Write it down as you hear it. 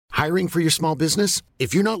Hiring for your small business?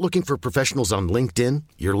 If you're not looking for professionals on LinkedIn,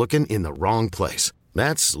 you're looking in the wrong place.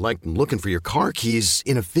 That's like looking for your car keys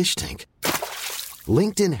in a fish tank.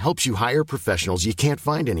 LinkedIn helps you hire professionals you can't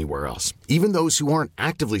find anywhere else, even those who aren't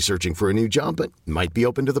actively searching for a new job but might be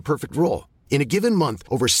open to the perfect role. In a given month,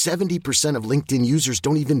 over 70% of LinkedIn users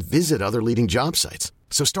don't even visit other leading job sites.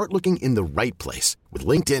 So start looking in the right place. With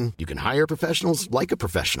LinkedIn, you can hire professionals like a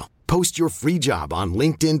professional. Post your free job on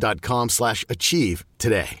linkedin.com/achieve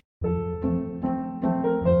today.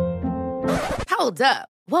 Hold up.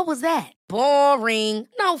 What was that? Boring.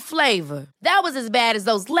 No flavor. That was as bad as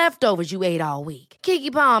those leftovers you ate all week.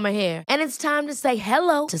 Keke Palmer here. And it's time to say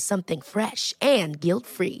hello to something fresh and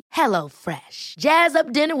guilt-free. Hello Fresh. Jazz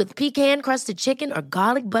up dinner with pecan-crusted chicken or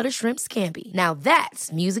garlic butter shrimp scampi. Now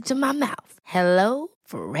that's music to my mouth. Hello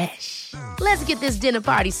Fresh. Let's get this dinner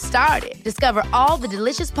party started. Discover all the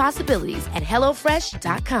delicious possibilities at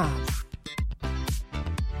hellofresh.com.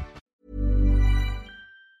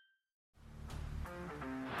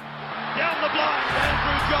 Down the blind,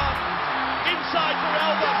 Andrew John. Inside for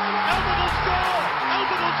Albert. Albert will score.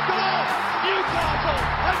 Albert will score. Newcastle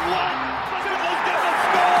have won. Fiddler's going to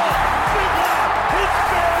score. Fiddler, it's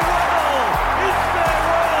farewell. It's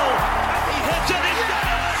farewell. And he hits it. He's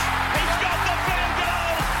done it. He's got the field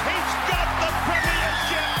goal. He's got the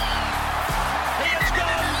premiership. He has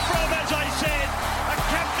gone from, as I said, a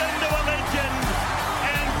captain to a legend.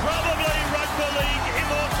 And probably rugby league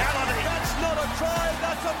immortality. That's not a try.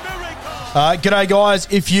 That's a miracle. G'day, guys.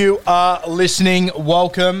 If you are listening,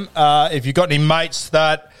 welcome. If you've got any mates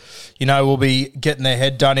that, you know, will be getting their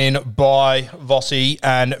head done in by Vossi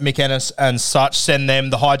and Mick Ennis and such, send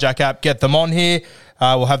them the Hijack app, get them on here.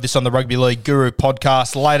 We'll have this on the Rugby League Guru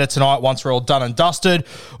podcast later tonight once we're all done and dusted.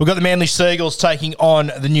 We've got the Manly Seagulls taking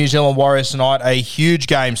on the New Zealand Warriors tonight, a huge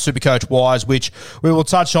game, Supercoach-wise, which we will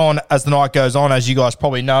touch on as the night goes on. As you guys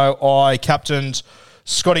probably know, I captained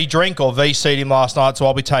Scotty Drink, or VC'd him last night, so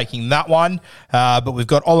I'll be taking that one. But we've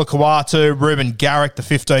got Ola Kawatu, Ruben Garrick, the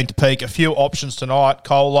 15 to peak, a few options tonight,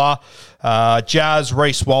 Kohler, Jazz,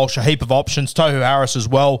 Reece Walsh, a heap of options, Tohu Harris as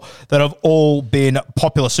well, that have all been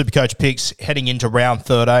popular Supercoach picks heading into round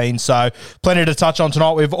 13. So plenty to touch on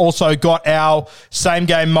tonight. We've also got our same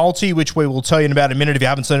game multi, which we will tell you in about a minute if you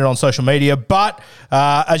haven't seen it on social media. But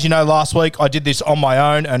as you know, last week I did this on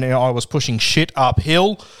my own and I was pushing shit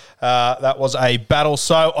uphill. That was a battle.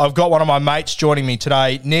 So I've got one of my mates joining me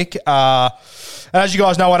today, Nick. And as you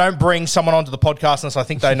guys know, I don't bring someone onto the podcast unless I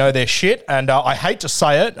think they know their shit. And I hate to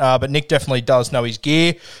say it, but Nick definitely does know his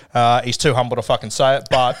gear. He's too humble to fucking say it,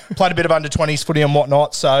 but played a bit of under-20s footy and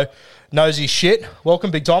whatnot, so knows his shit.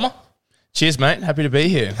 Welcome, Big Timer. Cheers, mate. Happy to be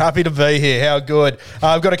here. Happy to be here. How good.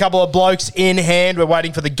 I've got a couple of blokes in hand. We're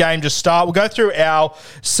waiting for the game to start. We'll go through our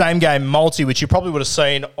same game multi, which you probably would have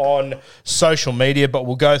seen on social media, but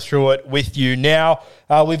we'll go through it with you now.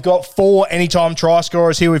 We've got 4 anytime try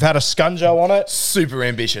scorers here. We've had a Scunjo on it. Super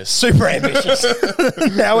ambitious. Super ambitious.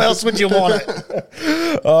 How else would you want it?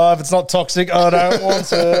 If it's not toxic, I don't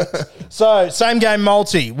want it. So, same game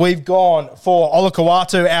multi. We've gone for Ola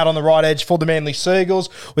Kawatu out on the right edge for the Manly Seagulls.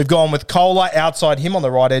 We've gone with Kohler outside him on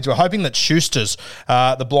the right edge. We're hoping that Schuster's,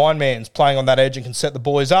 the blind man's, playing on that edge and can set the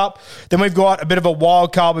boys up. Then we've got a bit of a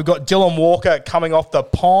wild card. We've got Dylan Walker coming off the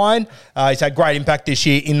pine. He's had great impact this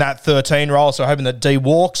year in that 13 role, so hoping that D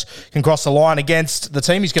Walks can cross the line against the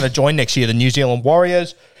team he's going to join next year, the New Zealand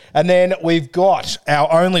Warriors. And then we've got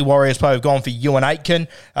our only Warriors player. We've gone for Ewan Aitken.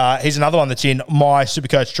 He's another one that's in my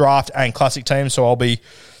Supercoach draft and classic team, so I'll be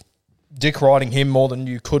dick riding him more than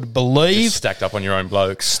you could believe. Just stacked up on your own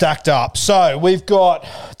blokes. Stacked up. So we've got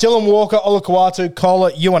Dylan Walker, Ola Kawatu,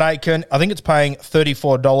 Kohler, Ewan Aitken. I think it's paying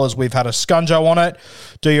 $34. We've had a Scunjo on it.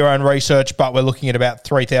 Do your own research, but we're looking at about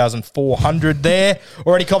 $3,400 there.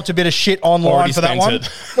 Already copped a bit of shit online Already for that one.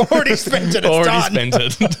 Already spent it. It's Already done. spent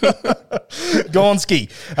it.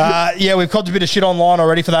 Gonski. Yeah, we've copped a bit of shit online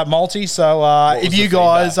already for that multi. So if you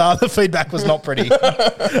guys, the feedback was not pretty.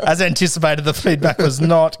 As anticipated, the feedback was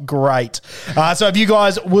not great. So if you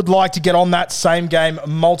guys would like to get on that same game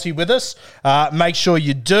multi with us, make sure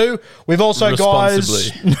you do. We've also,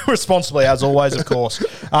 guys, responsibly as always, of course.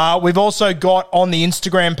 We've also got on the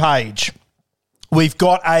Instagram page, we've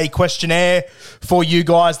got a questionnaire for you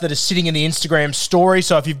guys that are sitting in the Instagram story.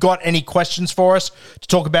 So if you've got any questions for us to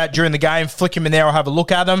talk about during the game, flick them in there or have a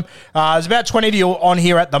look at them. There's about 20 of you on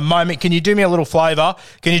here at the moment. Can you do me a little favour?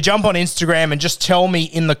 Can you jump on Instagram and just tell me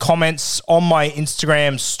in the comments on my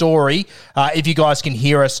Instagram story if you guys can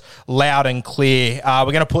hear us loud and clear?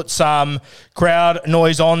 We're going to put some crowd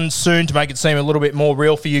noise on soon to make it seem a little bit more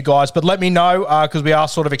real for you guys. But let me know because we are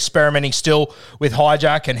sort of experimenting still with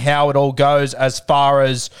Hijack and how it all goes as far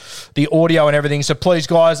as the audio and everything. So please,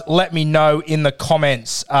 guys, let me know in the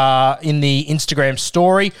comments in the Instagram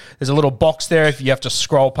story. There's a little box there if you have to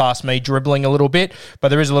scroll past me dribbling a little bit, but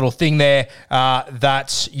there is a little thing there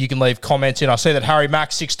that you can leave comments in. I see that Harry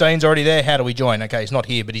Mack 16 is already there. How do we join? Okay, he's not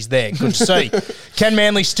here, but he's there. Good to see. Can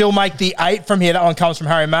Manly still make the 8 from here? That one comes from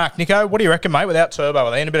Harry Mack. Nico, what do you reckon, mate, without Turbo?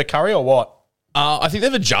 Are they in a bit of curry or what? I think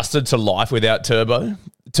they've adjusted to life without Turbo.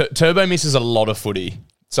 Turbo misses a lot of footy.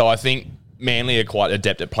 So I think Manly are quite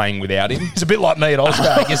adept at playing without him. He's a bit like me at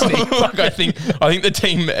Oztag, isn't he? I think the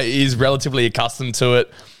team is relatively accustomed to it.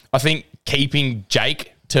 I think keeping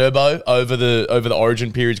Jake Turbo over the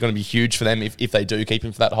Origin period is going to be huge for them if they do keep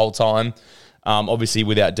him for that whole time. Obviously,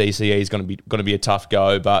 without DCE, is going to be a tough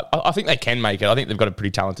go, but I think they can make it. I think they've got a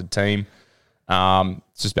pretty talented team.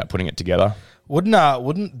 It's just about putting it together.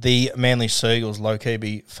 Wouldn't the Manly Seagulls low-key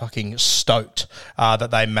be fucking stoked that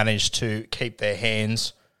they managed to keep their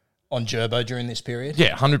hands on Gerbo during this period?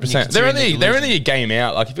 Yeah, 100%. They're only a game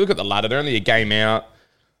out. Like, if you look at the ladder, they're only a game out.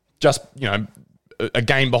 Just, a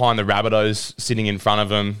game behind the Rabbitohs sitting in front of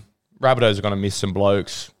them. Rabbitohs are going to miss some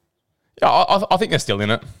blokes. Yeah, I think they're still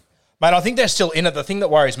in it. Mate, I think they're still in it. The thing that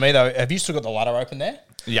worries me, though, have you still got the ladder open there?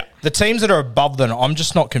 Yeah. The teams that are above them, I'm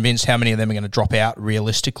just not convinced how many of them are going to drop out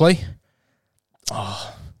realistically.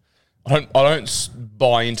 I don't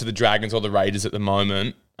buy into the Dragons or the Raiders at the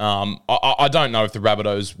moment. I don't know if the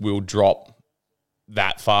Rabbitohs will drop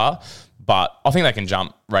that far, but I think they can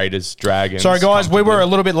jump Raiders, Dragons. Sorry, guys, we were a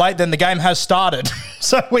little bit late. Then the game has started.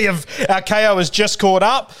 So our KO has just caught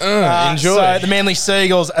up. Enjoy. So the Manly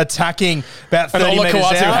Seagulls attacking about 30 metres out.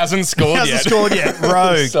 Olakau'atu hasn't scored yet.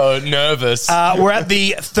 Rogue. So nervous. We're at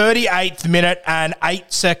the 38th minute and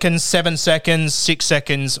 8 seconds, 7 seconds, 6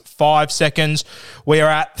 seconds, 5 seconds. We are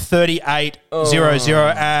at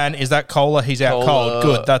 38-0-0. And is that Kohler? He's out cold.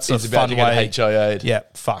 Good. That's a fun way. HIA'd. Yeah,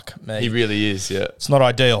 fuck me. He really is, yeah. It's not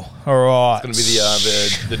ideal. All right. It's going to be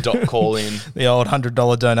the dot call in. The old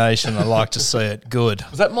 $100 donation. I like to see it. Good.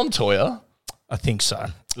 Was that Montoya? I think so.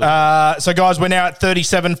 So, guys, we're now at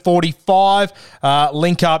 37:45.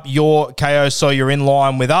 Link up your KO so you're in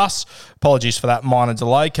line with us. Apologies for that minor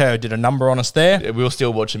delay. KO did a number on us there. Yeah, we were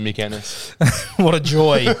still watching Mick Ennis. What a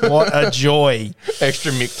joy. What a joy.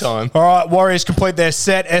 Extra Mick time. All right, Warriors complete their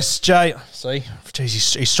set. SJ, see,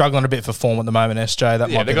 geez, he's struggling a bit for form at the moment, SJ.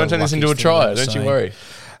 That might they're going to turn this into a try. Don't you worry.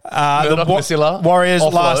 The Warriors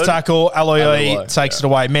offload. Last tackle, Aloiai takes it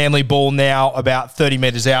away. Manly ball now about 30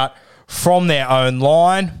 metres out from their own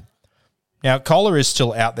line. Now, Kohler is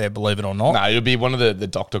still out there, believe it or not. No, it'll be one of the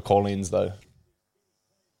doctor call-ins, though.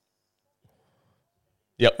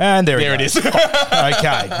 Yep. And there it is.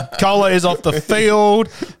 Okay. Kohler is off the field.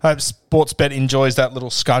 Hope Sportsbet enjoys that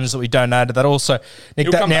little scunge that we donated. That also,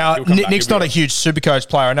 Nick's not a huge Supercoach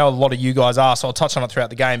player. I know a lot of you guys are, so I'll touch on it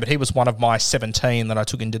throughout the game, but he was one of my 17 that I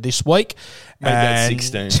took into this week. Maybe that's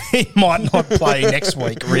 16. He might not play next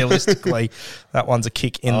week, realistically. That one's a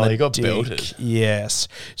kick in the he got dick. belted. Yes.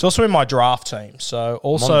 He's also in my draft team, so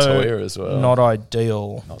also Montoya as well. Not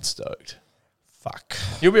ideal. Not stoked. Fuck.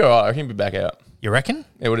 You'll be all right. I can be back out. You reckon?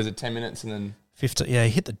 Yeah, what is it, 10 minutes and then... 50, yeah, he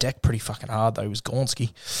hit the deck pretty fucking hard, though. He was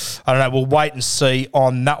Gornsky. I don't know. We'll wait and see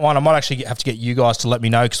on that one. I might actually have to get you guys to let me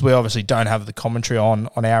know because we obviously don't have the commentary on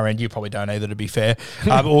our end. You probably don't either, to be fair.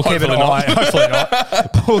 But we'll keep an eye. Hopefully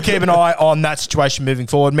not. We'll keep an eye on that situation moving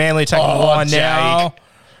forward. Manly taking the line Jake. now.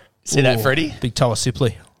 See that, Freddie? Big toe of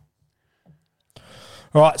Sipley.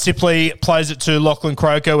 All right, Sipley plays it to Lachlan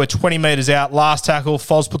Croker. We're 20 metres out. Last tackle.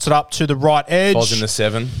 Foz puts it up to the right edge. Foz in the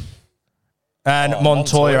 7. And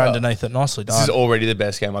Montoya underneath it. Nicely done. This is already the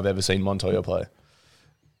best game I've ever seen Montoya play.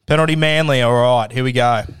 Penalty Manly. All right, here we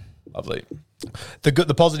go. Lovely.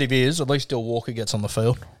 The positive is at least Dill Walker gets on the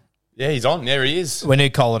field. Yeah, he's on. There he is. We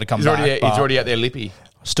need Kohler to come back. He's already out there lippy.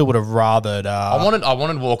 Still would have rathered... I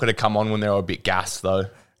wanted Walker to come on when they were a bit gassed, though.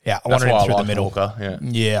 Yeah, I wanted him through the middle. Walker,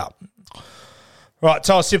 yeah. Right,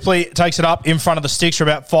 Tyler Sipley takes it up in front of the sticks. We're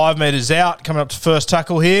about 5 metres out. Coming up to first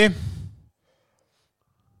tackle here.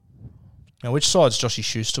 Now, which side's Joshy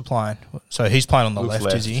Schuster playing? So he's playing on the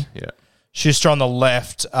left, is he? Yeah. Schuster on the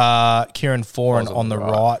left. Kieran Foran on the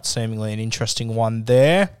right. Seemingly an interesting one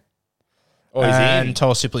there. Oh, he's and in.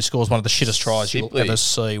 Tyler Sipley scores one of the shittest tries you'll ever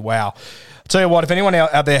see. Wow. I'll tell you what, if anyone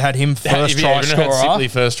out there had him first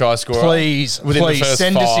try scorer, please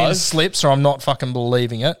send us in slips or I'm not fucking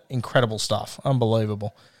believing it. Incredible stuff.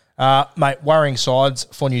 Unbelievable. Mate, worrying sides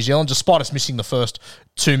for New Zealand, despite us missing the first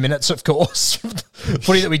 2 minutes, of course.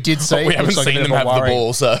 Footy that we did see. We haven't seen them have the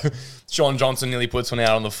ball, so Sean Johnson nearly puts one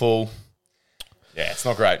out on the full. Yeah, it's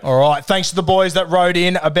not great. All right, thanks to the boys that wrote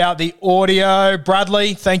in about the audio.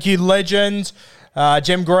 Bradley, thank you, legend.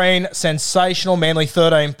 Jem Green, sensational. Manly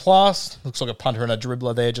 13 plus. Looks like a punter and a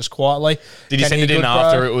dribbler there just quietly. Did you send it in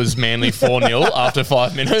after it was Manly 4-0 after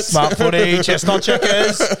 5 minutes? Smart footy, chestnut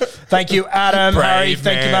checkers. Thank you, Adam. Brave, Harry,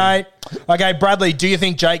 thank you, man. mate. Okay, Bradley, do you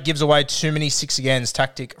think Jake gives away too many 6 agains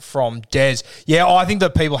tactic from Des? Yeah, I think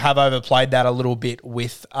that people have overplayed that a little bit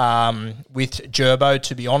with Gerbo,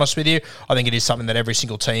 to be honest with you. I think it is something that every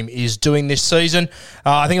single team is doing this season.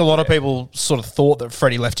 I think a lot of people sort of thought that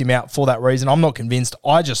Freddie left him out for that reason. I'm not convinced.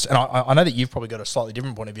 I know that you've probably got a slightly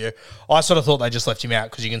different point of view. I sort of thought they just left him out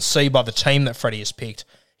because you can see by the team that Freddie has picked,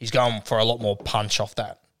 he's going for a lot more punch off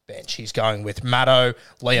that bench. He's going with Maddo,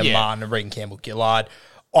 Liam Martin, and Regan Campbell-Gillard.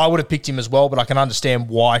 I would have picked him as well, but I can understand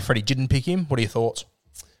why Freddie didn't pick him. What are your thoughts?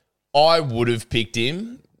 I would have picked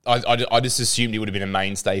him. I just assumed he would have been a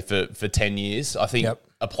mainstay for 10 years. I think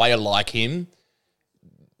a player like him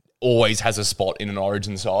always has a spot in an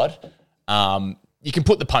Origin side. You can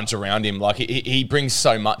put the punch around him. Like he brings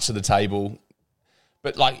so much to the table.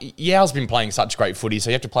 But like Yow's been playing such great footy, so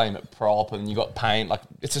you have to play him at prop, and you got Payne. Like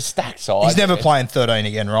it's a stacked side. He's never playing 13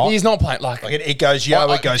 again, right? He's not playing like it goes Yo,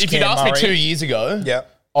 it goes. If you'd asked me 2 years ago,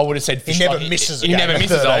 I would have said he never misses. He never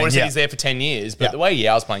misses. 13, I would have said he's there for 10 years. But the way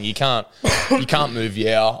Yow's playing, you can't move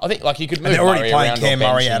Yao. I think like you could move. And they're already Murray playing around Cam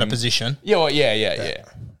Murray bench out of position. Yeah.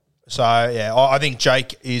 So I think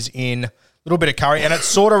Jake is in a little bit of curry, and it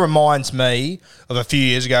sort of reminds me of a few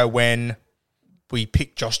years ago when we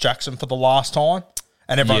picked Josh Jackson for the last time,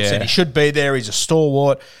 and everyone said he should be there. He's a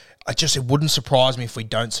stalwart. It wouldn't surprise me if we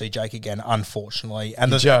don't see Jake again, unfortunately.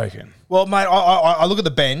 And You're joking. Well, mate, I look at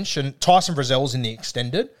the bench, and Tyson Frizzell's in the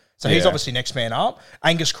extended, so he's obviously next man up.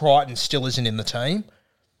 Angus Crichton still isn't in the team.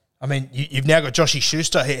 I mean, you've now got Joshy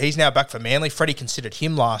Schuster. He's now back for Manly. Freddie considered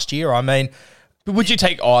him last year. I mean, but would you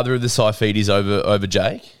take either of the Saifidis over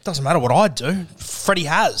Jake? Doesn't matter what I'd do. Freddie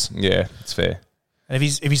has. Yeah, it's fair. And if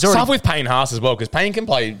he's already... Stuff with Payne Haas as well, because Payne can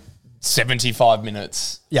play 75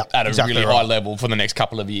 minutes at a really high level for the next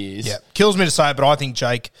couple of years. Yeah, kills me to say it, but I think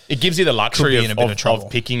Jake... It gives you the luxury of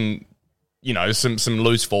picking, some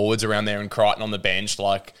loose forwards around there and Crichton on the bench.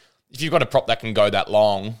 Like, if you've got a prop that can go that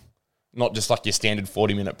long, not just like your standard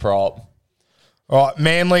 40-minute prop. All right,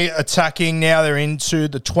 Manly attacking now. They're into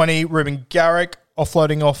the 20. Ruben Garrick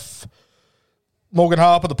offloading off Morgan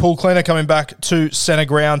Harper, the pool cleaner, coming back to centre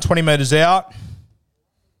ground, 20 metres out.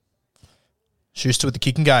 Schuster with the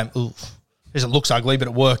kicking game. Ooh. It looks ugly, but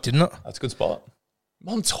it worked, didn't it? That's a good spot.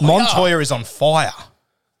 Montoya is on fire.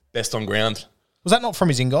 Best on ground. Was that not from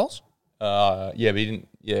his in-goals? But he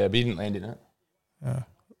didn't land in it.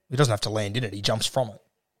 He doesn't have to land in it. He jumps from it.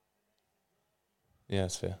 Yeah,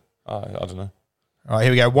 that's fair. I don't know. All right,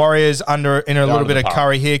 here we go. Warriors in a little bit of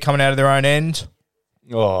curry here, coming out of their own end.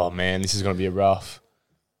 Oh, man, this is going to be a rough.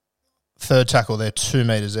 Third tackle there, 2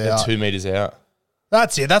 metres out. They're 2 metres out.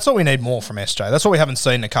 That's it. That's what we need more from SJ. That's what we haven't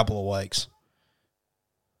seen in a couple of weeks.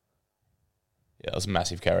 Yeah, that was a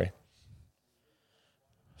massive carry.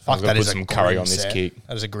 Fuck, that is some curry on this kick.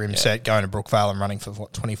 That is a grim set, going to Brookvale and running for,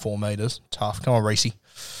 24 metres. Tough. Come on, Reese.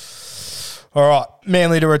 All right,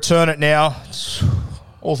 Manly to return it now.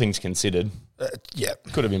 All things considered. Yeah.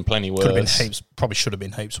 Could have been plenty worse. Could have been heaps. Probably should have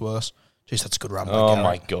been heaps worse. Jeez, that's a good run. Oh,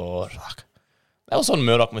 my God. Fuck. That was on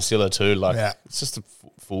Murdoch Masilla too. Like, it's just a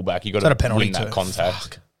fullback. You got to win that contact.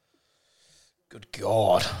 Fuck. Good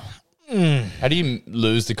God. How do you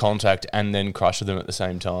lose the contact and then crush them at the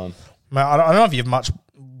same time? Man, I don't know if you've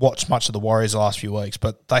watched much of the Warriors the last few weeks,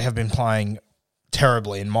 but they have been playing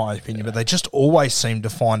terribly, in my opinion. But they just always seem to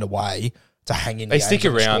find a way to hang in. They stick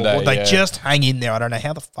around. They just hang in there. I don't know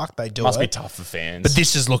how the fuck they do it. Must be tough for fans. But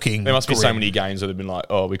this is looking. There must be so many games where they've been like,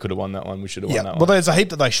 "Oh, we could have won that one. We should have won that one." Well, there's a heap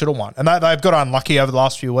that they should have won, and they've got unlucky over the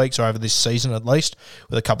last few weeks, or over this season at least,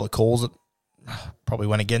 with a couple of calls that probably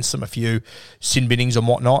went against them, a few sin binnings and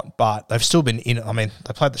whatnot. But they've still been in it. I mean,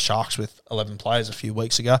 they played the Sharks with 11 players a few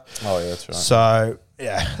weeks ago. Oh yeah, that's right. So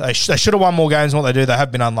yeah, they should have won more games than what they do. They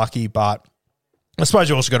have been unlucky, but I suppose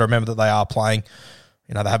you also got to remember that they are playing.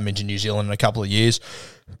 You know, they haven't been to New Zealand in a couple of years.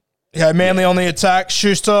 Yeah, Manly on the attack.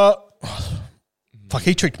 Schuster. Fuck,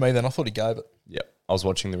 he tricked me then. I thought he gave it. Yep, I was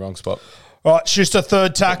watching the wrong spot. All right, Schuster,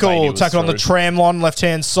 third tackle. Tackle on the tram line,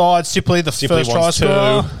 left-hand side. Sipley, the first try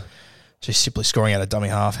scorer. Geez, Sipley scoring out a dummy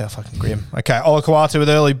half. How fucking grim. Okay, Olakau'atu with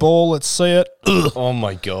early ball. Let's see it. Ugh. Oh,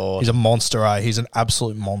 my God. He's a monster, eh? He's an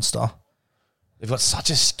absolute monster. They've got such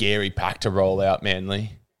a scary pack to roll out,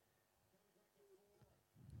 Manly.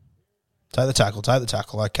 Take the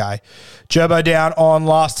tackle. Okay. Gerbo down on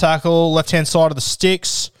last tackle, left-hand side of the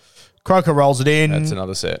sticks. Croker rolls it in. That's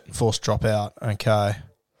another set. Forced drop out. Okay.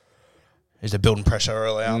 Is there building pressure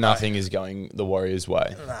early on? Nothing is going the Warriors'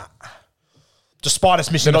 way. Nah. Despite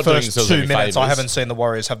us missing the They're not doing first themselves 2 any minutes, I favours. haven't seen the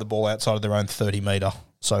Warriors have the ball outside of their own 30-metre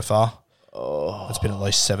so far. Oh. It's been at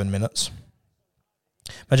least 7 minutes.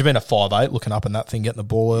 Imagine being a 5'8", looking up in that thing, getting the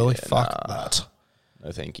ball early. Fuck that.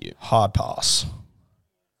 No, thank you. Hard pass.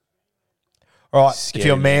 All right, Scary, if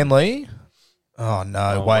you're man. Manly... Oh,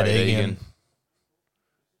 no, Wade Egan.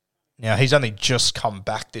 Now, he's only just come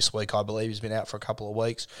back this week, I believe. He's been out for a couple of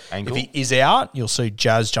weeks. Ankle? If he is out, you'll see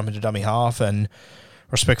Jazz jump into dummy half, and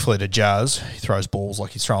respectfully to Jazz, he throws balls like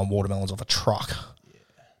he's throwing watermelons off a truck. Yeah.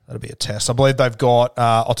 That'll be a test. I believe they've got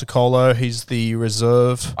Otakolo. He's the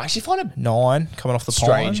reserve. I actually find it 9 coming off the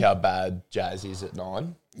strange pine. how bad Jazz is at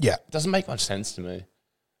 9. Yeah. It doesn't make much sense to me.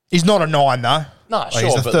 He's not a 9, though. No, Like, sure,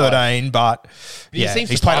 he's a but 13, but He yeah, seems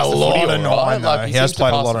he's to played a pass the lot footy of 9, all right. though. Like, He has seems to played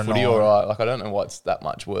a pass lot the of footy 9. all right. Like, I don't know what's that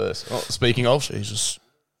much worse. Oh, speaking of, Jesus.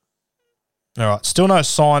 All right, still no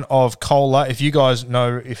sign of Kohler. If you guys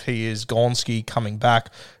know if he is Gonski coming back,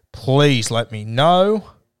 please let me know.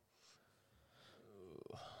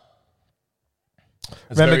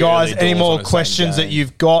 Remember, very guys, early any doors more on the same questions that game.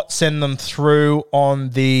 you've got, send them through on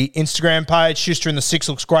the Instagram page. Schuster in the 6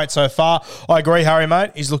 looks great so far. I agree, Harry,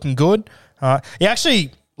 mate. He's looking good. He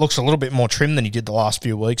actually looks a little bit more trim than he did the last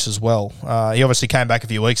few weeks as well. He obviously came back a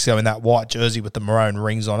few weeks ago in that white jersey with the maroon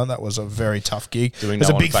rings on it. That was a very tough gig. Doing As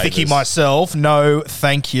no a big one thickie favours. myself, no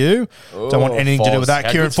thank you. Don't want anything to do with that.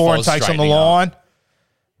 How Kieran good's Foran Foz takes on the straightening up? line.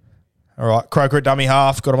 All right, Croker at dummy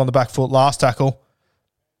half. Got him on the back foot. Last tackle.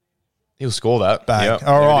 He'll score that. Bang. Yep,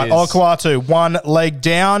 All there right, it is. Olakuatu, 1 leg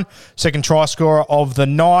down. Second try scorer of the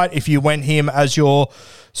night. If you went him as your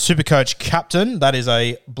Supercoach captain, that is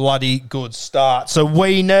a bloody good start. So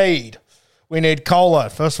we need Kohler,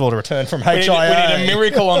 first of all, to return from HIA. We need a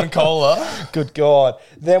miracle on Kohler. Good God.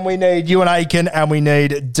 Then we need Ewan Aiken and we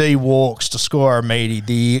need D Walks to score a meaty.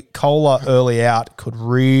 The Kohler early out could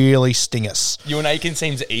really sting us. Ewan Aiken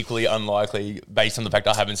seems equally unlikely based on the fact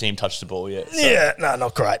I haven't seen him touch the ball yet. So. Yeah, no,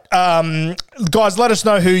 not great. Guys, let us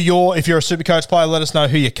know who if you're a Supercoach player, let us know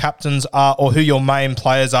who your captains are or who your main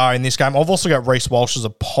players are in this game. I've also got Reece Walsh as a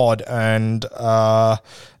pod, and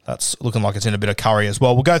that's looking like it's in a bit of curry as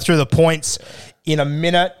well. We'll go through the points in a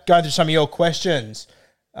minute. Go through some of your questions.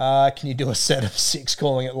 Can you do a set of 6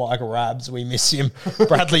 calling it like Rabs? We miss him.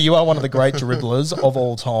 Bradley, you are one of the great dribblers of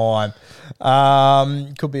all time.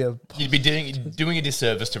 Could be a... You'd be doing a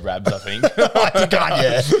disservice to Rabs, I think.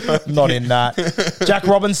 Yeah, not in that. Jack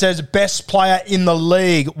Robbins says, best player in the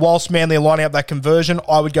league. Whilst Manly are lining up that conversion,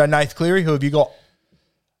 I would go Nath Cleary. Who have you got?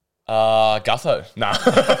 Gutho. No.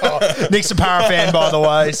 Nick's a para fan, by the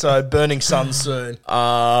way, so burning sun soon.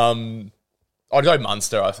 I'd go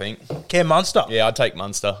Munster, I think. Cam Munster. Yeah, I'd take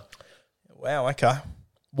Munster. Wow, okay.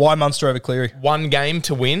 Why Munster over Cleary? One game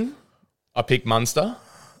to win, I pick Munster.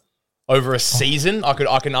 Over a season, I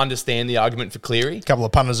can understand the argument for Cleary. A couple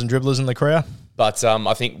of punters and dribblers in the crowd. But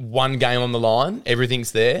I think one game on the line,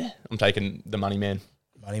 everything's there. I'm taking the money man.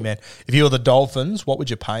 Money man. If you were the Dolphins, what would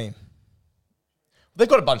you pay him? They've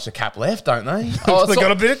got a bunch of cap left, don't they? They've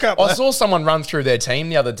got a bit of cap I left. saw someone run through their team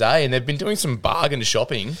the other day, and they've been doing some bargain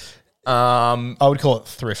shopping. I would call it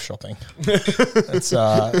thrift shopping.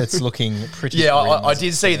 It's looking pretty. Yeah, grim. I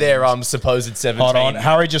did see their supposed 17. Hold on.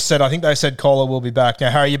 Harry just said, I think they said Kohler will be back. Now,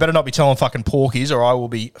 Harry, you better not be telling fucking porkies or I will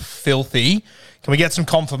be filthy. Can we get some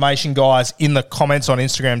confirmation, guys, in the comments on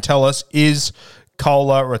Instagram? Tell us, is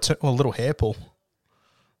Kohler return? Well, a little hair pull.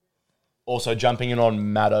 Also jumping in on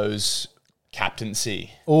Maddo's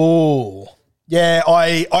captaincy. Oh, yeah,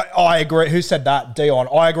 I agree. Who said that? Dion.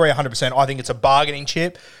 I agree 100%. I think it's a bargaining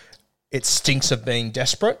chip. It stinks of being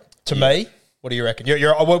desperate to me. What do you reckon?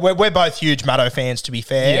 We're both huge Maddo fans, to be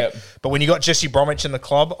fair. Yeah. But when you got Jesse Bromwich in the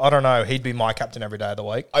club, I don't know. He'd be my captain every day of the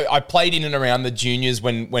week. I played in and around the juniors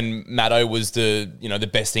when Maddo was the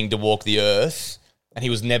best thing to walk the earth, and he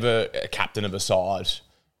was never a captain of a side.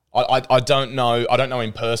 I don't know. I don't know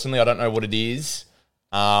him personally. I don't know what it is.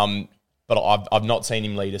 But I've not seen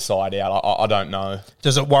him lead a side out. I don't know.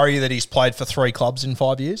 Does it worry you that he's played for 3 clubs in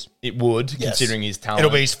 5 years? It would, Yes. considering his talent.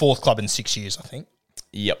 It'll be his 4th club in 6 years, I think.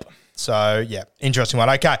 Yep. So, yeah, interesting one.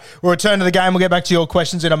 Okay, we'll return to the game. We'll get back to your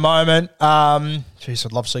questions in a moment. Jeez,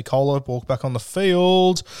 I'd love to see Kohler walk back on the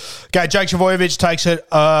field. Okay, Jake Trbojevic takes it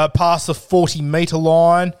past the 40-metre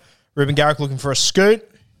line. Ruben Garrick looking for a scoot.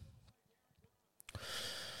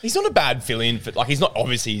 He's not a bad fill-in. He's not,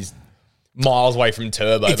 obviously, he's miles away from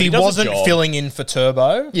Turbo. If he wasn't filling in for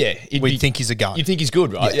Turbo, we'd think he's a gun. You'd think he's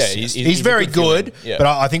good, right? Yes, Yeah, yes. he's He's a very fill-in. good, Yeah. but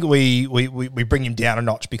I think we bring him down a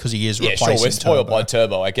notch because he is Yeah, replacing sure, we're spoiled Turbo. by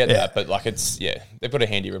Turbo. I get Yeah. that, but they've got a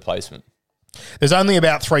handy replacement. There's only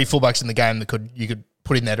about 3 fullbacks in the game that you could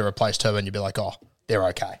put in there to replace Turbo, and you'd be like, oh, they're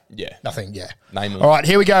okay. Yeah. Nothing, yeah. Name them. All right,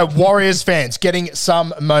 here we go. Warriors fans getting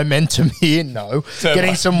some momentum here. No.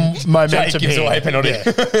 Getting some momentum Jake gives here. away a penalty.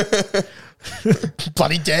 Yeah.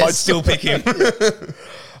 Bloody Des. I'd still pick him.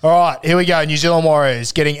 All right, here we go. New Zealand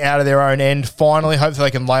Warriors getting out of their own end. Finally, hopefully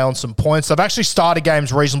they can lay on some points. They've actually started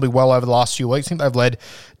games reasonably well over the last few weeks. I think they've led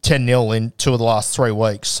 10-0 in 2 of the last 3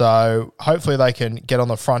 weeks. So hopefully they can get on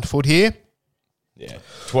the front foot here. Yeah.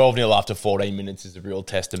 12-0 after 14 minutes is a real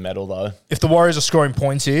test of mettle, though. If the Warriors are scoring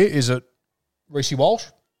points here, is it Reece Walsh?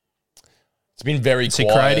 It's been very Is quiet.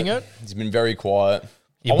 he creating it? He's been very quiet.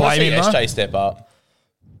 You I want to see blame him, SJ step up.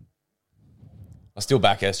 I still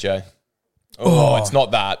back SJ. Oh, it's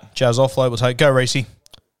not that. Jazz offload. We'll take. Go, Reece.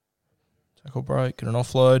 Tackle break. Get an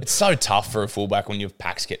offload. It's so tough for a fullback when your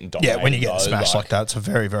pack's getting dominated. Yeah, when you get though, smashed like that, it's a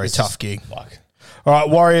very, very tough just, gig. Like, All right,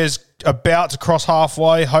 Warriors about to cross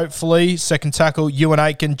halfway, hopefully. Second tackle, Ewan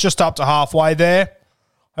Aitken just up to halfway there.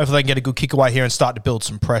 Hopefully they can get a good kick away here and start to build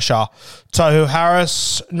some pressure. Tohu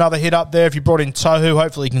Harris, another hit up there. If you brought in Tohu,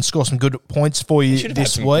 hopefully he can score some good points for you should have had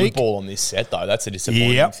this some week. good ball on this set, though. That's a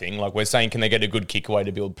disappointing thing. Like, we're saying, can they get a good kick away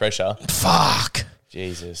to build pressure? Fuck.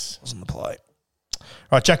 Jesus. Wasn't the play. All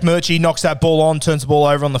right, Jack Murchie knocks that ball on, turns the ball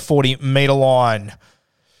over on the 40-metre line.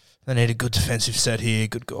 They need a good defensive set here.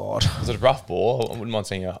 Good God. Was it a rough ball? I wouldn't mind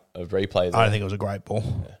seeing a replay there. I don't think it was a great ball.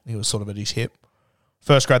 I think it was sort of at his hip.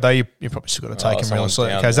 First grade, though, you probably still got to take him real someone's slow.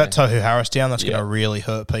 down Okay, is that there. Tohu Harris down? That's going Yeah. to really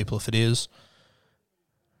hurt people if it is.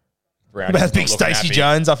 Brownie's About not big looking Stacey happy.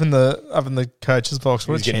 Jones up in the coach's box.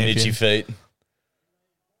 What He's a getting champion. itchy feet.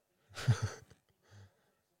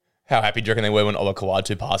 How happy do you reckon they were when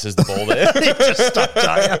Olakawatu passes the ball there? Just stuck,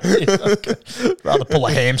 don't you? Rather pull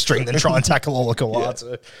a hamstring than try and tackle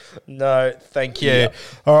Olakawatu. No, thank you. Yeah.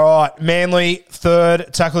 All right, Manly,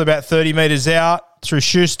 third, tackled about 30 metres out through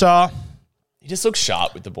Schuster. He just looks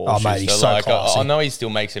sharp with the ball. Oh, mate, he's so classy. I know he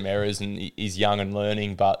still makes some errors and he's young and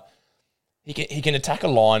learning, but he can attack a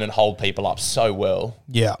line and hold people up so well.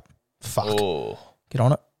 Yeah. Fuck. Oh, Get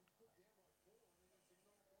on it.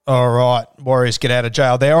 All right, Warriors get out of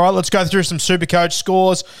jail there. All right, let's go through some Supercoach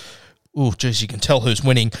scores. Oh, geez, you can tell who's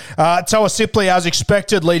winning. Toa Sipley, as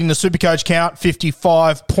expected, leading the Supercoach count,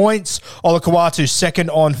 55 points. Olakawatu second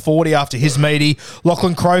on 40 after his meaty.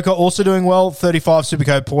 Lachlan Croker also doing well, 35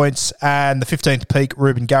 Supercoach points. And the 15th peak,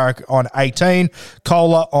 Ruben Garrick on 18.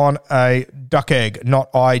 Kohler on a duck egg,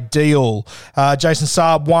 not ideal. Jason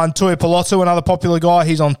Saab, 1. Tui Pelotu, another popular guy,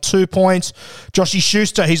 he's on 2 points. Joshy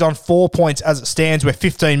Schuster, he's on 4 points as it stands. We're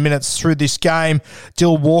 15 minutes through this game.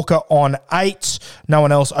 Dill Walker on 8. No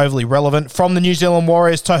one else overly relevant. From the New Zealand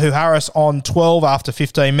Warriors, Tohu Harris on 12 after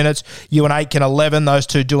 15 minutes. Ewan Aitken 11. Those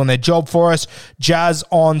two doing their job for us. Jazz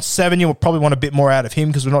on 7. You'll probably want a bit more out of him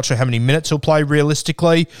because we're not sure how many minutes he'll play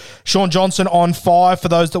realistically. Sean Johnson on 5 for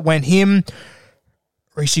those that went him.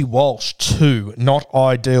 Reece Walsh, 2. Not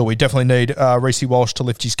ideal. We definitely need Reece Walsh to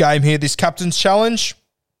lift his game here. This captain's challenge.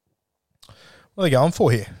 What are they going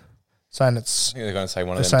for here? Saying it's... I think they're going to say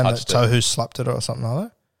one They're of them saying that touched it. Tohu slapped it or something like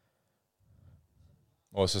that.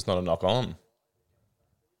 Or it's just not a knock on.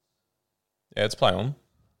 Yeah, it's play on.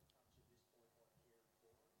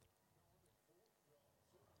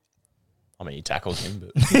 I mean, he tackles him,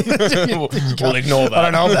 but we'll ignore that. I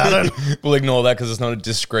don't know about it. We'll ignore that because it's not a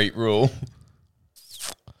discrete rule.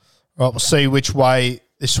 Right, we'll see which way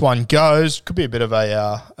this one goes. Could be a bit of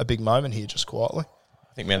a big moment here, just quietly.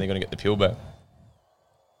 I think Manly are going to get the peel back.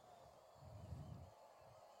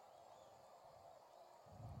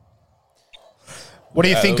 What do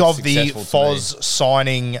you think it was of the successful to Foz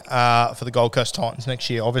signing for the Gold Coast Titans next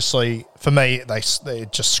year? Obviously, for me, they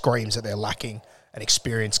just screams that they're lacking an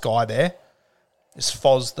experienced guy there. Is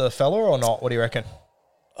Foz the fella or not? What do you reckon?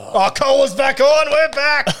 Oh, Cola's back on. We're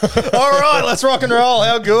back. All right, let's rock and roll.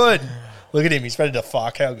 How good. Look at him. He's ready to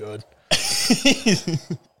fuck. How good. I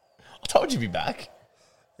told you to be back.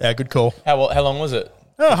 Yeah, good call. How long was it?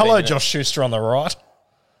 Oh, 15 hello, minutes. Josh Schuster on the right.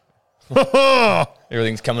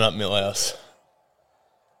 Everything's coming up Millhouse.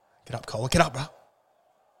 Get up, Cola. Get up, bro.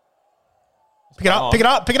 Pick it up. Pick it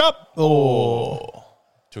up. Pick it up. Oh.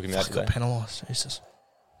 Took him out Got today. penalised. Jesus.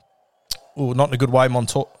 Oh, not in a good way,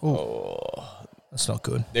 Montour. Oh. That's not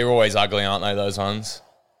good. They're always ugly, aren't they, those ones?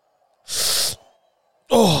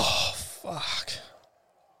 Oh, fuck.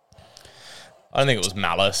 I don't think it was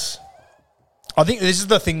malice. I think this is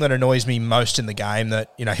the thing that annoys me most in the game,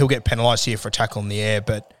 that, you know, he'll get penalised here for a tackle in the air,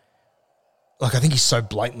 but, like, I think he's so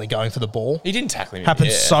blatantly going for the ball. He didn't tackle him.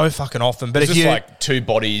 Happens so fucking often. But It's if just you... like two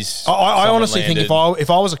bodies. I someone honestly think landed. if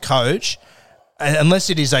I was a coach, unless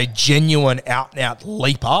it is a genuine out-and-out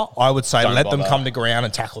leaper, I would say Don't let them bother. come to ground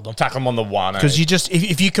and tackle them. Tackle him on the one. Because you just,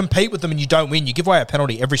 if you compete with them and you don't win, you give away a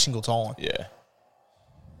penalty every single time. Yeah.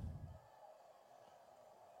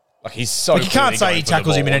 Like, he's so. Like, you can't clearly say going he for the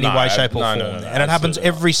tackles him in ball. any way, shape, or form. No, And it happens absolutely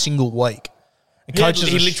not. every single week. And He, coaches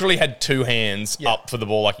he are literally had two hands up for the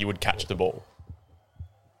ball like you would catch the ball.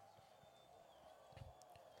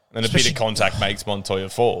 And a bit Especially- of contact makes Montoya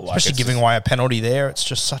fall. Like, especially it's giving just- away a penalty there. It's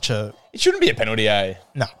just such a It shouldn't be a penalty, eh?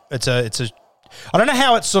 no. It's a. I don't know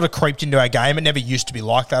how it's sort of creeped into our game. It never used to be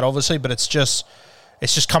like that, obviously, but it's just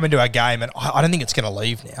come into our game, and I don't think it's going to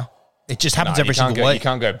leave now. It just happens every single You week.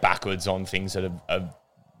 can't go backwards on things that are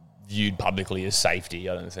viewed publicly as safety,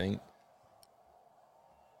 I don't think.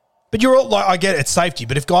 But you're all like, I get it's safety,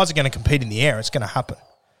 but if guys are going to compete in the air, it's going to happen.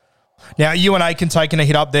 Now, Ewan Aiken taking a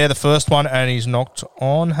hit up there, the first one, and he's knocked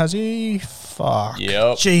on, has he? Fuck.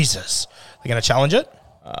 Yep. Jesus. They're going to challenge it?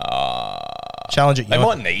 Challenge it, They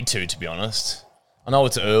Ewan. might need to be honest. I know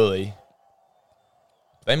it's early.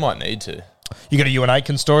 They might need to. You got a Ewan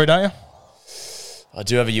Aiken story, don't you? I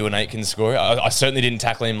do have a Ewan Aitken score. I certainly didn't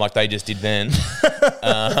tackle him like they just did then.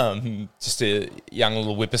 Just a young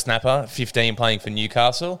little whippersnapper, 15, playing for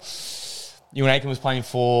Newcastle. Ewan Aitken was playing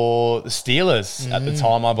for the Steelers at the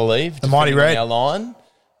time, I believe. The Mighty defending Red. on our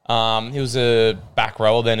line. He was a back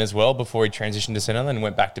rower then as well before he transitioned to centre, then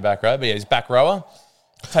went back to back row. But yeah, he's back rower.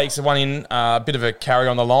 Takes the one in, a bit of a carry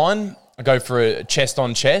on the line. I go for a chest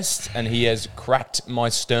on chest, and he has cracked my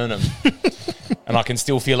sternum. And I can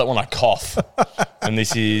still feel it when I cough. And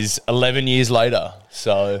this is 11 years later.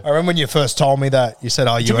 So I remember when you first told me that, you said,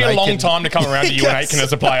 oh, it took Ewan me a long Aiken. time to come around to Ewan Aitken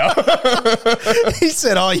as a player. He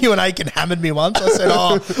said, oh, Ewan Aiken hammered me once. I said,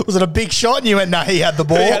 oh, was it a big shot? And you went, no, he had the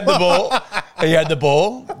ball. He had the ball. He had the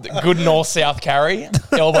ball. Good north-south carry.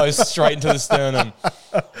 Elbows straight into the sternum.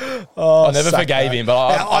 I never suck forgave that. him, but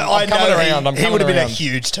I'm coming know around. He would have been a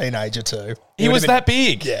huge teenager too. He would was have been- that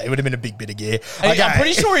big. Yeah, he would have been a big bit of gear. Hey, Okay. I'm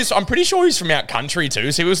pretty sure he's from out country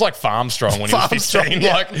too. So he was like farm strong when he was Farm 15. strong,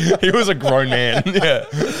 yeah. Like he was a grown man. Yeah.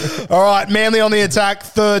 All right, Manly on the attack.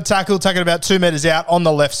 Third tackle, taking about 2 metres out on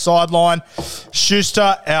the left sideline.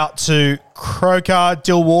 Schuster out to Croker.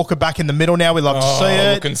 Dill Walker back in the middle now. We love to see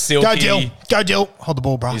it. looking silky. Go, Dill. Go, Dill. Hold the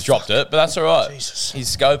ball, bro. He's dropped it, but that's all right. Jesus.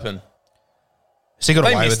 He's scoping. So he got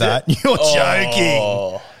They away with missed that. it. You're joking.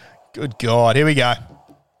 Oh. Good God. Here we go.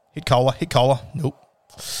 Hit Kohler. Hit Kohler. Nope.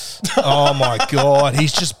 Oh, my God.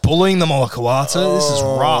 He's just bullying the Molokawata. This is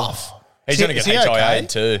rough. He's going to get Is he HIA okay?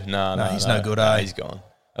 too. No, he's no good, eh? He's gone.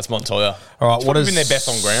 That's Montoya. All right, He's what probably is been their best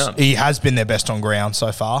on ground? He has been their best on ground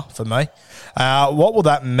so far for me. What will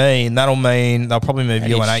that mean? That'll mean they'll probably move How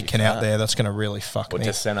do you you and shift Aitken out that? there. That's going to really fuck Or me.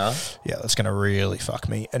 to centre. Yeah, that's going to really fuck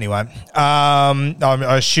me. Anyway,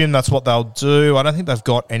 I assume that's what they'll do. I don't think they've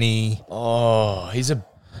got any. Oh, he's a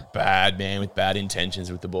bad man with bad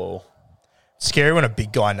intentions with the ball. Scary when a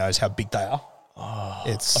big guy knows how big they are.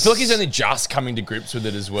 It's. I feel like he's only just coming to grips with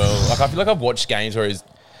it as well. Like I feel like I've watched games where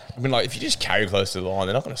I've been like, if you just carry close to the line,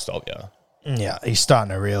 they're not going to stop you. Yeah, he's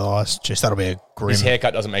starting to realise. Just that'll be a grim. His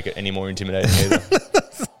haircut doesn't make it any more intimidating either.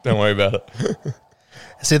 Don't worry about it.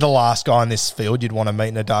 Is he the last guy in this field you'd want to meet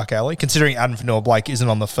in a dark alley? Considering Adam Fanua-Blake isn't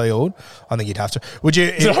on the field, I think you'd have to. Would you?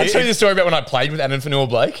 Did I tell you the story about when I played with Adam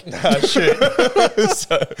Fanua-Blake?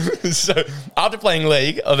 so after playing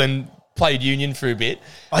league, I then played union for a bit.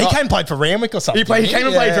 Oh, he came and played for Randwick or something. He came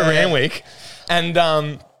and played for Yeah. Randwick, and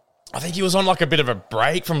I think he was on like a bit of a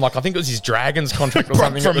break from like I think it was his Dragons contract or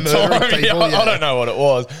something From at the time. murdering people, I yeah. don't know what it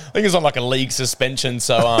was. I think it was on like a league suspension.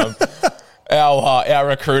 So our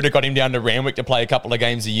recruiter got him down to Randwick to play a couple of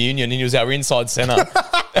games of union, and he was our inside centre.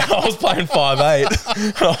 I was playing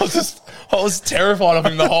 5'8". I was terrified of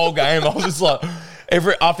him the whole game. I was just like.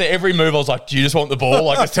 After every move, I was like, do you just want the ball?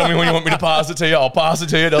 Like, just tell me when you want me to pass it to you. I'll pass it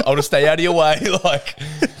to you. I'll just stay out of your way. Like,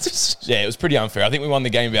 yeah, it was pretty unfair. I think we won the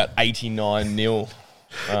game about 89-0.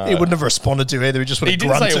 He wouldn't have responded to either. He just would have He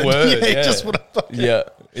didn't grunted. say a word. Yeah, he Yeah. just would have.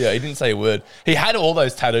 Yeah, he didn't say a word. He had all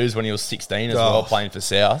those tattoos when he was 16 as well, Oh. playing for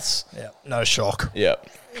Souths. Yeah, no shock. Yeah.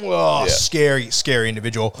 Oh, Yeah. scary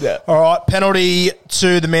individual. Yeah. All right, penalty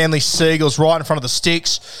to the Manly Seagulls right in front of the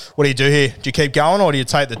sticks. What do you do here? Do you keep going or do you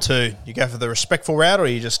take the two? You go for the respectful route or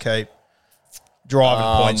you just keep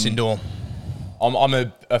driving points into them? I'm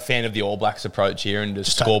a fan of the All Blacks approach here and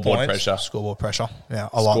just scoreboard Points. pressure. Scoreboard pressure. Yeah,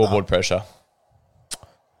 I like Scoreboard that. pressure.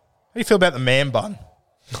 How do you feel about the man bun?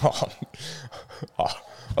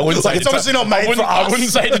 I wouldn't Like, say it's obviously not made for I us. wouldn't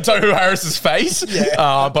say to Tohu Harris's face,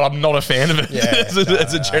 but I'm not a fan of it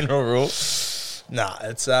as a general rule. Nah,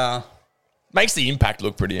 it's Makes the impact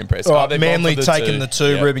look pretty impressive. all Oh, right, they've gone Manly for taking the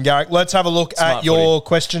two, Yeah. Ruben Garrick. Let's have a look Smart at your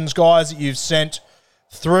questions, guys, that you've sent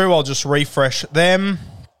through. I'll just refresh them.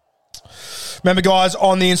 Remember, guys,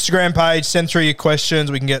 on the Instagram page, send through your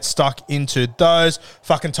questions. We can get stuck into those.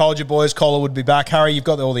 Fucking told you, boys. Collar would be back. Harry, you've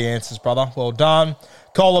got all the answers, brother. Well done.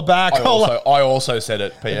 Collar back. I also said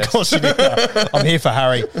it, PS. Of course you did. No, I'm here for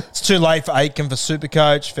Harry. It's too late for Aitken for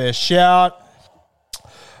Supercoach. Fair shout.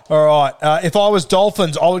 All right. If I was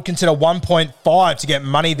Dolphins, I would consider 1.5 to get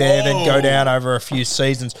money there, then go down over a few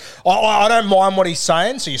seasons. I don't mind what he's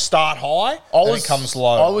saying. So you start high, and it comes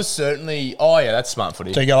low. I was certainly... Oh, yeah, that's smart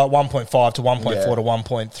footy. So you go like 1.5 to 1.4 to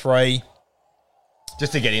 1.3.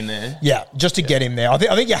 Just to get in there. Yeah, just to get him there. I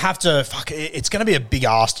think you have to... Fuck, it's going to be a big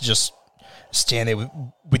ask to just stand there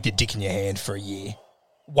with your dick in your hand for a year,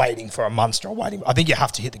 waiting for a Munster or waiting. I think you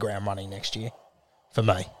have to hit the ground running next year, for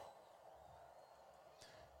me.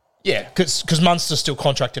 Yeah. Because Munster's still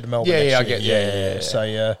contracted to Melbourne. Yeah, next I year. get. Yeah. So,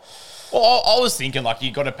 yeah. Well, I was thinking, like,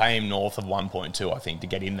 you got to pay him north of 1.2, I think, to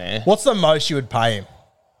get in there. What's the most you would pay him?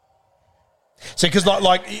 So, because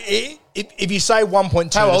like if you say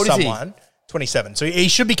 1.2 How old to is he? someone, 27. So he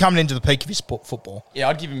should be coming into the peak of his football. Yeah,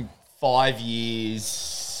 I'd give him 5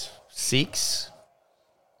 years, 6.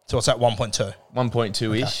 So what's that? 1.2.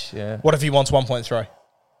 1.2-ish, yeah. What if he wants 1.3?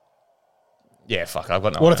 Yeah, fuck, I've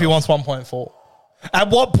got no What if he wants 1.4?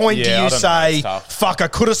 At what point do Yeah, I you don't know, say, it's tough. fuck, I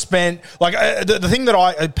could have spent... Like, the thing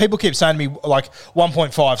that people keep saying to me, like,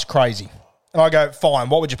 1.5 is crazy. And I go, fine,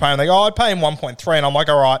 what would you pay him? They go, I'd pay him 1.3. And I'm like,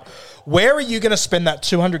 all right, where are you going to spend that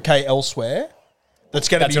 200K elsewhere that's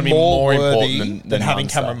going to be more worthy than having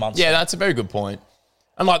Munster. Cameron Munster? Yeah, that's a very good point.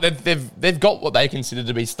 And, like, they've got what they consider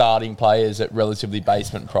to be starting players at relatively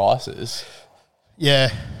basement prices.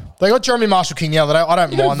 Yeah. They got Jeremy Marshall-King the other day. I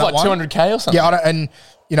don't mind that like one. 200K or something. Yeah, and,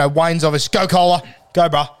 Wayne's obvious. Go, Kohler. Go,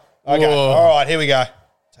 bruh. Okay. Whoa. All right, here we go.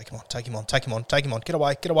 Take him on. Get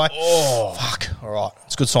away. Oh. Fuck. All right.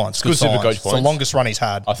 It's good signs. Good signs. Supercoach It's the points. longest run he's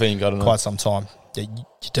had. I think, I don't know. Quite some time. Yeah,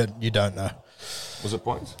 you don't know. Was it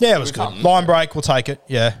points? Yeah, it was good. Line break, we'll take it.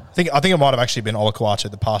 Yeah. I think it might have actually been Olakuachu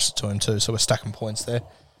that passed it to him too, so we're stacking points there.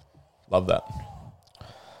 Love that.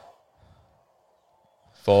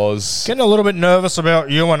 Foz. Getting a little bit nervous about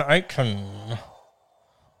Ewan Aitken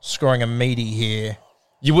scoring a meaty here.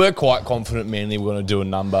 You were quite confident Manly were going to do a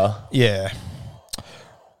number. Yeah.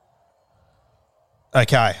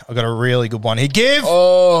 Okay, I've got a really good one here. Give!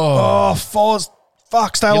 Oh. Foz.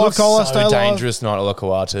 Fuck, stay He alive, looks Collar. so Stay alive. dangerous, not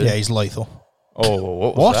Olakuachu. Yeah, he's lethal. Oh,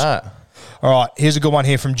 what was that? All right, here's a good one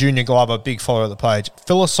here from Junior Glover, big follower of the page.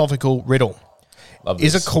 Philosophical riddle. Love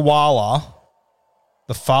Is this. a koala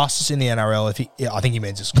the fastest in the NRL? I think he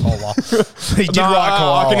means it's koala. He did write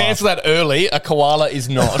koala. I can answer that early. A koala is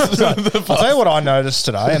not. I'll tell you what I noticed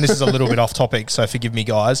today, and this is a little bit off topic, so forgive me,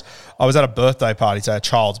 guys. I was at a birthday party, so a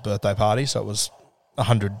child's birthday party, so it was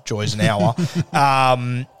 100 joys an hour.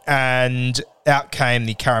 And out came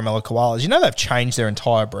the Caramello koalas. You know they've changed their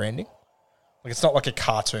entire branding? Like it's not like a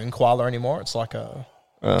cartoon koala anymore. It's like a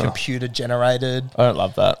computer generated. I don't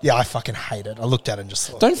love that. Yeah, I fucking hate it. I looked at it and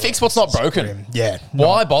just thought, Don't fix what's not broken. grim. Yeah.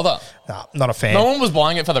 Why bother? Nah, not a fan. No one was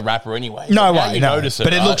buying it for the wrapper anyway. No Now way, you no. notice it,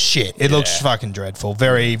 But it right? looks shit. It looks fucking dreadful.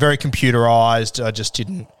 Very, very computerized. I just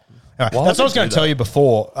didn't. Anyway, Why that's what I was would going you to do tell that? you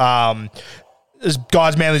before.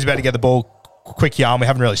 Guys, Manly's about to get the ball. Quick yarn. We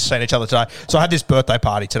haven't really seen each other today. So I had this birthday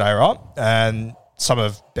party today, right? And some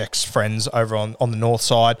of Beck's friends over on the north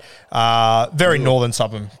side, very northern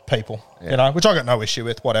southern people, which I got no issue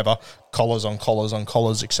with, whatever. Collars on collars,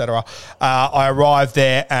 etc. I arrived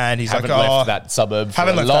there and he's Haven't like, left that suburb for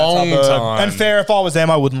haven't a left long that suburb. time. And fair, if I was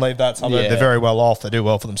them, I wouldn't leave that suburb. Yeah. They're very well off. They do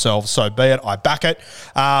well for themselves. So be it. I back it.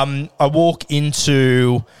 I walk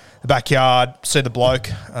into the backyard, see the bloke.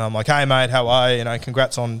 And I'm like, hey, mate, how are you?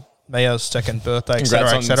 Congrats on Mia's second birthday, et Congrats cetera,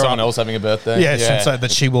 on et cetera. someone else having a birthday. Yeah, so that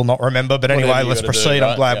she will not remember. But Whatever anyway, you let's gotta do, proceed. I'm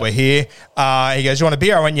right? glad Yeah. we're here. He goes, you want a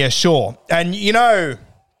beer? I went, yeah, sure. And you know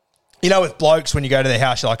with blokes, when you go to their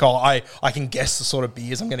house, you're like, oh, I can guess the sort of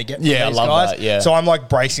beers I'm going to get from Yeah, I these love guys. that, yeah. So I'm like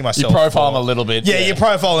bracing myself. You profile for- them a little bit. Yeah, you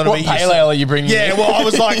profile them a What bit. pale ale are you bringing Yeah, in? well, I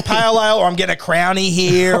was like, pale ale, or I'm getting a crownie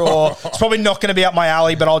here, or it's probably not going to be up my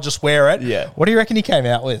alley, but I'll just wear it. Yeah. What do you reckon he came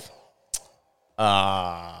out with?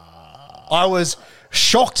 I was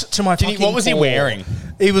shocked to my fucking what was he core. wearing?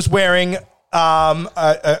 He was wearing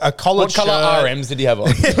a college What colour shirt. RMs did he have on?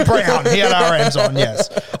 Brown. He had RMs on, yes.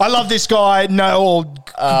 I love this guy. Good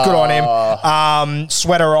on him.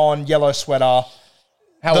 Sweater on, yellow sweater.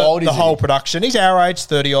 How old is the he? whole production. He's our age,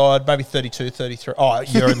 30-odd, maybe 32, 33. Oh,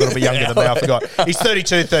 you're a little bit younger than me, I forgot. He's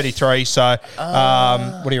 32, 33, so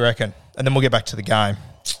what do you reckon? And then we'll get back to the game.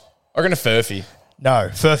 I reckon a Furphy. No,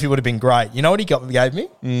 Furphy would have been great. You know what he gave me?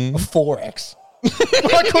 A 4X.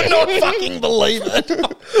 I could not fucking believe it.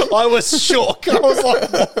 I was shook. I was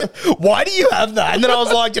like, why do you have that? And then I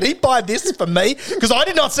was like, did he buy this for me? Because I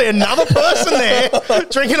did not see another person there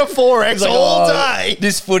drinking a 4X all day.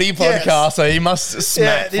 This footy podcast, Yes. so he must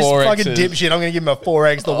smack this 4Xs. fucking dipshit. I'm going to give him a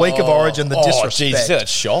 4X. The week of Origin, the disrespect. Oh, jeez, that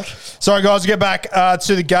shot. Sorry, guys, to get back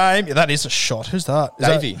to the game. Yeah, that is a shot. Who's that? Is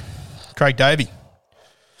Davey. that Craig Davey.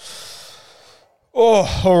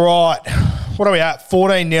 Oh, all right. What are we at?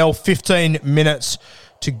 14-0, 15 minutes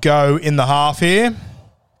to go in the half here.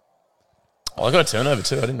 Oh, I got a turnover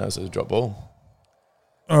too. I didn't know it was a drop ball.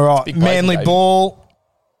 All right. Big play Manly for Davey. ball.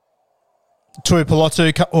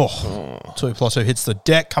 Tuipulotu. Tuipulotu hits the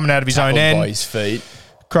deck coming out of his own Tackled by end. his feet.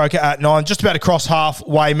 Croker at 9. Just about to cross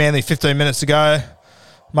halfway. Manly 15 minutes to go.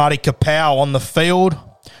 Marty Kapow on the field.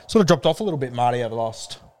 Sort of dropped off a little bit, Marty, over the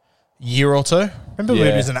last year or two. Remember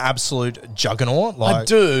when he was an absolute juggernaut? I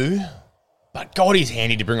do, but God, he's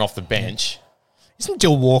handy to bring off the bench. Isn't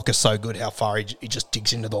Dill Walker so good how far he just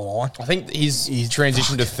digs into the line? I think his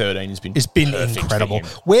transition to 13 has been It's been perfect for incredible. him.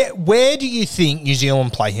 Where do you think New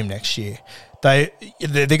Zealand play him next year? They're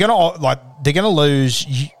gonna lose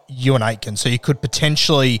Ewan Aitken, so you could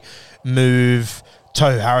potentially move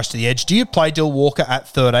Tohu Harris to the edge. Do you play Dill Walker at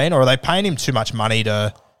 13, or are they paying him too much money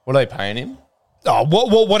to? What are they paying him? Oh,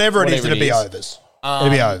 whatever it is, it'll it be is. overs. It'll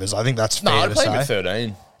be overs. I think that's No, fair I'd to play him say. at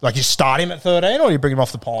 13. Like you start him at 13, or you bring him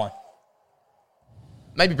off the pine.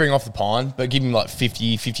 Maybe bring off the pine, but give him like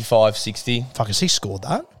 50, 55, 60. Fuck, has he scored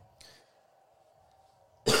that?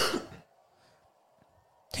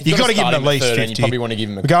 You got to give him at least 50. You probably want to give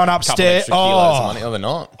him a We're going couple upstairs. extra kilos of money. Oh, they're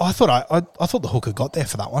not. I thought the hooker got there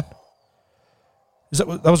for that one.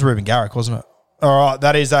 That was Ruben Garrick, wasn't it? All right,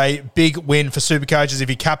 that is a big win for Supercoaches. If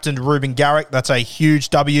you captained Ruben Garrick, that's a huge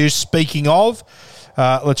W. Speaking of,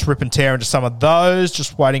 let's rip and tear into some of those.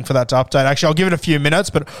 Just waiting for that to update. Actually, I'll give it a few minutes,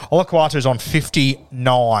 but Olakwatu is on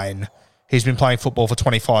 59. He's been playing football for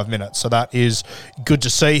 25 minutes, so that is good to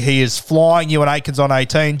see. He is flying. Ewan Aitken's on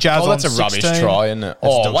 18. Jazz Oh, that's on a 16. rubbish try, isn't it?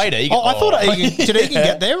 Oh, wait, Egan. Oh, I thought Egan, did Egan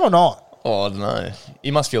get there or not? Oh, I don't know.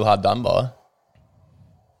 He must feel hard done by.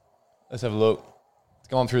 Let's have a look. It's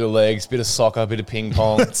going through the legs. Bit of soccer, bit of ping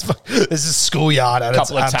pong. This is schoolyard at its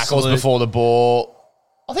couple of tackles absolute- before the ball.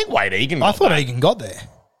 I think Wade Egan. I thought Egan got there.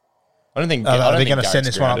 I don't think. Are I don't they think gonna send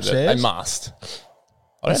Garrick's this one grounded it. upstairs? They must.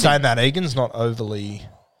 I I'm don't saying that Egan's not overly.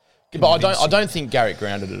 think, but I don't think Garrick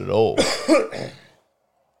grounded it at all.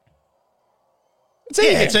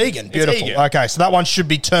 It's Egan. Beautiful. Egan. Okay, so that one should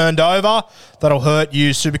be turned over. That'll hurt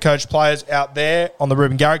you Supercoach players out there on the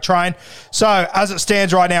Ruben Garrick train. So, as it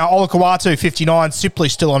stands right now, Olakwatu 59, Sipley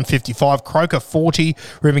still on 55, Croker 40,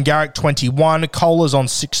 Ruben Garrick 21, Kohler's on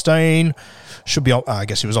 16. Should be, I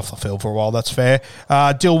guess he was off the field for a while, that's fair.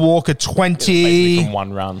 Dill Walker 20, Basically from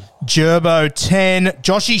one run. Gerbo 10,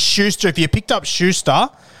 Joshy Schuster. If you picked up Schuster,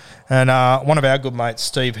 and one of our good mates,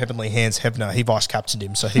 Steve Heavenly Hands Hebner, he vice-captained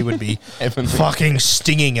him, so he would be fucking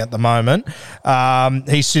stinging at the moment.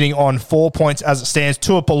 He's sitting on 4 points as it stands.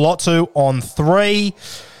 Tuipulotu on 3.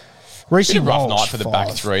 Reece Bit of rough Walsh, night for the 5.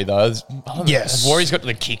 back three, though. Yes. Have Warriors got to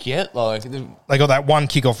the kick yet? Like, They got that one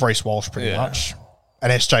kick off Reece Walsh pretty Yeah. much.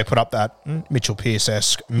 And SJ put up that Mitchell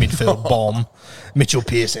Pearce-esque midfield bomb. Mitchell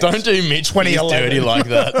Pearce. don't do Mitch 2011. dirty like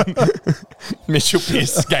that. Mitchell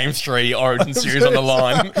Pearce, Game 3, Origin Series on the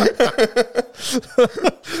line.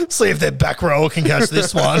 See if their back row can catch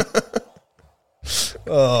this one.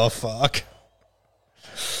 Oh, fuck.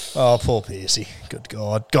 Oh, poor Piercy. Good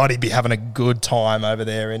God. God, he'd be having a good time over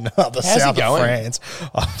there in the he south of going? France.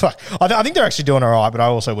 Oh, fuck. I think they're actually doing all right, but I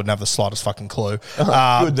also wouldn't have the slightest fucking clue. But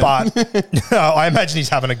I imagine he's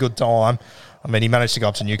having a good time. I mean, he managed to go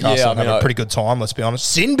up to Newcastle Yeah, I and mean, have a pretty good time, let's be honest.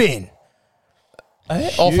 Sin bin.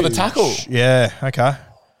 Oh, for the tackle. Yeah, okay.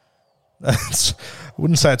 I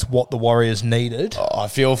wouldn't say it's what the Warriors needed. Oh, I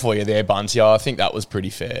feel for you there, Bunty. I think that was pretty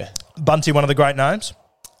fair. Bunty, one of the great names.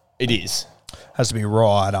 It is. Has to be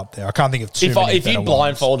right up there. I can't think of too many If better you ones.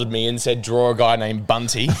 blindfolded me and said, draw a guy named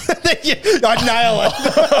Bunty, I'd nail it.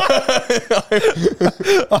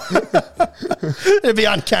 It'd be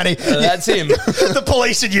uncanny. that's him. The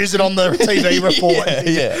police would use it on the TV report.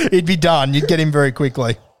 Yeah. He'd be done. You'd get him very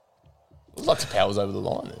quickly. Lots of powers over the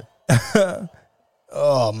line there.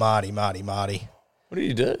 Oh, Marty. What do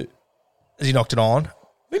you do? Has he knocked it on? I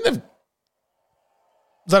think they've Is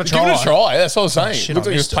that a try? given it a try. That's what I was saying. shit, Looks I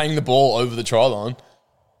like he was missed it. playing the ball over the try line.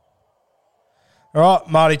 All right,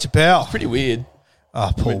 Marty Tapau. Pretty weird.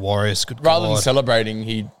 Oh, poor Warriors. Good Rather God. than celebrating,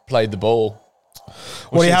 he played the ball.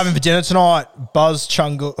 What are you having for dinner tonight? Buzz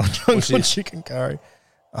Chungle this? chicken curry.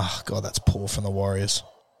 Oh, God, that's poor from the Warriors.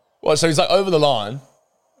 Well, so he's like over the line.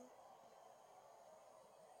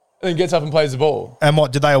 then gets up and plays the ball. And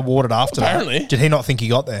what, did they award it after Apparently. that? Did he not think he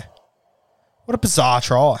got there? What a bizarre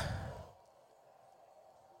try.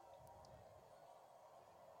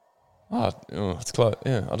 Oh, it's close.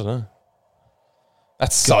 Yeah, I don't know.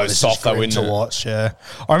 That's so This is soft, though, grim isn't to it? watch, yeah.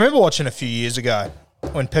 I remember watching a few years ago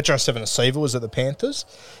when Petro Sevenasiva was at the Panthers.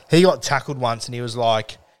 He got tackled once and he was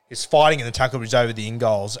like, he's fighting and the tackle was over the in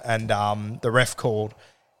goals and the ref called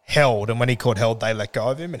held, and when he called held, they let go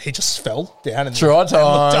of him and he just fell down and Try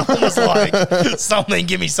time. looked up and was like, something,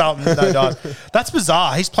 give me something. No dice. That's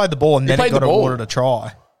bizarre. He's played the ball and then he played got the ball. awarded a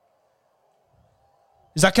try.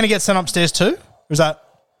 Is that going to get sent upstairs too? Or is that...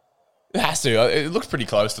 It has to. It looks pretty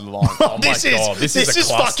close to the line. Oh, this my God. This is a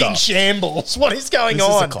cluster. fucking shambles. What is going This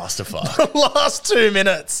on? is a clusterfuck. The last 2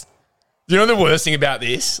 minutes. You know the worst thing about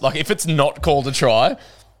this? Like, if it's not called a try,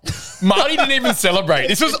 Marty didn't even celebrate.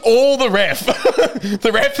 This was all the ref.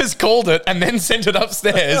 The ref has called it and then sent it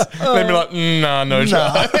upstairs. Then be like, no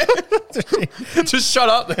try. Just shut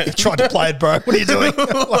up then. You tried to play it, bro. What are you doing?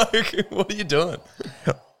 Like, what are you doing?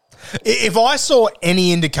 If I saw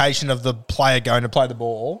any indication of the player going to play the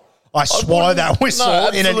ball, I swallow that whistle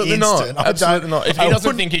in an absolutely instant. Not. Absolutely not. If he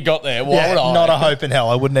doesn't think he got there, why would I? Not a hope in hell.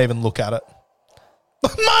 I wouldn't even look at it.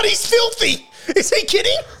 Marty's filthy. Is he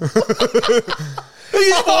kidding?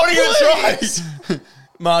 He's boarding a try. please.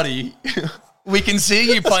 Marty, we can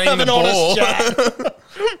see you playing Have the an honest ball. chat.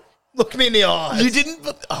 Look me in the eyes. You didn't.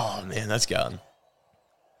 Oh man, that's gone.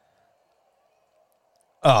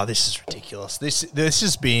 Oh, this is ridiculous. This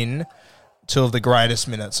has been two of the greatest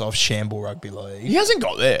minutes of Shamble Rugby League He hasn't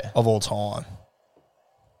got there. of all time.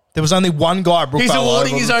 There was only one guy, Brook He's Bell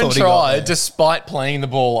awarding his own thought he got try there. despite playing the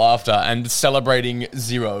ball after and celebrating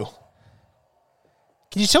 0.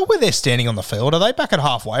 Can you tell where they're standing on the field? Are they back at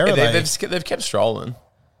halfway? Or are they? They've kept strolling.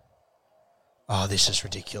 Oh, this is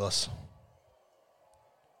ridiculous.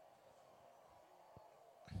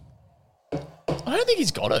 I don't think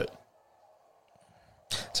he's got it.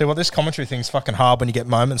 See, this commentary thing's fucking hard when you get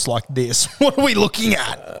moments like this. What are we looking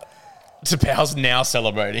at? Tapau's now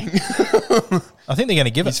celebrating. I think they're going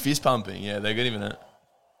to give He's it. fist pumping. Yeah, they're giving it.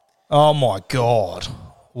 Oh, my God.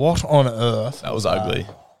 What on earth? That was ugly.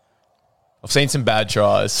 I've seen some bad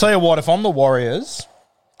tries. Tell you what, if I'm the Warriors,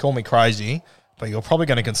 call me crazy, but you're probably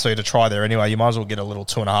going to concede a try there anyway. You might as well get a little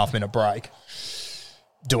 2.5 minute break.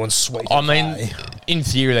 Doing sweet. I mean, in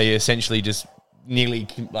theory, they essentially just nearly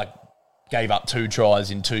gave up 2 tries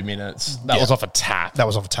in 2 minutes. That was off a tap. That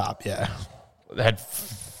was off a tap, yeah. They had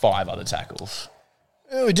 5 other tackles.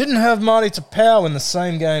 We didn't have Marty Tapau in the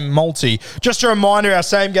same game multi. Just a reminder, our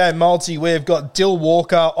same game multi, we've got Dill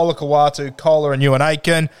Walker, Olakau'atu, Kohler and Ewan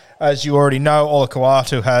Aitken. As you already know,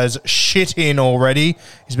 Olakau'atu has shit in already.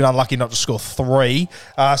 He's been unlucky not to score 3.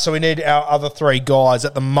 So we need our other 3 guys.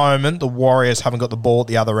 At the moment, the Warriors haven't got the ball at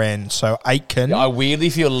the other end. So Aitken. I weirdly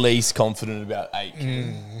feel least confident about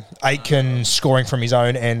Aitken. Aitken scoring from his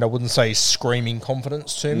own end, I wouldn't say screaming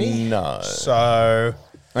confidence to me. No. So,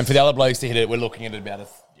 And for the other blokes to hit it, we're looking at about a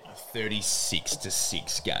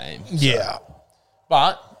 36-6 game. yeah.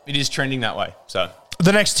 But it is trending that way. So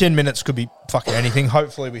The next 10 minutes could be fucking anything.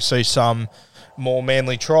 Hopefully we see some more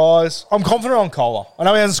Manly tries. I'm confident on Kohler. I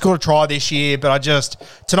know he hasn't scored a try this year, but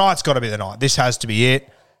tonight's got to be the night. This has to be it.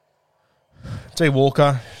 D.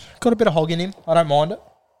 Walker, got a bit of hog in him. I don't mind it.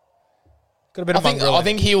 Got a bit of mongrel. I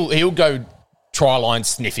think he'll go try line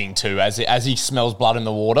sniffing too as he smells blood in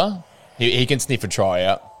the water. He can sniff a try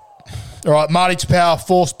out. All right, Marty Tapau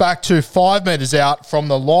forced back to 5 metres out from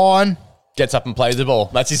the line. Gets up and plays the ball.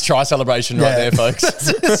 That's his try celebration right there, folks.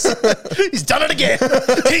 He's done it again.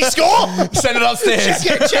 Did he score? Send it upstairs.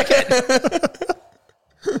 Check it.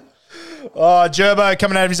 Oh, Gerbo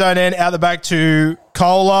coming out of his own end, out the back to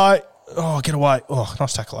Kohler. Oh, get away. Oh,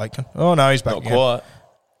 nice tackle, Aitken. Oh, no, he's back Not again. quite.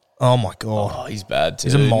 Oh, my God. Oh, he's bad too.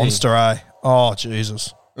 He's a monster, eh? Oh,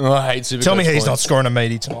 Jesus. Oh, I hate Supercoach Tell me he's not points. scoring a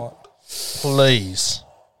meaty tonight. Please.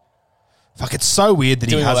 Fuck, it's so weird that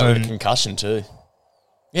Doing he all that with a hasn't... concussion too.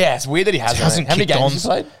 Yeah, it's weird that he hasn't. How many kicked games has he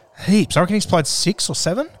on played? Heaps. I reckon he's played 6 or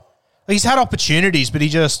 7. He's had opportunities, but he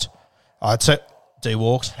just... I'd say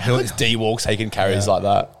D-Walks. How is D-Walks taking carries like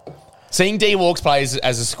that? Seeing D-Walks play as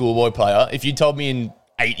a schoolboy player, if you told me in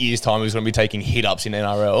 8 years' time he was going to be taking hit-ups in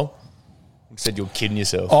NRL, I said you're kidding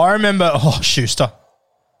yourself. I remember... Oh, Schuster.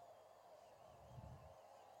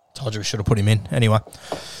 Told you we should have put him in. Anyway,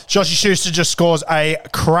 Joshy Schuster just scores a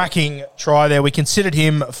cracking try there. We considered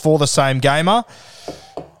him for the same gamer.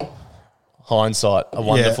 Hindsight, a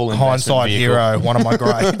wonderful investment hindsight vehicle. hero, one of my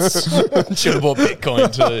greats. Should have bought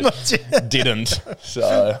Bitcoin too. Didn't.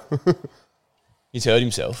 So he's hurt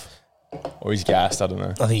himself. Or he's gassed, I don't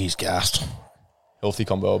know. I think he's gassed. Healthy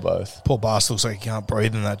combo or both. Poor bastard looks like he can't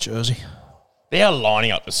breathe in that jersey. They are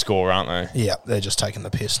lining up the score, aren't they? Yeah, they're just taking the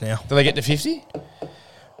piss now. Do they get to 50?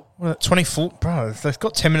 Well, 24, bro. They've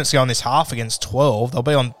got 10 minutes to go on this half against 12. They'll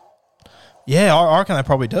be on. Yeah, I reckon they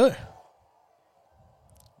probably do.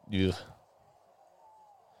 Yeah.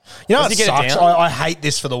 You know, Does it he get it sucks. down? I hate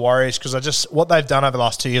this for the Warriors because what they've done over the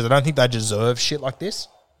last 2 years, I don't think they deserve shit like this.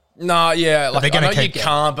 No, yeah, like they're I gonna know you keep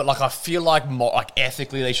can't, but like I feel like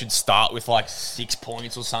ethically they should start with like 6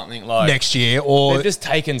 points or something. Like Next year, or they've just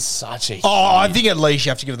taken such a. I huge- think at least you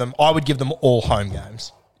have to give them. I would give them all home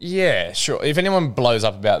games. Yeah, sure. If anyone blows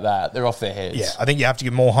up about that, they're off their heads. Yeah, I think you have to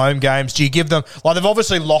give more home games. Do you give them like they've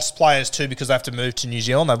obviously lost players too because they have to move to New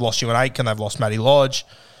Zealand? They've lost Ewan Aitken, they've lost Matty Lodge.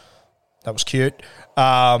 That was cute.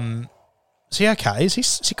 Is he okay? Is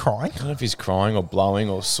he crying? I don't know if he's crying or blowing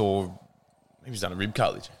or sore. Maybe he's done a rib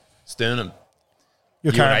cartilage, sternum.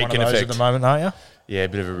 You're Ewan carrying one of Aitken those effect. at the moment, aren't you? Yeah, a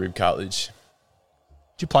bit of a rib cartilage.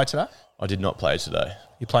 Did you play today? I did not play today.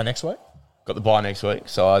 You play next week? Got the bye next week,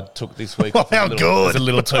 so I took this week. Oh, off as how a little, good. as a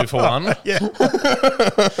little 2-for-1. Yeah.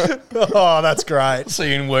 Oh, that's great.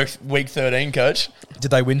 See you in week 13, coach.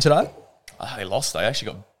 Did they win today? They lost. They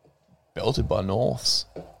actually got belted by Norths.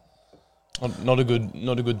 Not a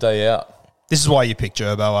good day out. This is why you picked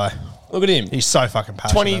Gerbo, eh? Look at him. He's so fucking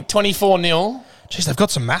passionate. 24-0. Jeez, they've got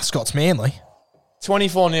some mascots, Manly.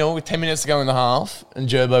 24-0 with 10 minutes to go in the half, and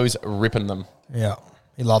Gerbo is ripping them. Yeah,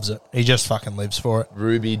 he loves it. He just fucking lives for it.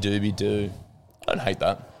 Ruby dooby doo. I don't hate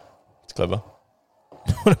that. It's clever.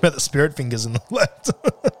 What about the spirit fingers in the left?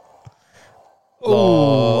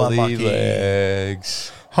 Lolly unlucky.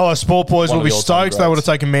 legs. Hello, Sport Boys One will of be the all-time stoked. They would have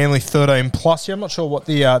greats. taken Manly 13 plus. Yeah, I'm not sure what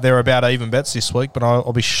they're about even bets this week, but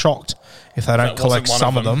I'll be shocked if they don't That collect wasn't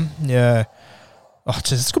some one of of them. Yeah. Oh,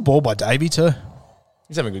 geez, it's a good ball by Davey too.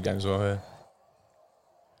 He's having a good game as well, yeah.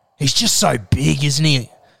 He's just so big, isn't he?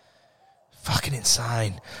 Fucking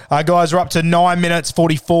insane. Guys, we're up to 9 minutes,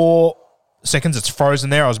 44 seconds. It's frozen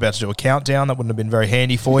there. I was about to do a countdown. That wouldn't have been very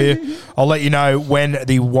handy for you. I'll let you know when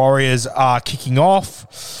the Warriors are kicking off.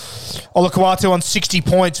 Olakau'atu on 60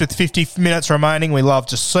 points with 50 minutes remaining. We love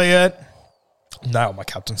to see it. Nailed my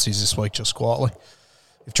captaincies this week just quietly.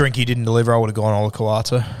 If Drinky didn't deliver, I would have gone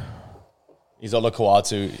Olakau'atu. Is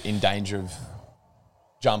Olakau'atu in danger of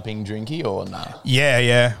jumping Drinky or nah?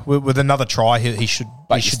 Yeah. With another try, he should,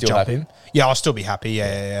 But he you're should still jump happy? in. Yeah, I'll still be happy.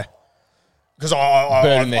 Yeah. Because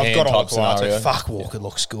Bird in the I've hand got type Olakau'atu. scenario. Fuck, Walker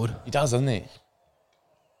looks good. He does, doesn't he?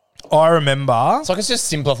 I remember. It's like it's just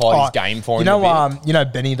simplified his game for him. You a know, bit. you know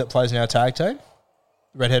Benny that plays in our tag team,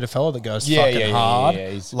 the red-headed fella that goes Yeah, fucking yeah, hard, yeah.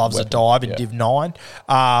 He's loves a weapon. dive in Yeah. Div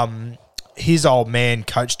 9. His old man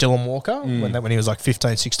coached Dylan Walker Mm. when he was like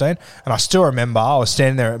 15, 16. And I still remember I was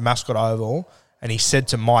standing there at Mascot Oval and he said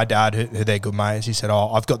to my dad, who they're good mates, he said,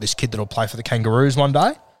 I've got this kid that'll play for the Kangaroos one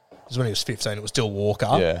day. Because when he was 15, it was still Walker.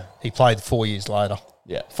 Yeah. He played 4 years later.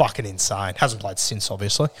 Yeah. Fucking insane. Hasn't played since,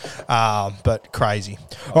 obviously. But crazy.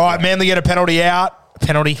 All right, Manly get a penalty out.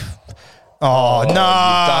 Penalty. Oh, no. you've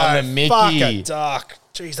done it, Mickey. Fuck a duck.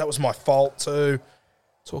 Jeez, that was my fault too.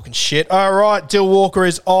 Talking shit. All right, Dill Walker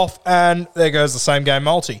is off, and there goes the same game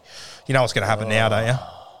multi. You know what's going to happen now, don't you?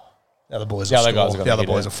 The other boys The will other score. guys are gonna The other hit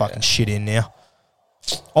boys it, are fucking yeah. shit in now.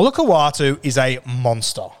 Olakau'atu is a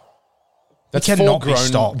monster. That's He four cannot be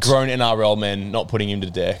stopped. grown NRL men not putting him to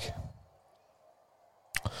deck.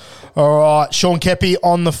 All right, Sean Kepi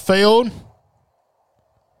on the field.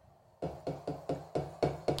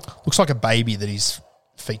 Looks like a baby that his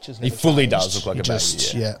features. He never fully changed. does look like He a baby,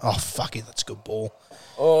 just, yeah. Oh, fuck it. That's a good ball.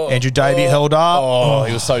 Andrew Davey held up. Oh,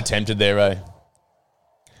 he was so tempted there, eh?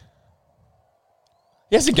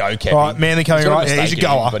 He has to go, Kevin. All right, Manly coming right. Yeah, he's a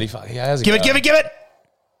goer. But he has a Give it.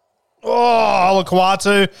 Oh,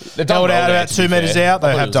 Olakau'atu. They've done Held well out there, about to 2 be metres fair. out. They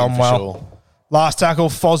I thought have it was in done for well. sure. Last tackle,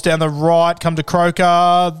 Foz down the right. Come to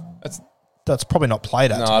Croker. That's probably not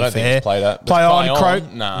played at, No, to I be don't think fair. it's played at. Play It's on, play Croak.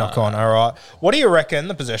 on? Nah. Knock on, all right. What do you reckon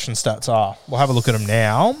the possession stats are? We'll have a look at them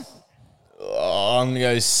now. Oh, I'm going to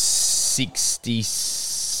go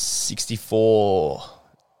 64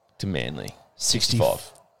 to Manly.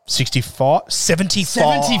 65. 65?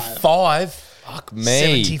 75. 75? Fuck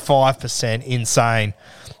me. 75%. Insane.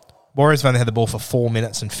 Warriors have only had the ball for 4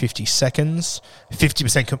 minutes and 50 seconds.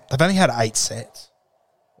 50%. They've only had 8 sets.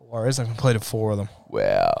 Warriors have completed 4 of them.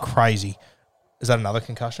 Wow. Crazy. Is that another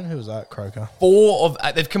concussion? Who was that? Croker.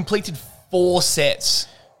 They've completed 4 sets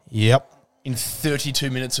Yep. in 32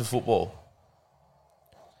 minutes of football.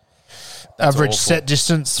 That's Average awful. set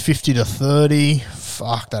distance 50 to 30.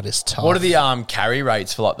 Fuck, that is tough. What are the carry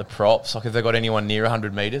rates for like the props? Like if they got anyone near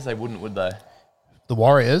 100 metres, they wouldn't, would they? The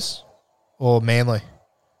Warriors or Manly?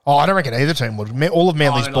 Oh, I don't reckon either team would. All of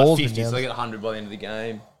Manly's like balls. 50, been so down. they get 100 by the end of the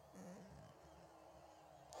game.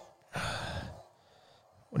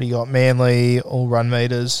 What do you got? Manly, all run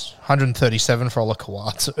meters. 137 for Ola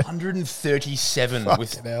Kawatu. 137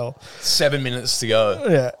 with Fucking hell. 7 minutes to go.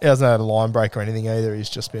 Yeah, he hasn't had a line break or anything either. He's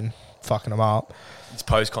just been fucking them up. His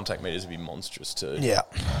post-contact meters would be monstrous too. Yeah.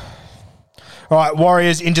 All right,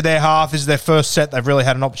 Warriors into their half. This is their first set. They've really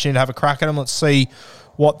had an opportunity to have a crack at them. Let's see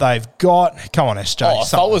what they've got. Come on, SJ. Oh,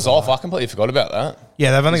 Foul was off. I completely forgot about that.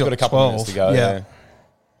 Yeah, they've only He's got a couple 12. minutes to go. Yeah.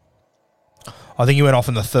 I think he went off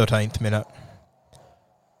in the 13th minute.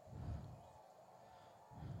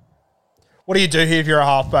 What do you do here if you're a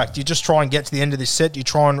halfback? Do you just try and get to the end of this set? Do you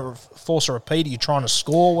try and force a repeat? Are you trying to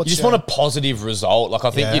score? You just want a positive result. Like, I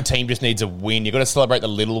think Yeah. your team just needs a win. You've got to celebrate the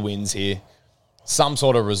little wins here. Some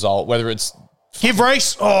sort of result, whether it's... Give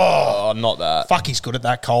Reese. Oh, Oh, not that. fuck, he's good at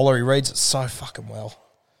that, Kohler. He reads it so fucking well.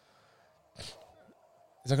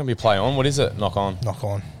 Is that going to be a play on? What is it? Knock on. Knock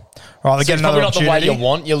on. All right, they So get it's another probably not the way opportunity. you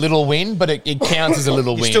want your little win, but it counts as a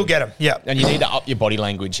little You win. still get him. Yeah. And you need to up your body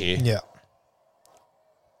language here. Yeah.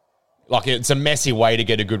 Like, it's a messy way to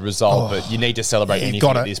get a good result, but you need to celebrate yeah, you anything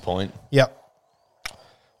got at it. this point. Yep.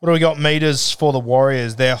 What do we got meters for the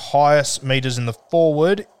Warriors? Their highest meters in the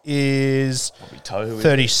forward is Tohu is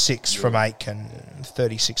 36 from Aitken.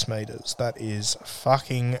 36 meters. That is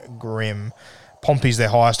fucking grim. Pompey's their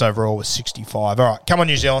highest overall with 65. All right, come on,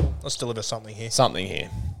 New Zealand. Let's deliver something here. something here.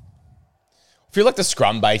 I feel like the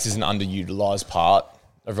scrum base is an underutilised part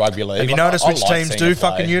of rugby league. Have you Like, noticed I which like teams seeing do it play.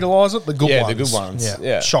 fucking utilise it? The good Yeah, ones. the good ones.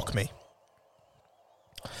 Yeah. Shock me.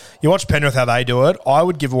 You watch Penrith how they do it. I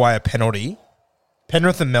would give away a penalty.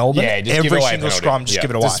 Penrith and Melbourne, Yeah, just give every away a single penalty. scrum, just Yeah,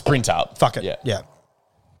 give it away. just sprint up. Fuck it. Yeah. Yeah.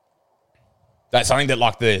 That's something that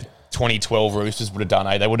like the 2012 Roosters would have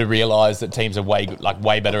done. They would have realised that teams are way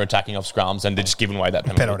better attacking off scrums, and they're just giving away that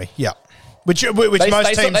penalty. Yeah. Which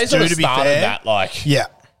most teams they sort do, of to be started fair. that like Yeah.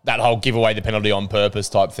 that whole give away the penalty on purpose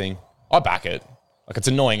type thing. I back it. Like, it's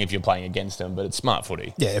annoying if you're playing against them, but it's smart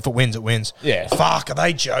footy. Yeah, if it wins, it wins. Yeah. Fuck, are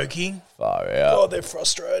they joking? Far out. Oh, they're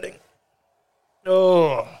frustrating.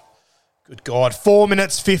 Oh, good God. 4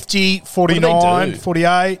 minutes, 50, 49, do?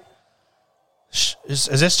 48. Has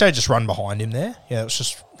SJ just run behind him there? Yeah, it's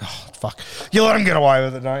just, fuck. You let him get away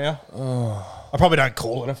with it, don't you? I probably don't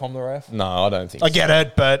call it if I'm the ref. No, I don't think I get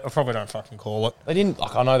it, but I probably don't fucking call it. They didn't,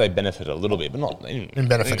 like, I know they benefited a little bit, but not, they didn't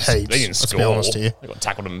benefit they heaps, They didn't let's score. be honest here. They got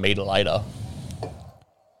tackled a metre later.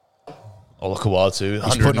 Ola Kawatu,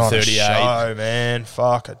 He's putting on a 138. show, man.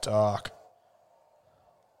 Fuck a dark.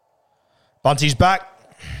 Bunty's back.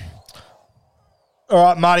 All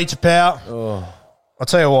right, Marty Tapau. I'll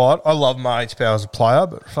tell you what, I love Marty Tapau as a player,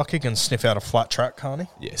 but fuck, he can sniff out a flat track, can't he?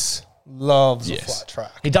 Yes. Loves a Yes. flat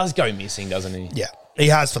track. He does go missing, doesn't he? Yeah, he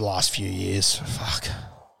has for the last few years. Fuck.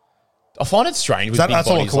 I find it strange with big That's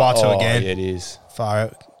Ola bodies. Like, Kawatu again. Yeah, it is. Far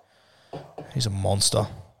out. He's a monster.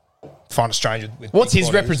 Find it strange with What's big his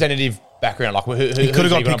bodies. representative background? Like, who He could have who's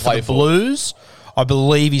got he gonna picked for the play Blues. I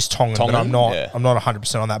believe he's Tongan, but Tongan? Yeah. I'm not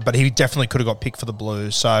 100% on that. But he definitely could have got picked for the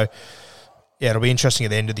Blues. So, yeah, it'll be interesting at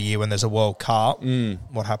the end of the year when there's a World Cup.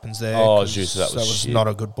 What happens there? Oh, 'cause Jesus, that was shit. not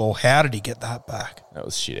a good ball. How did he get that back? That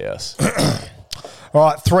was shit house. All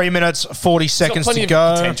right, 3 minutes, 40 seconds Plenty to of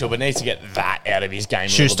go. potential, but needs to get that out of his game.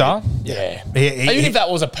 Schuster? A little bit. Yeah. He- Even if that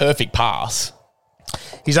was a perfect pass.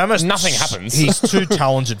 He's almost Nothing happens. He's too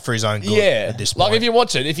talented for his own good at this point. Like, if you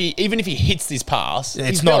watch it, even if he hits this pass, it's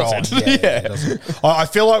he's not on. belted. Yeah, he doesn't. I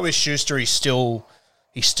feel like with Schuster, he still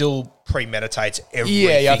premeditates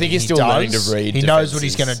everything. I think he's he still does. learning to read He knows what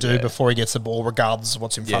he's going to defenses, do before he gets the ball, regardless of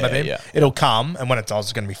what's in front Yeah, of him. yeah. It'll come, and when it does,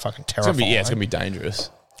 it's going to be fucking It's terrifying. gonna be dangerous.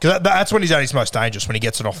 Because that's when he's at his most dangerous, when he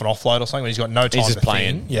gets it off an offload or something, when he's got no time just to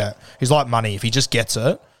playing. think. Yeah. He's like money. If he just gets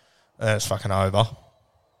it, then it's fucking over.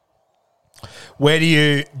 Where do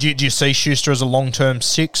you see Schuster as a long-term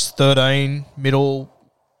 6, 13, middle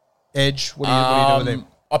edge? What do you do with him?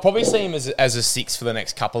 I probably see him as a 6 for the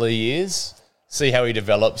next couple of years. See how he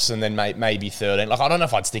develops, and then maybe 13. Like, I don't know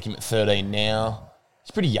if I'd stick him at 13 now.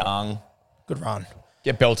 He's pretty young. Good run.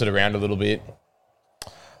 Get belted around a little bit.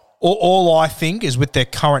 All I think is with their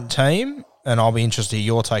current team, and I'll be interested to hear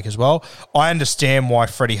your take as well, I understand why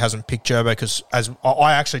Freddie hasn't picked Gerbo, because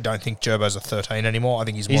I actually don't think Gerbo's a 13 anymore. I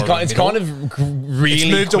think he's more of a It's middle. kind of really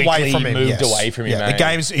It's moved away from him. Moved yes. away from him, Yeah,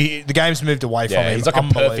 mate. the game's moved away from him. He's like a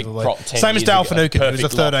perfect unbelievably. prop 10 Same as years Dale ago. Finucane, who was a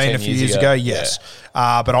Perfect lock 13 a 10 few years years ago. ago. Yes,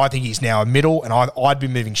 but I think he's now a middle, and I'd be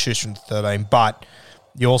moving Schuster into 13. But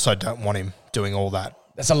you also don't want him doing all that.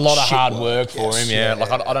 That's a lot of shit hard work, work for yes, him, yeah. yeah.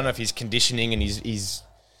 Like, I don't know if he's conditioning and he's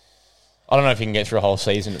I don't know if he can get through a whole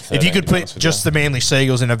season at 13. If you could to be honest put with just you. the Manly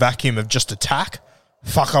Seagulls in a vacuum of just attack,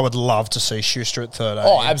 fuck, I would love to see Schuster at 13.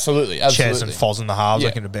 Oh, absolutely. Chaz and Foz in the halves, I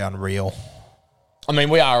Yeah. think it'd be unreal. I mean,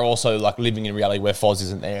 we are also like living in reality where Foz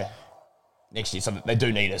isn't there. next year. So they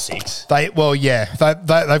do need a 6. They've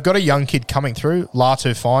got a young kid coming through,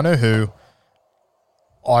 Latu Finu, who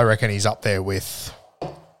I reckon he's up there with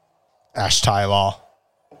Ash Taylor,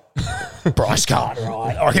 Bryce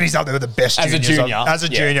Cartwright. I reckon he's up there with the best As a juniors. junior. As a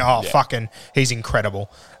junior, Yeah. fucking, he's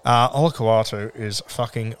incredible. Olakau'atu is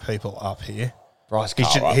fucking people up here. Bryce He's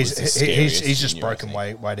Cartwright was the just, scariest he's just junior, I broken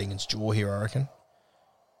think. weight against jaw here, I reckon.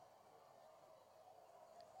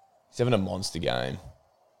 He's having a monster game.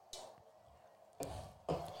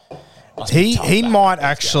 He might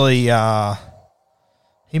actually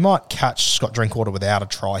he might catch Scott Drinkwater without a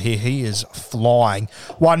try here. He is flying.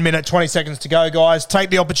 1 minute, 20 seconds to go, guys. Take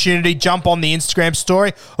the opportunity. Jump on the Instagram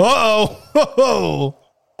story. Uh-oh.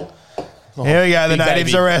 Here we go. The big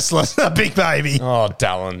natives baby. are restless. A big baby. Oh,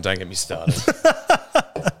 Dallin, don't get me started.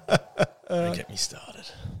 Don't get me started.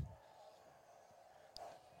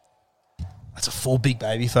 That's a full big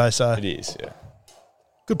baby face, though. It is, yeah.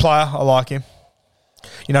 Good player. I like him.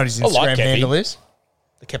 You know what his I like Instagram Kepi. handle is?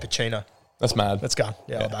 The Cappuccino. That's mad. Let's go.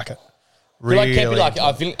 Yeah, I'll back it. But like Really Kepi,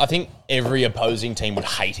 enjoy- I think every opposing team would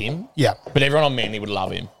hate him. Yeah. But everyone on Manly would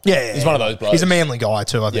love him. Yeah. He's one of those blokes. He's a manly guy,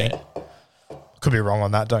 too, I think. Yeah. Could be wrong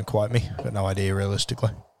on that. Don't quote me. Got no idea realistically.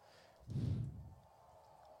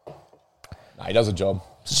 No, he does a job.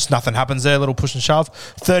 Just nothing happens there. Little push and shove.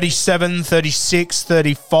 37, 36,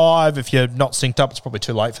 35. If you're not synced up, it's probably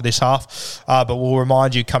too late for this half. But we'll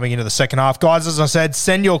remind you coming into the second half. Guys, as I said,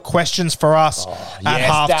 send your questions for us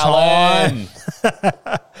at halftime.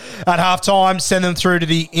 At halftime, send them through to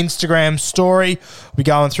the Instagram story. We'll be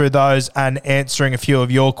going through those and answering a few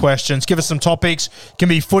of your questions. Give us some topics. It can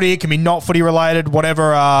be footy, it can be not footy related,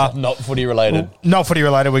 whatever. Not footy related. Not footy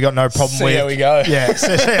related, we got no problem See with. how we go. Yeah,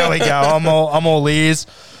 see how we go. I'm all ears.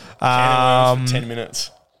 For 10 minutes.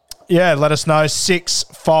 Yeah, let us know.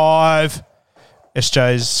 6-5.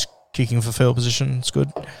 SJ's kicking for field position. It's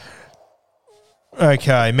good.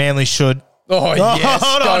 Okay, Manly should. Oh, yes.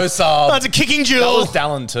 hold Go on. sub. That's a kicking That duel. was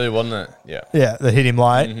Dallin too, wasn't it? Yeah. Yeah, that hit him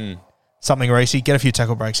late. Something racy. Get a few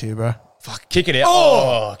tackle breaks here, bro. Fuck, kick it out.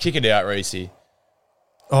 Oh, kick it out, Reese.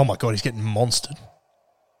 Oh, my God, he's getting monstered.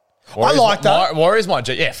 Warriors like that. Warriors might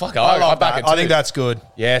G. Yeah, fuck it. I I love back that. it too. I think that's good.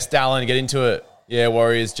 Yes, Dallin, get into it. Yeah,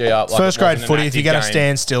 Warriors G up. Like First it grade wasn't an footy, if you're active going to game.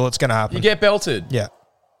 stand still, it's going to happen. You get belted. Yeah.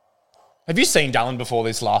 Have you seen Dallin before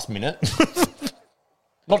this last minute?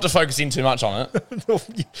 Not to focus in too much on it. You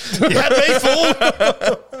had me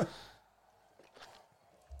fooled.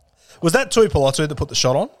 Was that Tui Pilotu that put the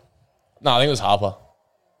shot on? No, I think it was Harper.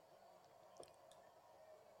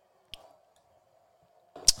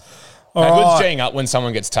 How good's G'ing up when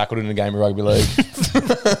someone gets tackled in a game of rugby league?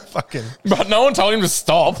 Fucking. But no one told him to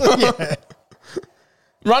stop.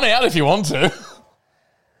 Run out if you want to.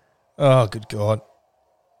 Oh, good God.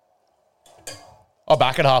 I'll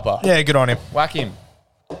back it, Harper. Yeah, good on him. Whack him.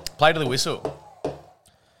 Play to the whistle.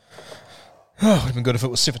 Oh, it would have been good if it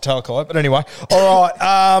was Sifa Talakai. But anyway. All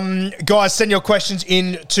right. Guys, send your questions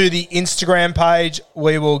in to the Instagram page.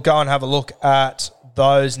 We will go and have a look at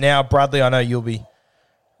those now. Bradley, I know you'll be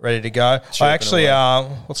ready to go. Chirping I actually, away.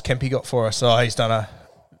 what's Kempy got for us? Oh, he's done a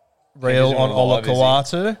reel doing on a live, is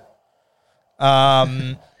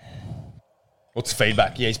Olakau'atu. What's the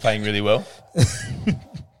feedback? Yeah, he's playing really well. You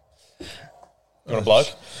want a bloke?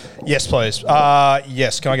 Yes, please.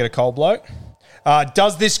 Yes, can I get a cold bloke?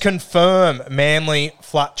 Does this confirm Manly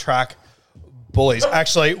flat track bullies?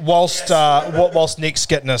 Actually, whilst Nick's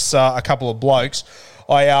getting us a couple of blokes,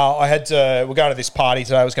 I had to. We're going to this party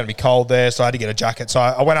today. It was going to be cold there, so I had to get a jacket. So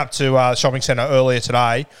I went up to the shopping centre earlier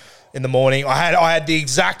today in the morning. I had the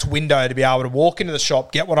exact window to be able to walk into the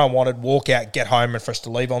shop, get what I wanted, walk out, get home, and for us to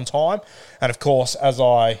leave on time. And of course, as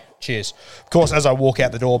I walk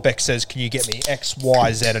out the door, Beck says, "Can you get me X,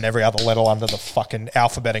 Y, Z, and every other letter under the fucking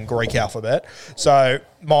alphabet and Greek alphabet?" So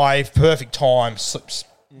my perfect time slips.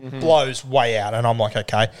 Blows way out, and I'm like,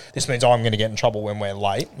 okay, this means I'm going to get in trouble when we're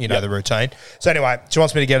late. You know the routine. So anyway, she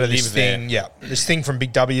wants me to get her this thing. Yeah, this thing from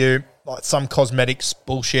Big W, like some cosmetics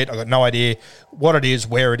bullshit. I got no idea what it is,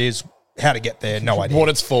 where it is, how to get there. No idea What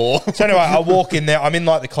it's for. So anyway, I walk in there. I'm in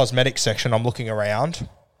like the cosmetics section. I'm looking around,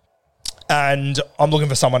 and I'm looking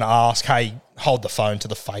for someone to ask, "Hey, hold the phone to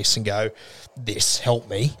the face and go, this help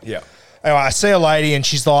me." Yeah. Anyway, I see a lady and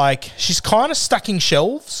she's kind of stacking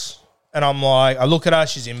shelves. And I'm like, I look at her,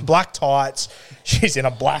 she's in black tights, she's in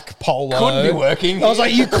a black polo. Couldn't be working I was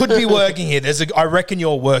like, you could be working here. I reckon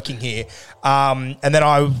you're working here. And then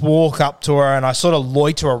I walk up to her and I sort of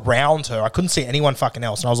loiter around her. I couldn't see anyone fucking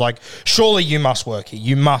else. And I was like, surely you must work here.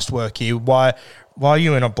 You must work here. Why are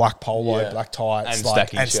you in a black polo, black tights,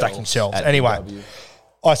 And stacking shelves? at Anyway. BW.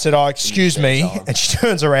 I said, "Oh, excuse me," and she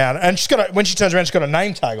turns around, and when she turns around, she's got a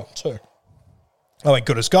name tag on too. I went,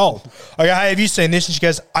 good as gold. I go, hey, have you seen this? And she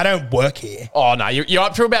goes, I don't work here. Oh, no, you're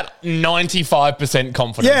up to about 95%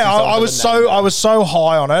 confidence. Yeah, I was so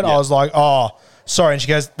high on it. Yeah. I was like, oh, sorry. And she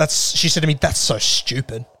goes, she said to me, that's so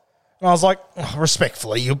stupid. And I was like, oh,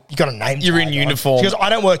 respectfully, you got a name. You're in uniform. She goes, I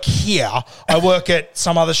don't work here. I work at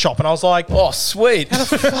some other shop. And I was like, Oh, sweet. how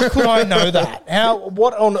the fuck would I know that?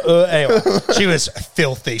 What on earth? Anyway, she was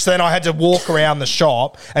filthy. So then I had to walk around the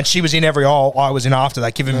shop, and she was in every aisle I was in after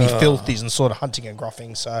that, giving me filthies and sort of hunting and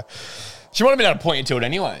gruffing. So She might have been able to point you to it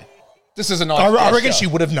anyway. This is a nice I reckon gesture. she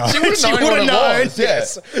would have known. She would have known what it was, yeah.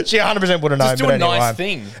 Yes. She 100% would have known. Just do but a nice anyway.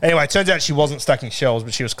 thing. Anyway, it turns out she wasn't stacking shelves,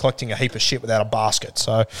 but she was collecting a heap of shit without a basket.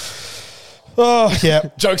 So, oh, yeah.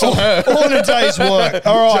 Joke's on her. All in a day's work.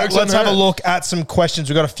 All right, Joke's on let's have a her. look at some questions.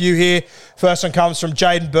 We've got a few here. First one comes from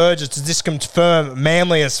Jaden Burgess. Does this confirm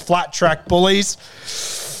Manly as flat track bullies?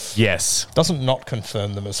 Yes. Doesn't not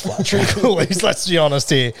confirm them as flat track bullies, let's be honest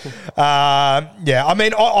here. Yeah, I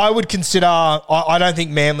mean, I would consider, I don't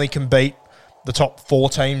think Manly can beat the top 4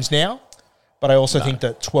 teams now, but I also think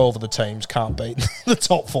that 12 of the teams can't beat the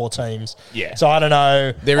top 4 teams. Yeah. So I don't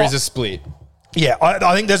know. There is a split. Yeah,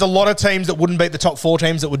 I think there's a lot of teams that wouldn't beat the top 4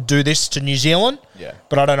 teams that would do this to New Zealand. Yeah.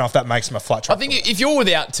 But I don't know if that makes them a flat track. I think if you're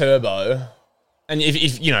without Turbo, and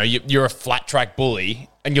if you know you're a flat track bully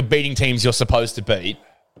and you're beating teams you're supposed to beat,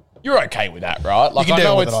 you're okay with that, right? Like can I deal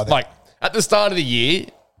know with it's it, I think. like at the start of the year,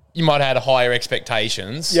 you might have had higher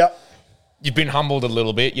expectations. Yep. You've been humbled a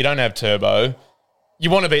little bit. You don't have Turbo. You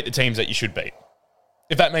want to beat the teams that you should beat.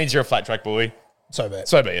 If that means you're a flat track bully, So bad.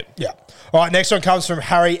 so be it. Yeah. All right, next one comes from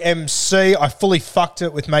Harry MC. I fully fucked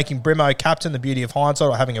it with making Brimo captain, the beauty of hindsight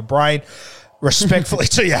or having a brain. Respectfully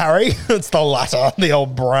to you, Harry. It's the latter, the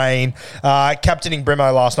old brain. Captaining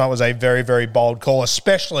Brimo last night was a very, very bold call,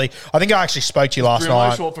 especially, I think I actually spoke to you last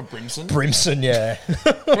night. short for Brimson. Brimson, yeah.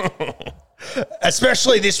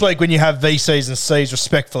 Especially this week when you have VCs and Cs,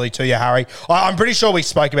 respectfully to you, Harry. I'm pretty sure we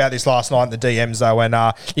spoke about this last night in the DMs, though, and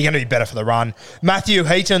you're going to be better for the run. Matthew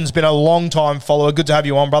Heaton's been a long-time follower. Good to have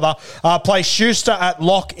you on, brother. Play Schuster at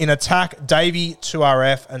lock in attack, Davey to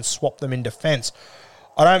RF, and swap them in defence.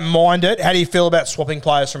 I don't mind it. How do you feel about swapping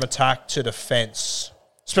players from attack to defence?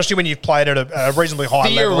 Especially when you've played at a reasonably high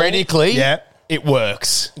level. Theoretically, Yeah. it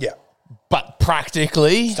works. Yeah. But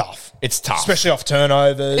practically, Tough. It's tough. Especially off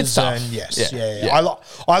turnovers. It's tough. And yes, Yeah. yeah.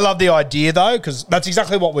 I love the idea, though, because that's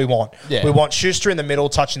exactly what we want. Yeah. We want Schuster in the middle,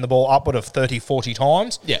 touching the ball upward of 30, 40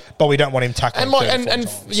 times. Yeah. But we don't want him tackling And like, 30, 40 and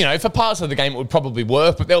times. you know, for parts of the game, it would probably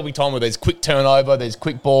work, but there'll be time where there's quick turnover, there's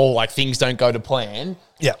quick ball, like things don't go to plan.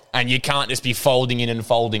 Yeah. And you can't just be folding in and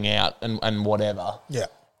folding out and whatever. Yeah.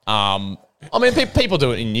 I mean, people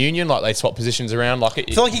do it in union, like they swap positions around. Like I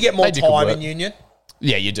feel like you get more they do good time work. in union.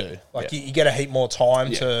 Yeah, you do. Like Yeah. you get a heap more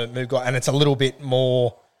time to move guys, and it's a little bit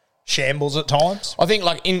more shambles at times. I think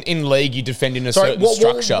like in league, you defend in a certain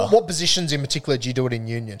structure. What positions in particular do you do it in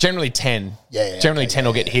union? Generally 10. Yeah, Generally okay, 10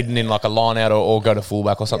 will get hidden in like a line out or go to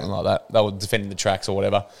fullback or something like that. They will defend in the tracks or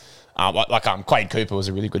whatever. Quade Cooper was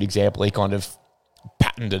a really good example. He kind of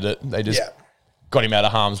patented it. They just got him out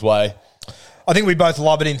of harm's way. I think we both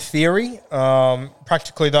love it in theory.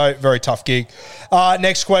 Practically, though, very tough gig.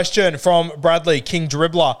 Next question from Bradley, King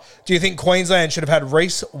Dribbler. Do you think Queensland should have had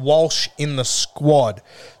Reece Walsh in the squad?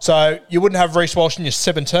 So you wouldn't have Reece Walsh in your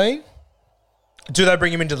 17. Do they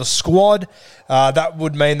bring him into the squad? That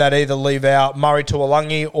would mean they'd either leave out Murray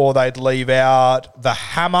Tuolangi or they'd leave out the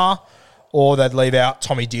Hammer or they'd leave out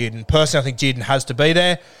Tommy Dearden. Personally, I think Dearden has to be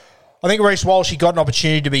there. I think Reece Walsh, he got an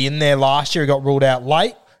opportunity to be in there last year. He got ruled out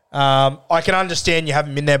late. I can understand you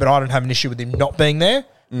haven't been there, but I don't have an issue with him not being there.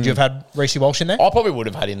 Would you have had Reece Walsh in there? I probably would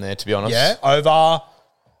have had him there, to be honest. Yeah, over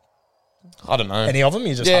I don't know. any of them?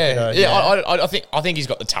 You're just happy to, I think he's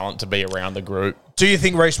got the talent to be around the group. Do you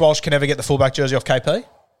think Reece Walsh can ever get the fullback jersey off KP?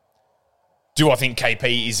 Do I think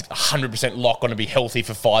KP is 100% locked on to be healthy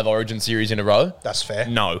for 5 Origin series in a row? That's fair.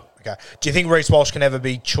 No. Okay. Do you think Reece Walsh can ever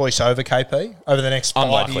be choice over KP over the next 5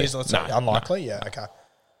 Unlikely. years? Let's say? No, Unlikely? Yeah, okay.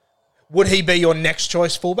 Would he be your next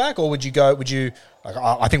choice fullback, or would you?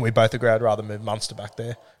 I think we both agree I'd rather move Munster back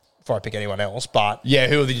there before I pick anyone else. But Yeah,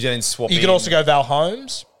 who did you then swap you in? could also go Val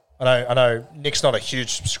Holmes. I know Nick's not a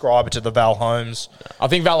huge subscriber to the Val Holmes. I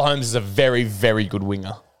think Val Holmes is a very, very good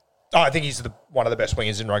winger. Oh, I think he's one of the best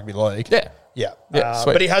wingers in rugby league. Yeah. Yeah.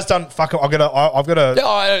 Sweet. But he has done. I've got a bit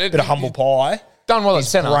of humble pie. Done well at He's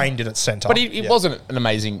centre. brained it at centre. But he Yeah. wasn't an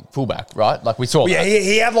amazing fullback, right? Like we saw Yeah, that.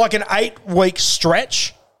 he had like an 8-week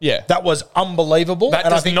stretch. Yeah. That was unbelievable. That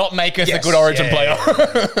and does not make us a good Origin player.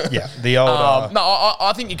 Yeah, the old. No,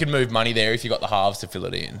 I think you could move money there if you got the halves to fill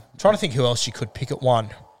it in. Trying to think who else you could pick at one.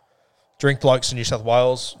 Drink blokes in New South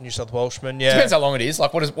Wales, New South Welshmen. Yeah, Depends how long it is.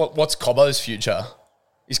 Like, what's Cobbo's future?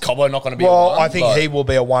 Is Cobbo not going to be a Well, one? I think he will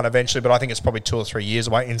be a 1 eventually, but I think it's probably 2 or 3 years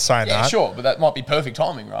away. In saying Yeah, that, sure, but that might be perfect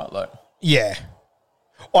timing, right? Like, yeah.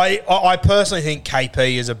 I personally think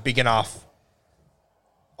KP is a big enough.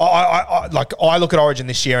 I look at Origin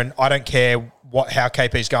this year, and I don't care how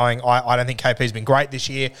KP's going. I don't think KP's been great this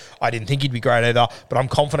year. I didn't think he'd be great either, but I'm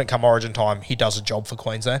confident come Origin time he does a job for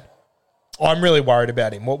Queensland. I'm really worried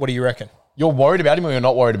about him. What do you reckon? you're worried about him or you're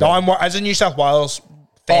not worried about him? As a New South Wales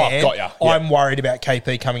fan, got ya. Yeah. I'm worried about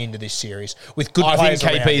KP coming into this series with good I think players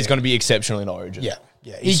around KP is him. going to be exceptional in Origin. Yeah.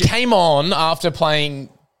 He came on after playing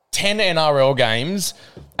 10 NRL games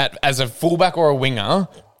as a fullback or a winger,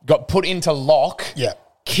 got put into lock, Yeah.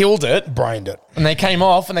 killed it, brained it. and they came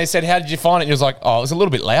off and they said, how did you find it? And he was like, oh, it was a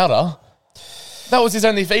little bit louder. That was his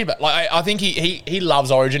only feedback. Like I think he loves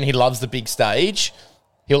Origin. He loves the big stage.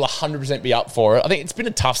 He'll 100% be up for it. I think it's been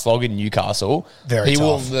a tough slog in Newcastle. Very he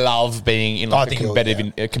tough. will love being in like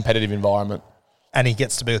a competitive environment. And he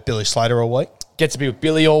gets to be with Billy Slater all week. Gets to be with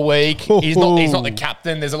Billy all week. He's not the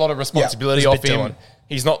captain. There's a lot of responsibility there's a off bit to him. it.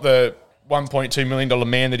 He's not the $1.2 million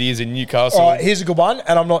man that he is in Newcastle. All right, here's a good one,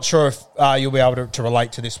 and I'm not sure if you'll be able to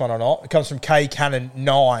relate to this one or not. It comes from K Cannon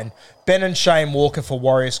 9. Ben and Shane Walker for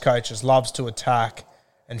Warriors coaches, loves to attack,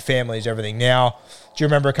 and family is everything. Now, do you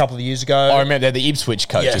remember a couple of years ago? I remember they're the Ipswich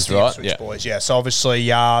coaches, yes, the right? Ipswich boys. Yeah, so obviously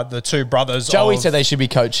the two brothers. Joey said they should be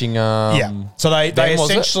coaching. So they Ben, was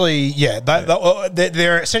it? essentially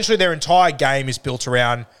they're essentially their entire game is built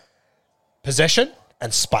around possession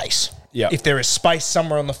and space. Yeah. If there is space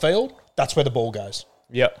somewhere on the field, that's where the ball goes.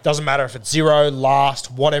 Yep. Doesn't matter if it's zero,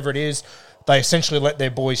 last, whatever it is. They essentially let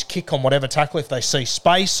their boys kick on whatever tackle if they see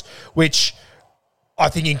space, which I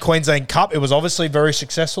think in Queensland Cup, it was obviously very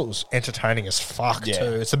successful. It was entertaining as fuck, too.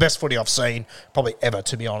 It's the best footy I've seen probably ever,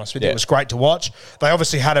 to be honest with you. It was great to watch. They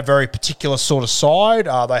obviously had a very particular sort of side.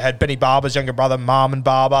 They had Benny Barber's younger brother, Marmon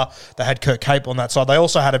Barber. They had Kurt Capel on that side. They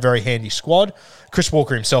also had a very handy squad. Chris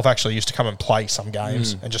Walker himself actually used to come and play some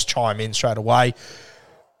games and just chime in straight away.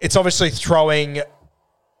 It's obviously throwing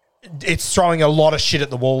a lot of shit at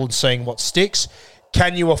the wall and seeing what sticks.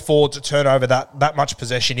 Can you afford to turn over that much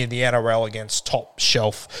possession in the NRL against top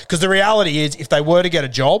shelf? Because the reality is, if they were to get a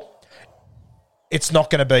job, it's not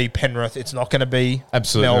going to be Penrith. It's not going to be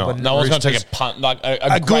Melbourne. No one's going to Roosters. take a punt. Like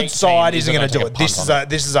A good side isn't going to do it. This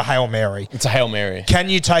This is a Hail Mary. It's a Hail Mary. Can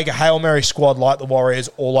you take a Hail Mary squad like the Warriors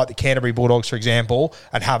or like the Canterbury Bulldogs, for example,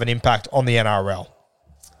 and have an impact on the NRL?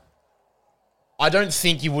 I don't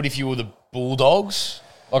think you would if you were the Bulldogs.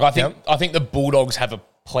 Like I think the Bulldogs have a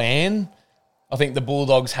plan. I think the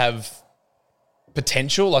Bulldogs have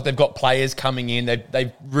potential. Like they've got players coming in.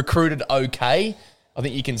 They've recruited okay. I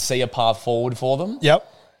think you can see a path forward for them.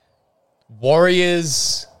 Yep.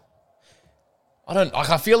 Warriors,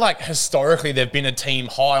 I feel like historically they've been a team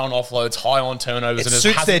high on offloads, high on turnovers. It and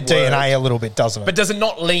suits their DNA a little bit, doesn't it? But does it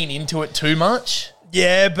not lean into it too much?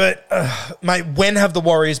 Yeah, but, mate, when have the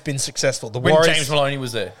Warriors been successful? When James Maloney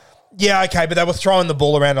was there. Yeah, okay, but they were throwing the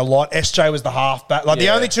ball around a lot. SJ was the halfback. Like, the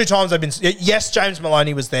only two times they've been... Yes, James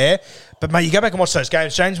Maloney was there, but, mate, you go back and watch those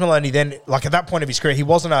games. James Maloney then, like, at that point of his career, he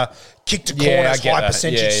wasn't a kick-to-corners,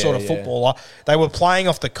 high-percentage sort of footballer. They were playing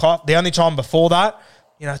off the cop. The only time before that,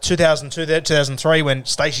 2002, 2003, when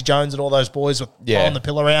Stacey Jones and all those boys were throwing the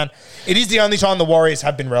pill around. It is the only time the Warriors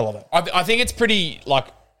have been relevant. I think it's pretty,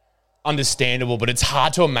 understandable, but it's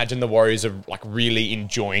hard to imagine the Warriors are really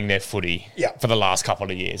enjoying their footy for the last couple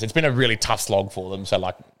of years. It's been a really tough slog for them.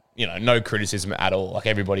 So no criticism at all.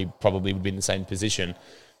 Everybody probably would be in the same position.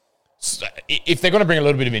 So if they're going to bring a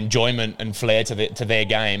little bit of enjoyment and flair to their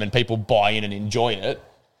game and people buy in and enjoy it,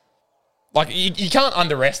 you can't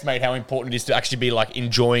underestimate how important it is to actually be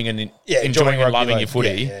enjoying and enjoying and loving your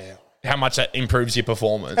footy. How much that improves your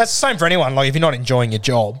performance. That's the same for anyone. If you're not enjoying your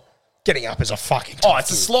job, getting up is a fucking tough it's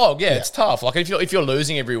a slog. Yeah, it's tough. If you're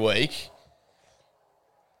losing every week,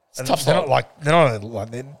 it's a tough slog.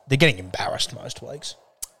 They're getting embarrassed most weeks.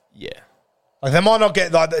 Yeah. They might not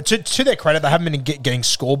get, to their credit, they haven't been getting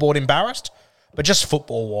scoreboard embarrassed, but just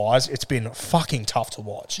football-wise, it's been fucking tough to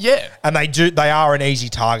watch. Yeah. And they are an easy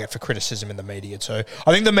target for criticism in the media too.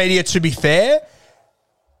 I think the media, to be fair,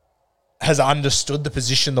 has understood the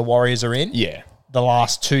position the Warriors are in. Yeah. The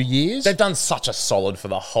last 2 years. They've done such a solid for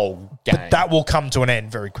the whole game. But that will come to an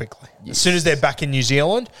end very quickly. Yes. As soon as they're back in New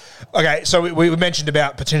Zealand. Okay, so we mentioned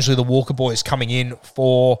about potentially the Walker boys coming in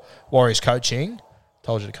for Warriors coaching.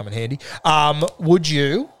 Told you to come in handy. Would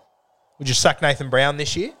you sack Nathan Brown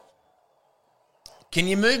this year? Can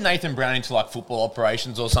you move Nathan Brown into football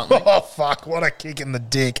operations or something? Oh, fuck, what a kick in the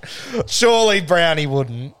dick. Surely Brownie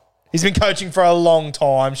wouldn't. He's been coaching for a long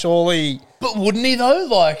time, surely. But wouldn't he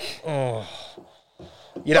though?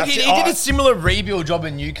 He did a similar rebuild job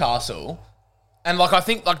in Newcastle And, like, I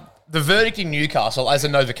think, like, the verdict in Newcastle as a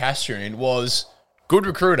Novocastrian was good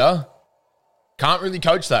recruiter, can't really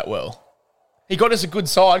coach that well. He got us a good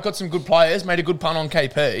side, got some good players, made a good punt on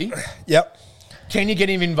KP. Yep. Can you get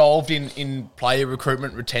him involved in player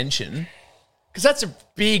recruitment retention? Because that's a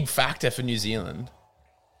big factor for New Zealand.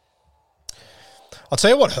 I'll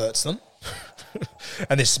tell you what hurts them.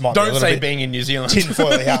 And this might be a Don't little say bit being in New Zealand.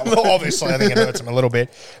 tinfoily hat. Well, obviously, I think it hurts them a little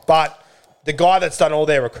bit. But the guy that's done all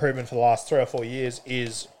their recruitment for the last 3 or 4 years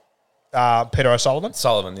is Peter O'Sullivan.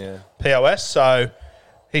 Sullivan, yeah. POS. So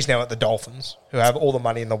he's now at the Dolphins, who have all the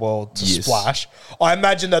money in the world to splash. I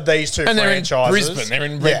imagine that these two And they're franchises... in Brisbane. They're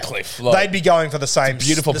in Redcliffe. Yeah, they'd be going for the same...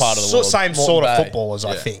 beautiful part of the world. Same Moreton sort of Bay. footballers,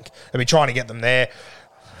 I Yeah. think. They'd be trying to get them there.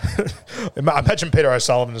 I imagine Peter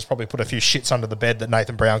O'Sullivan has probably put a few shits under the bed that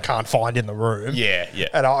Nathan Brown can't find in the room. Yeah, yeah.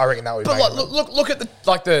 And I reckon that would be... But like, look at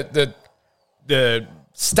the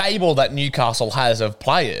stable that Newcastle has of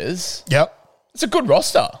players. Yep. It's a good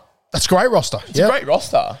roster. That's a great roster. It's a great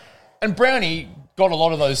roster. And Brownie got a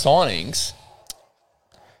lot of those signings.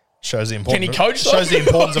 Shows the importance. Can he coach them? Shows the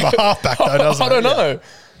importance of a halfback, though, doesn't it? I don't know.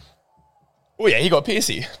 Oh, yeah, he got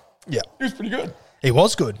Piercy. Yeah. He was pretty good. He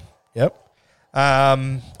was good. Yep.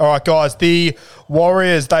 All right, guys. The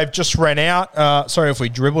Warriors, they've just ran out. Sorry if we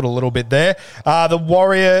dribbled a little bit there.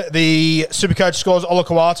 The Supercoach scores.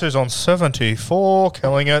 Olakau'atu's on 74,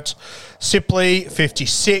 killing it. Sipley,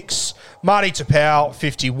 56. Marty Tapau,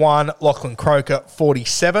 51. Lachlan Croker,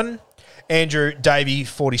 47. Andrew Davey,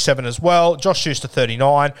 47 as well. Josh Schuster,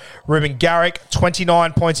 39. Ruben Garrick,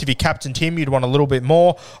 29 points. If you captained him, you'd want a little bit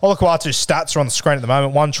more. Olakau'atu's stats are on the screen at the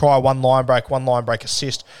moment. 1 try, 1 line break, 1 line break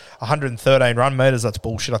assist, 113 run meters. That's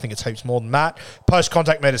bullshit. I think it's heaps more than that.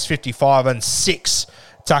 Post-contact meters, 55, and 6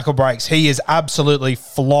 tackle breaks. He is absolutely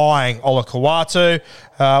flying, Olakau'atu.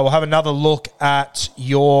 We'll have another look at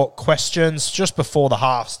your questions just before the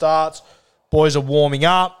half starts. Boys are warming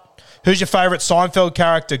up. Who's your favourite Seinfeld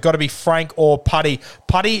character? Got to be Frank or Putty.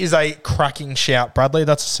 Putty is a cracking shout, Bradley.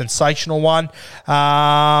 That's a sensational one.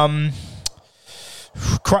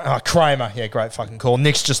 Kramer. Yeah, great fucking call.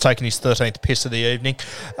 Nick's just taken his 13th piss of the evening.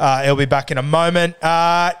 He'll be back in a moment.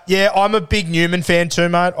 Yeah, I'm a big Newman fan too,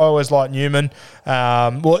 mate. I always like Newman.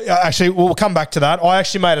 We'll come back to that. I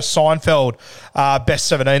actually made a Seinfeld best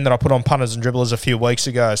 17 that I put on punters and dribblers a few weeks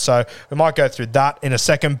ago. So we might go through that in a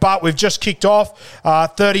second. But we've just kicked off.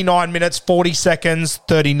 39 minutes, 40 seconds,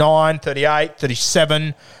 39, 38,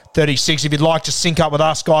 37, 36. If you'd like to sync up with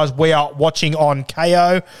us, guys, we are watching on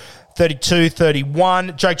KO.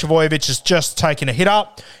 32-31. Jake Travojevic has just taken a hit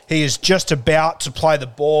up. He is just about to play the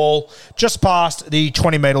ball just past the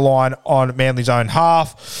 20-metre line on Manly's own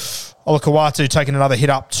half. Olakau'atu taking another hit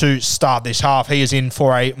up to start this half. He is in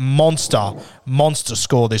for a monster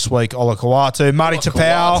score this week, Olakau'atu. Marty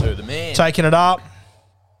Tapau taking it up.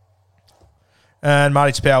 And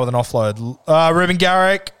Marty Tapau with an offload. Ruben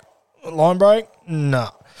Garrick, line break?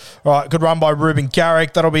 No. All right, good run by Ruben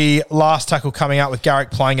Garrick. That'll be last tackle coming out with Garrick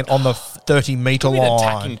playing it on the 30-metre line. An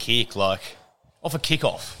attacking kick, like off a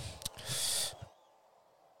kickoff.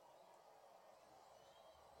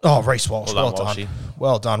 Oh, Reece Walsh. Well done. Walshy.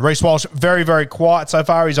 Well done. Reece Walsh, very, very quiet so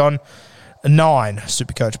far. He's on 9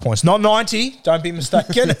 Supercoach points. Not 90. Don't be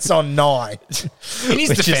mistaken. It's on 9. In his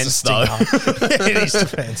defence, though. In his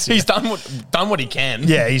defence. He's done what he can.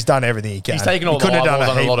 Yeah, he's done everything he can. He's taken all the high balls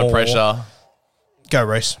under a lot of pressure. Go,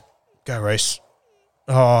 Reece. Go, Reece.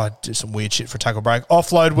 Oh, do some weird shit for a tackle break.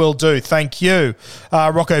 Offload will do. Thank you.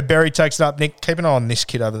 Rocco Berry takes it up. Nick, keep an eye on this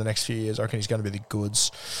kid over the next few years. I reckon he's going to be the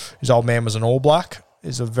goods. His old man was an All Black.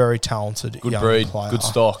 He's a very talented good young breed, player. good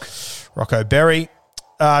stock. Rocco Berry.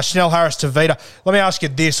 Chanel Harris-Tavita. Let me ask you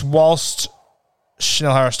this. Whilst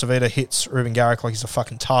Chanel Harris-Tavita hits Ruben Garrick like he's a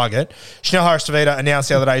fucking target, Chanel Harris-Tavita announced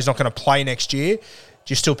the other day he's not going to play next year. Do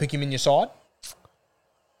you still pick him in your side?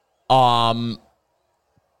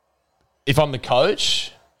 If I'm the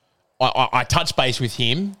coach, I touch base with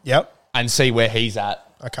him. Yep. And see where he's at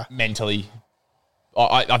mentally.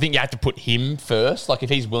 I think you have to put him first. Like if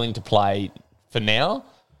he's willing to play for now.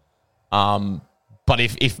 But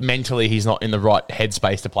if mentally he's not in the right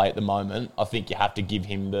headspace to play at the moment, I think you have to give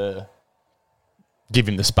him the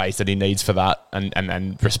space that he needs for that and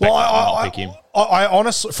respect that and not pick him. I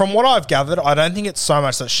honestly, from what I've gathered, I don't think it's so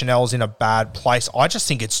much that Chanel's in a bad place. I just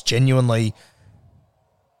think it's genuinely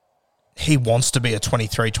he wants to be a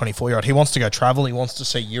 23, 24-year-old. He wants to go travel. He wants to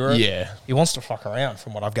see Europe. Yeah. He wants to fuck around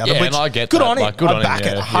from what I've gathered. Yeah, and I get good that. on him. Like, good I on back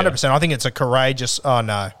him, it 100%. I think it's a courageous... Oh,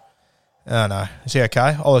 no. Is he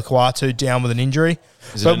okay? Olakau'atu down with an injury.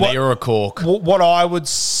 Is it a knee or a cork? What I would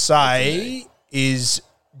say is,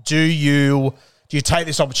 do you Do you take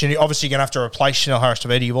this opportunity? Obviously, you're going to have to replace Chanel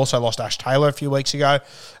Harris-Tavita. You've also lost Ash Taylor a few weeks ago.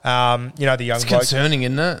 The young It's bloke. concerning,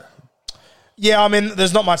 isn't it? Yeah, I mean,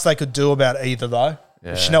 there's not much they could do about it either, though.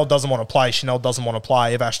 Yeah. If Chanel doesn't want to play, Chanel doesn't want to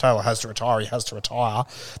play. If Ash Taylor has to retire, he has to retire.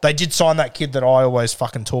 They did sign that kid that I always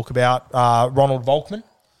fucking talk about, Ronald Volkman,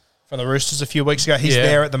 from the Roosters a few weeks ago. He's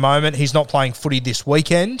there at the moment. He's not playing footy this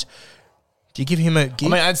weekend. Do you give him a gig?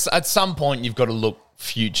 I mean, at some point, you've got to look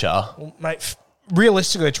future. Well, mate,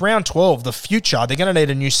 realistically, it's round 12. The future, they're going to need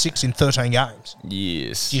a new 6 in 13 games.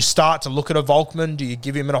 Yes. Do you start to look at a Volkman? Do you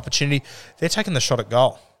give him an opportunity? They're taking the shot at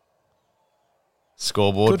goal.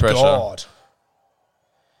 Scoreboard Good pressure. God.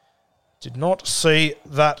 Did not see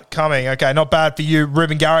that coming. Okay, not bad for you.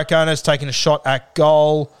 Ruben Garrick owners taking a shot at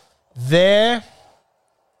goal there.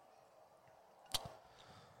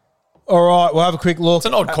 All right, we'll have a quick look. It's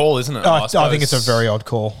an odd call, isn't it? I think it's a very odd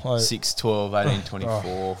call. 6, 12, 18,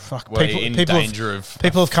 24. Fuck, We're in danger of...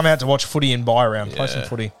 People have come out to watch footy and buy around, play some Yeah.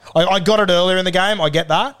 footy. I got it earlier in the game, I get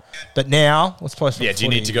that. But now, let's play some Yeah, footy. do you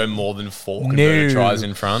need to go more than 4 converted tries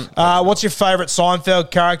in front? What's your favourite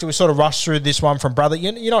Seinfeld character? We sort of rushed through this one from Bradley.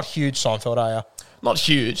 You're not huge Seinfeld, are you? Not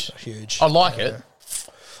huge. Huge. I like it.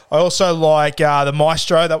 I also like the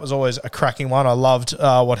Maestro. That was always a cracking one. I loved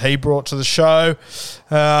what he brought to the show.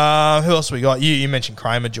 Who else we got? You mentioned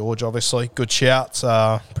Kramer, George, obviously. Good shouts.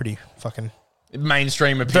 Pretty fucking...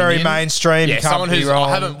 Mainstream opinion. Very mainstream. Yeah, You can't someone be who's... wrong.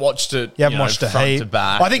 I haven't watched it, You haven't watched a front heap. to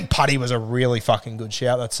back. I think Putty was a really fucking good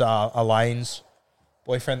shout. That's Elaine's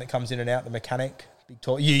boyfriend that comes in and out, the mechanic. Big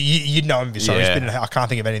talk. You'd know him if you saw him. He's Yeah. been in, I can't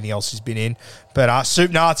think of anything else he's been in. But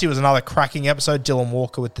Soup Nazi was another cracking episode. Dylan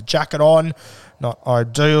Walker with the jacket on. Not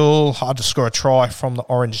ideal. Hard to score a try from the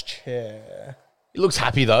orange chair. He looks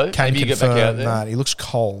happy, though. Can Maybe you get back out confirm there. that. He looks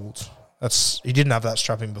cold. He didn't have that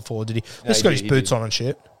strap in before, did he? He's he got did, his he boots did. on and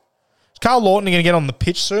shit. Is Carl Lawton going to get on the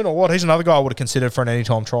pitch soon or what? He's another guy I would have considered for an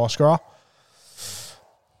anytime try scorer.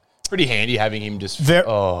 Pretty handy having him just...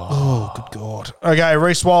 Oh, good God. Okay,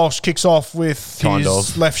 Reece Walsh kicks off with Kind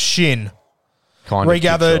his of. left shin. kind of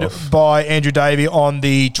Regathered kicks off. by Andrew Davey on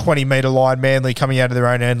the 20-metre line. Manly coming out of their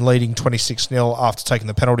own end, leading 26-0 after taking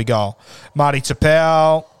the penalty goal. Marty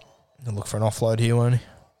Tapau. He'll look for an offload here, won't he?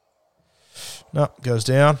 No, goes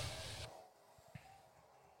down.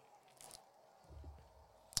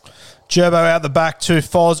 Gerbo out the back to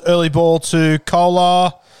Foz. Early ball to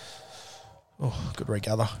Kohler. Oh, good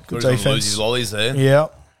regather. Good Lose his defense. lollies there. Yeah.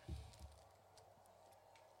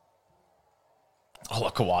 I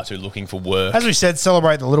like Kawatu looking for work As we said,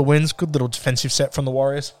 celebrate the little wins. Good little defensive set from the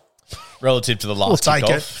Warriors. relative to the last We'll take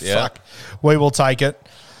kickoff. it. Yeah. Fuck. We will take it.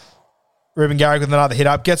 Ruben Garrick with another hit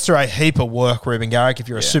up. Gets through a heap of work, Ruben Garrick. If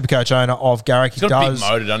you're a Supercoach owner of Garrick, he He's got a does. big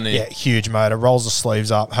motor, doesn't he? Yeah, huge motor. Rolls the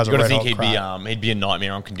sleeves up. Has You've a got to red think hot he'd be a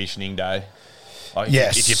nightmare on conditioning day. Like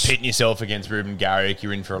Yes. If you're pitting yourself against Ruben Garrick,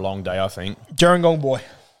 you're in for a long day, I think. Gerringong boy.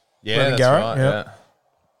 Yeah, Ruben that's Garrick, right. yeah.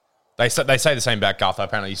 Yeah. They say the same about Gutho.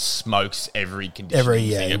 Apparently, he smokes every conditioning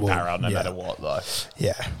he thing at will. Para, no Yeah. matter what, though.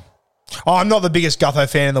 Yeah. Oh, I'm not the biggest Gutho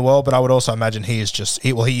fan in the world, but I would also imagine he is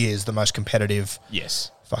the most competitive. Yes.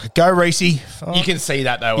 Fuck it. Go, Reese. Oh, You can see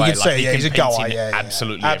that, though. you can Like, see, he yeah, he's a competes goer. in Yeah,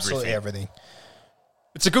 absolutely absolutely everything. everything.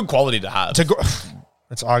 It's a good quality to have.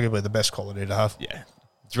 It's arguably the best quality to have, Yeah.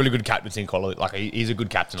 It's really good captaincy quality. Like, he's a good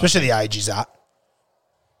captain. especially the age he's at.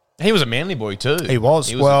 He was a Manly boy, too. He was.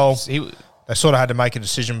 He They sort of had to make a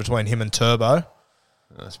decision between him and Turbo.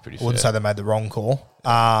 that's pretty I fair. wouldn't say they made the wrong call,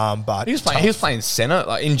 but He was playing centre.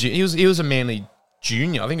 Like he was a Manly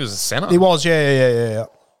junior. I think he was a centre. He was, yeah.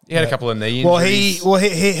 He had a couple of knee Well,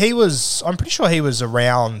 injuries. he was. I'm pretty sure he was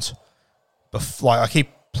around. He'd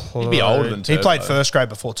be older than He played Turbo. first grade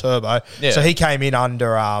before Turbo, Yeah. so he came in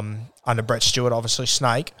under Brett Stewart, obviously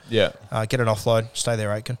Snake. Yeah. Get an offload, stay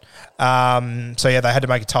there, Aitken. So yeah, they had to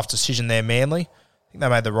make a tough decision there. Manly, I think they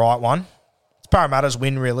made the right one. It's Parramatta's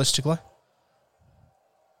win realistically.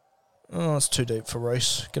 Oh, it's too deep for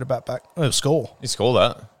Reece. Get a bat back. Oh, score. He scored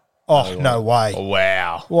that. Oh, no way. Oh,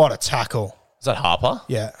 wow. What a tackle. Is that Harper?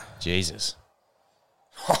 Yeah. Jesus.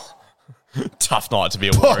 Tough night to be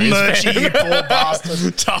a Warriors Murchie, fan. you poor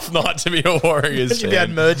bastard. Tough night to be a Warriors Imagine fan. if you had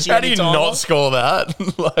Murchie How do you anytime not off. score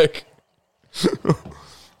that? Like,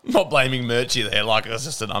 I'm not blaming Murchie there. Like, that's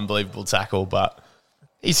just an unbelievable tackle, but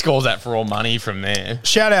he scores that for all money from there.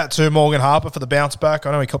 Shout out to Morgan Harper for the bounce back.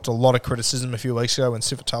 I know he copped a lot of criticism a few weeks ago when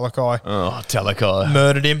Sifa Talakai Oh, Talakai.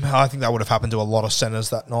 murdered him. I think that would have happened to a lot of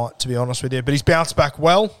centres that night, to be honest with you. But he's bounced back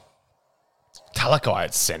well, Talakai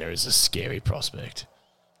at centre is a scary prospect.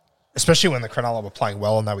 especially when the Cronulla were playing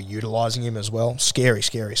well and they were utilising him as well. Scary,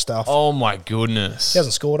 scary stuff. Oh, my goodness. He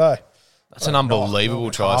hasn't scored, eh? That's an unbelievable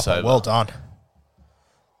Morgan try Harper, saver. well done.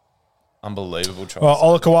 Unbelievable try. Well,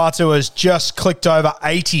 Olakau'atu has just clicked over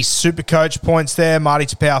 80 Supercoach points there. Marty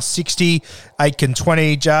Tapau, 60. Aitken,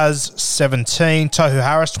 20. Jazz, 17. Tohu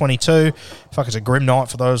Harris, 22. Fuck, it's a grim night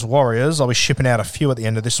for those Warriors. I'll be shipping out a few at the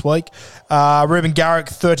end of this week. Ruben Garrick,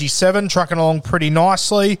 37. Trucking along pretty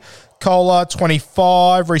nicely. Kohler,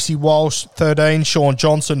 25. Reece Walsh, 13. Sean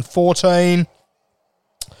Johnson, 14.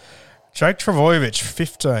 Jake Travojevic,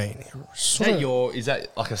 15. Is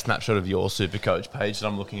that like a snapshot of your Supercoach page that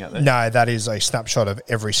I'm looking at there? No, that is a snapshot of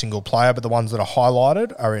every single player, but the ones that are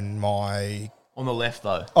highlighted are in my... On the left,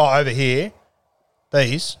 though. Oh, over here.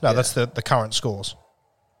 These? No, that's the current scores.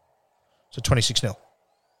 So 26-0.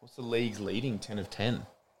 What's the league's leading 10 of 10?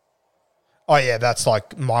 Oh, yeah, that's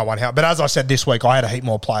like my one. But as I said this week, I had a heap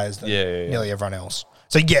more players than Yeah. nearly everyone else.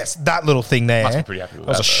 So, yes, that little thing there. Must be pretty happy with that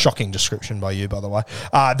was that, a though. shocking description by you, by the way.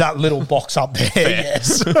 That little box up there,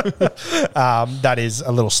 yes. That is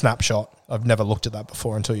a little snapshot. I've never looked at that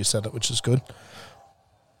before until you said it, which is good.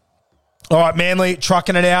 All right, Manly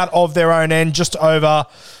trucking it out of their own end, just over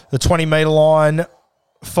the 20-metre line.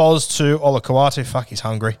 Foz to Olakau'atu. Fuck, he's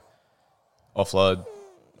hungry. Offload.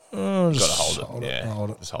 Just Got to hold it. Yeah, hold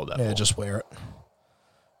it. Just hold that. Yeah, ball. just wear it.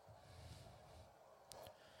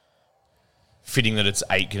 Fitting that it's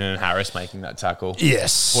Aitken and Harris making that tackle.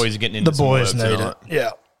 Yes. Boys are getting into the some boys work need tonight. it.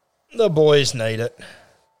 Yeah. The boys need it.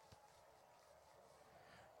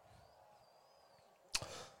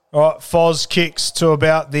 All right, Foz kicks to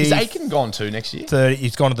about the Is Aitken gone too next year? 30.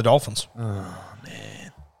 He's gone to the Dolphins. Oh,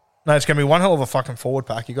 man. No, it's going to be one hell of a fucking forward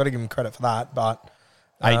pack. You got to give him credit for that. But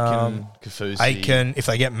Aitken, Kafusi. Aiken, if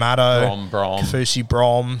they get Matto, Brom. Kafusi,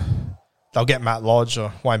 Brom, they'll get Matt Lodge.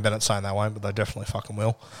 Or Wayne Bennett saying they won't, but they definitely fucking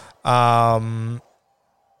will.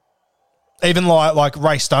 Even like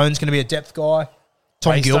Ray Stone's going to be a depth guy.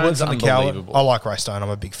 Tom Ray Gilbert's Stone's on the Coward. unbelievable. I like Ray Stone. I'm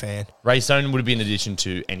a big fan. Ray Stone would be an addition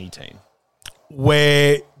to any team.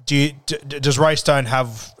 Where does Ray Stone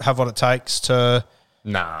have what it takes to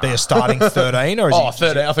Nah. be a starting 13? Or is he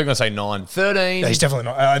 13. I think I'm going to say 9. 13. Yeah, he's definitely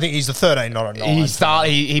not. I think he's the 13, not a 9.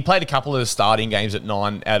 He played a couple of starting games at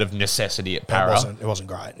 9 out of necessity at Para. It wasn't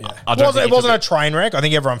great. Yeah. I don't think It he wasn't a took train wreck. I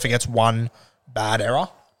think everyone forgets one bad error.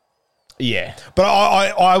 Yeah. But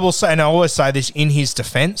I will say, and I always say this in his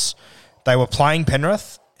defence, they were playing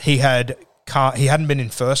Penrith. He hadn't been in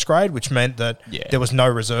first grade, which meant that there was no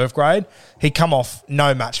reserve grade. He'd come off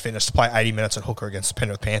no match fitness to play 80 minutes at hooker against the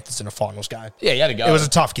Penrith Panthers in a finals game. Yeah, he had to go. It was a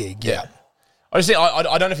tough gig. Yeah. I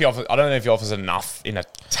don't know if he offers. I don't know if he offers enough in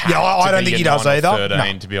attack. Yeah, I don't think he does either.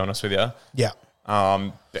 13, to be honest with you. Yeah.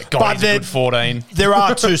 God, But he's a good 14. There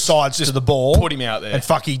are two sides to the ball. Put him out there. And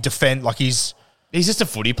fuck, he defend like he's just a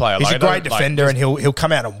footy player. a great defender, and he'll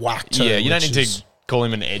come out and whack too. Yeah, you don't which need is- to call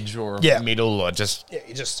him an edge or a middle or just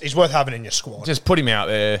he's worth having in your squad. just put him out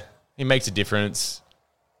there. He makes a difference.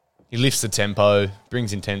 He lifts the tempo,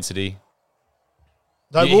 brings intensity.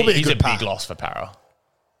 They will be a He's good a pack. big loss for Para.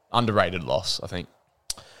 Underrated loss, I think.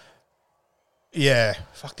 Yeah,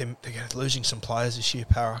 fuck them. They're losing some players this year.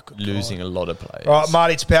 Para Losing a lot of players. All right,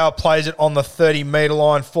 Marty Tapau plays it on the 30-metre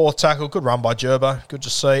line. Fourth tackle. Good run by Gerbo. Good to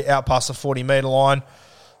see. Out past the 40-metre line.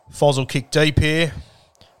 Foz will kick deep here.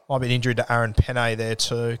 Might be an injury to Aaron Penne there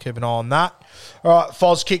too. Keep an eye on that. All right,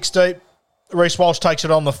 Foz kicks deep. Reece Walsh takes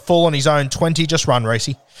it on the full on his own 20. Just run,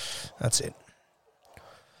 Reece. That's it.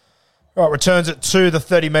 All right, returns it to the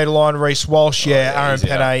 30-metre line. Reece Walsh, Aaron he's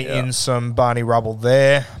out, Penne yeah. in some Barney rubble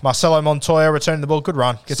there. Marcelo Montoya returning the ball. Good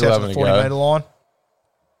run. Gets Still out to the having a go. 40-metre line.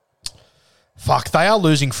 Fuck, they are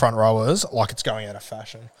losing front rowers like it's going out of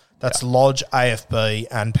fashion. That's Lodge, AFB,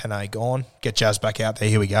 and Penne gone. Get Jazz back out there.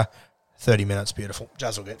 Here we go. 30 minutes, beautiful.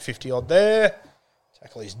 Jazz will get 50-odd there.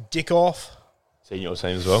 Tackle his dick off. Seen your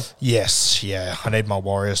team as well, Yes, yeah. I need my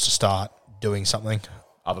Warriors to start doing something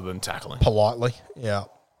other than tackling. politely. Yeah.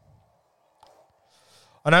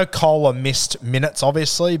 I know Kohler missed minutes,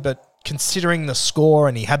 obviously, but considering the score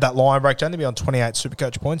and he had that line break to only be on 28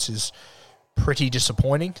 Supercoach points is pretty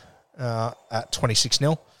disappointing at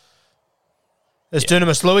 26-0. There's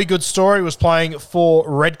Dunamis Louis, good story, was playing for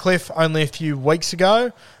Redcliffe only a few weeks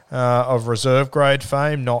ago of reserve grade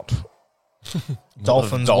fame, not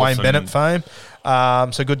Dolphins Wayne Bennett fame.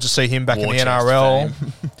 So good to see him back in the NRL.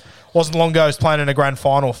 Wasn't long ago he was playing in a grand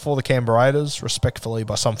final for the Canberra Raiders, respectfully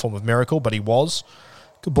by some form of miracle, but he was.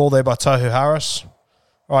 Good ball there by Tohu Harris.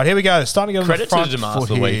 All right, here we go. They're starting to get on the Credit front to Demas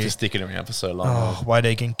foot the week here. for sticking around for so long. Oh, Wade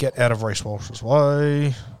Egan, get out of Reece Walsh's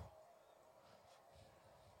way.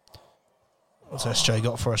 What's SJ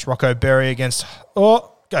got for us? Rocco Berry against...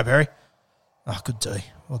 Oh, go Berry. Oh, good D.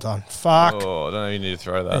 Well done. Fuck. Oh, I don't know if you need to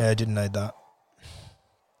throw that. Yeah, I didn't need that.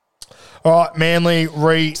 All right, Manly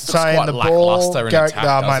retain quite the ball. lacklustre in attack, Mate,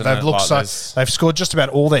 doesn't they've it? looked Like, they've scored just about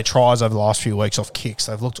all their tries over the last few weeks off kicks.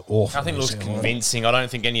 They've looked awful. Nothing New looks Zealand. convincing. I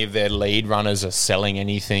don't think any of their lead runners are selling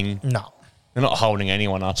anything. No, They're not holding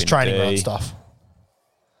anyone up it's in training D. run stuff.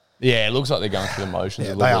 Yeah, it looks like they're going through the motions.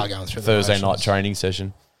 Yeah, a they little are bit. going through the Thursday motions. night training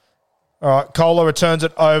session. All right, Kohler returns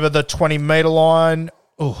it over the 20-metre line.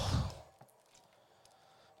 Ooh.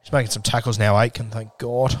 He's making some tackles now, Aitken, thank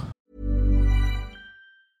God.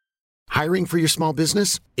 Hiring for your small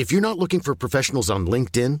business? If you're not looking for professionals on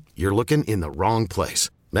LinkedIn, you're looking in the wrong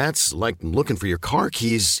place. That's like looking for your car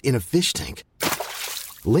keys in a fish tank.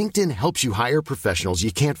 LinkedIn helps you hire professionals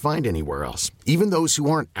you can't find anywhere else, even those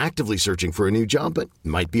who aren't actively searching for a new job but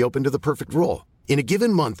might be open to the perfect role. In a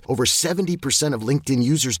given month, over 70% of LinkedIn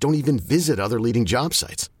users don't even visit other leading job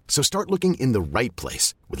sites. So start looking in the right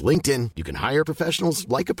place. With LinkedIn, you can hire professionals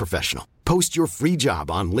like a professional. Post your free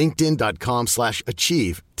job on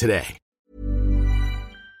linkedin.com/achieve today.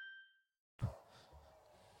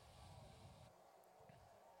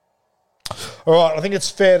 All right, I think it's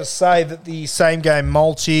fair to say that the same game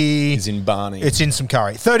multi He's in Barney. It's in some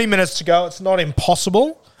curry. 30 minutes to go. It's not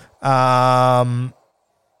impossible.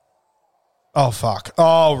 Oh, fuck.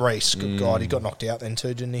 Oh, Reece. Good God. He got knocked out then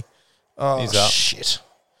too, didn't he? Oh, He's up. shit.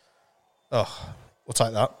 Oh, we'll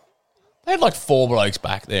take that. They had like 4 blokes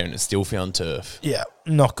back there and it's still found turf. Yeah,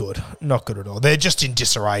 not good. Not good at all. They're just in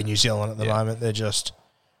disarray, New Zealand, at the Yeah. moment. They're just...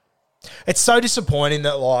 It's so disappointing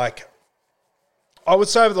that, like... I would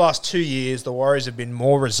say over the last 2 years, the Warriors have been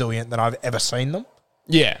more resilient than I've ever seen them.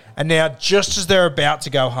 Yeah. And now, just as they're about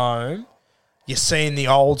to go home, you're seeing the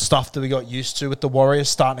old stuff that we got used to with the Warriors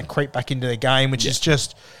starting to creep back into the game, which is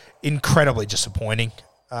just incredibly disappointing.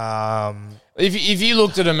 If you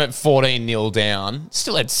looked at them at 14-0 down,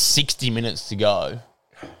 still had 60 minutes to go.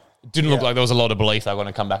 It didn't look like there was a lot of belief they were going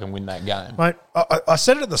to come back and win that game. Mate, I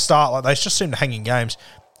said it at the start, like they just seem to hang in games.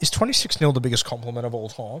 Is 26-0 the biggest compliment of all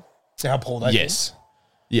time? See how poor they Yes.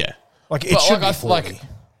 Yeah. Like, it But, should like, be 40.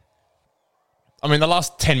 I mean, the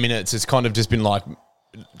last 10 minutes, it's kind of just been like...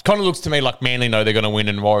 kind of looks to me like Manly know they're going to win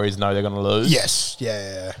and Warriors know they're going to lose. Yes.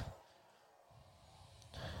 Yeah.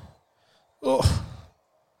 Oh.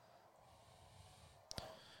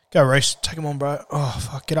 Go, Reece. Take him on, bro. Oh,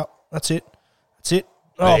 fuck. Get up. That's it. That's it.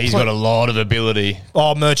 Oh, He's got a lot of ability.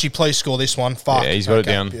 Oh, Murchie, please score this one. Fuck. Yeah, he's got it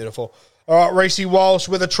down. Beautiful. All right, Reece Walsh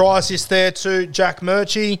with a try assist there to Jack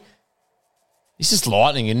Murchie. He's just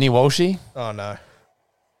lightning, isn't he, Walshy? Oh, no.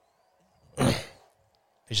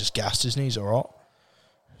 He's just gassed, isn't he? He's all right.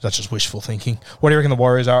 That's just wishful thinking. What do you reckon the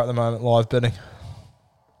Warriors are at the moment, live betting?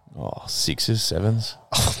 Oh, 6s, 7s.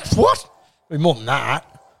 What? I mean, more than that.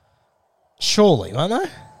 Surely, won't they?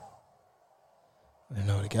 I don't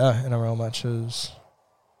know where to go. NRL matches.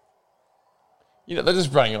 You know, they're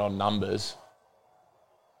just bringing on numbers.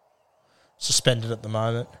 Suspended at the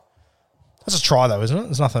moment. That's a try, though, isn't it?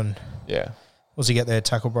 There's nothing. Yeah. What's he get there?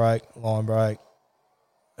 Tackle break, line break.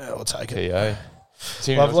 Yeah, we'll take it. PA.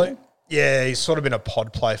 Lovely. Yeah, he's sort of been a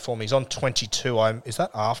pod play for me. He's on 22. Is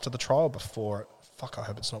that after the trial or before it? Fuck, I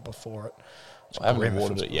hope it's not before it. I haven't Grim if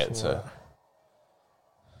awarded it's it yet, before so... it.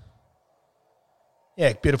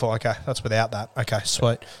 Yeah, beautiful. Okay, that's without that. Okay,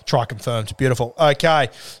 sweet. Try confirmed. Beautiful. Okay,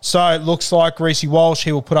 so it looks like Reece Walsh,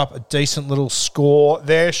 he will put up a decent little score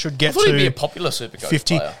there. Should get I thought to he'd be a popular Supercoach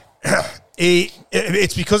 50. player.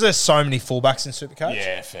 It's because there's so many fullbacks in Supercoach.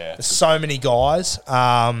 Yeah, fair. There's so many guys.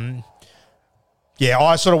 Yeah,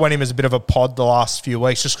 I sort of went him as a bit of a pod the last few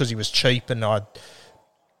weeks just because he was cheap and but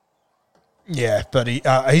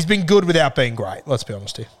he's been good without being great, let's be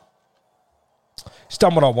honest here. He's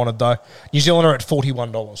done what I wanted, though. New Zealand are at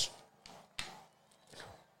 $41.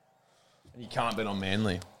 You can't bet on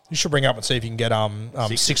Manly. You should bring up and see if you can get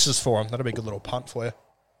sixes for him. That'd be a good little punt for you.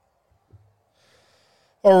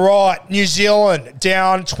 All right, New Zealand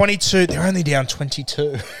down 22. They're only down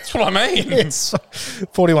 22. That's what I mean. It's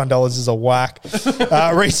 $41 is a whack.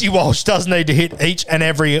 Reece Walsh does need to hit each and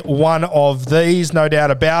every one of these, no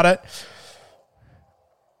doubt about it.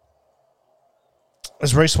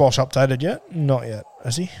 Has Reece Walsh updated yet? Not yet,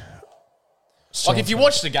 has he? Like, if you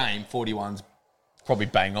watch the game, 41's probably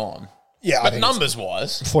bang on. Yeah, I But think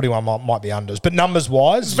numbers-wise, 41 might be unders. But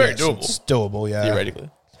numbers-wise, It's very yes, doable. It's doable, yeah.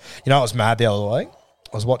 theoretically. You know what was mad the other week?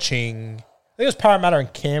 I was watching, I think it was Parramatta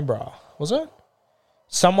and Canberra, was it?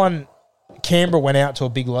 Canberra went out to a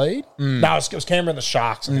big lead. No, it was Canberra and the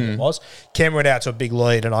Sharks, I think it was. Canberra went out to a big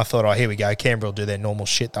lead, and I thought, oh, here we go. Canberra will do their normal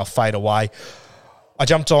shit. They'll fade away. I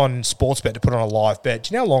jumped on Sportsbet to put on a live bet.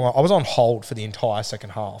 Do you know how long I was on hold for the entire second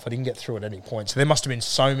half? I didn't get through at any point. So there must have been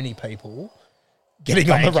so many people getting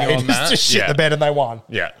on the Banking on Raiders that, to shit yeah. the bed, and they won.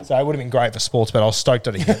 Yeah. So it would have been great for sports, but I was stoked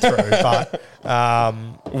I didn't get through.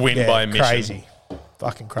 But Win by omission. crazy,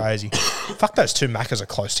 fucking crazy. Fuck, those two Maccas are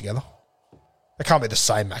close together. They can't be the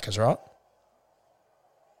same Maccas, right?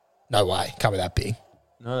 No way, can't be that big.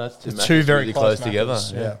 No, that's Two very really close together.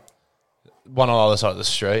 Maccas, yeah. One on the other side of the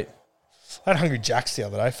street. I had Hungry Jack's the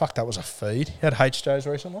other day. Fuck, that was a feed. You had H-Joes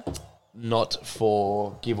recently? Not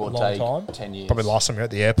for give or Long take time. 10 years. Probably last time you were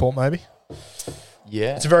at the airport, maybe.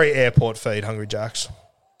 Yeah. It's a very airport feed, Hungry Jack's.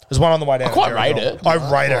 There's one on the way down. I quite to rate Jerry it. Gold.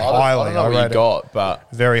 I rate it I highly. don't know what rate you it got, but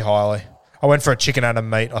very highly. I went for a chicken and a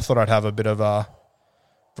meat. I thought I'd have a bit of a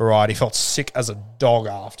variety. Felt sick as a dog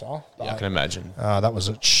after. I can imagine. That was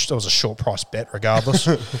a short price bet, regardless.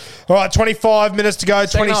 All right, 25 minutes to go.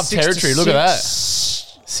 Second half 26 territory, to look at 6.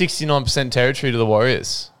 69% territory to the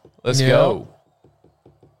Warriors. Let's Yeah. go.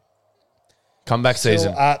 Comeback Still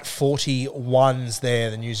season. at 41s there,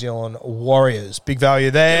 the New Zealand Warriors. Big value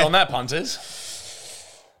there. Get on that, punters.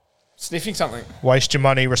 Sniffing something. Waste your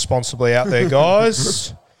money responsibly out there,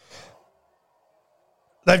 guys.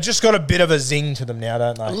 They've just got a bit of a zing to them now,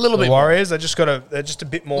 don't they? A little the bit more. Warriors, they're just a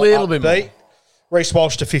bit more Little bit upbeat. more. Reece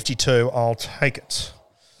Walsh to 52. I'll take it.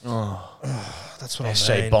 That's what I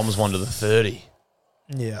SJ mean. bombs one to the 30.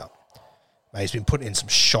 Yeah. Mate, he's been putting in some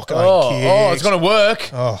shocking Oh, kicks. it's going to work.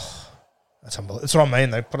 That's unbelievable. That's what I mean.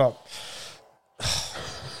 They put up...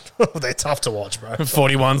 They're tough to watch, bro.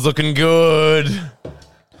 41's looking good.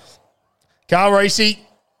 Carl Reese.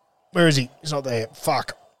 Where is he? He's not there.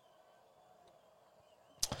 Fuck.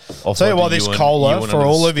 I'll Tell you what, this Kohler, for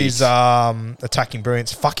all of his his attacking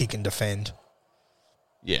brilliance, fuck, he can defend.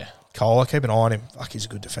 Yeah. Kohler, keep an eye on him. Fuck, he's a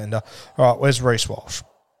good defender. All right, where's Reece Walsh? I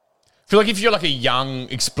feel like if you're like a young,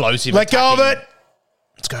 explosive Let go of attacking- it.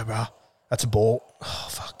 Let's go, bro. That's a ball. Oh,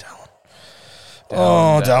 fuck, Dallin.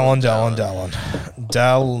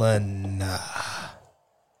 Dallin.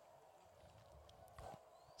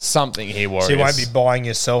 Something here, Warriors. So you won't be buying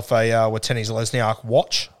yourself a Wateni's Lesniak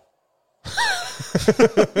watch?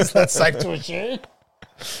 Is that safe to assume?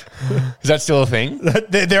 Is that still a thing?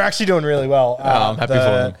 They're actually doing really well. I'm happy for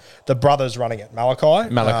them. The brothers running it. Malachi.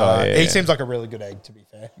 Yeah, He yeah. seems like a really good egg, to be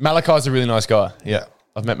fair. Malachi's a really nice guy. Yeah.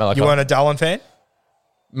 I've met Malachi. You weren't a Dallin fan?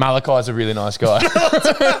 Malachi's a really nice guy.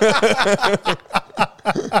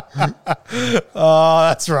 Oh,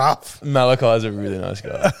 that's rough. Malachi's a really nice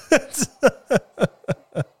guy.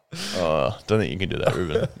 Don't think you can do that,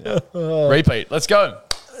 Ruben. Yeah. Repeat. Let's go.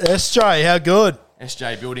 SJ, how good?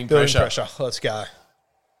 SJ building Building pressure. Let's go.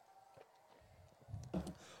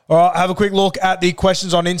 All right, have a quick look at the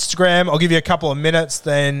questions on Instagram. I'll give you a couple of minutes,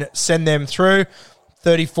 then send them through.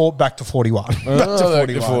 34, back to 41. Back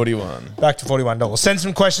to 41. Back to $41. Send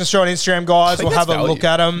some questions through on Instagram, guys. We'll have a that's look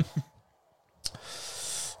at them.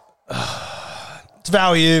 It's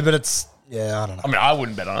value, but it's, I don't know. I mean, I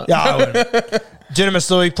wouldn't bet on it. Yeah, I wouldn't. Dunamis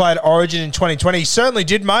Louis played Origin in 2020. He certainly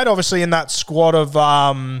did, mate. Obviously in that squad of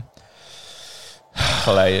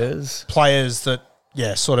players that,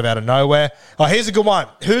 sort of out of nowhere. Oh, here's a good one.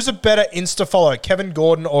 Who's a better Insta follow, Kevin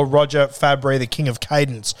Gordon or Roger Fabry, the king of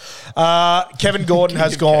cadence? Kevin Gordon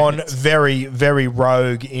has gone very, very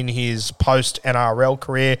rogue in his post-NRL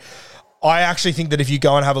career. I actually think that if you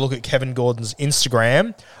go and have a look at Kevin Gordon's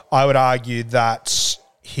Instagram, I would argue that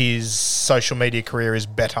his social media career is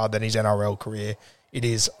better than his NRL career. It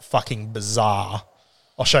is fucking bizarre.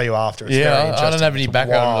 I'll show you after. It's very interesting. I don't have any It's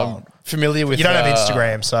background. wild. I'm familiar with. You don't have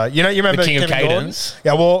Instagram, so you remember the king of Kevin Gordon? cadence.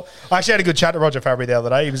 Yeah, well, I actually had a good chat to Roger Fabry the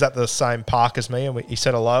other day. He was at the same park as me, and he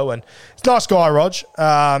said hello. And he's a nice guy, Rog. He's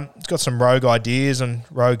got some rogue ideas and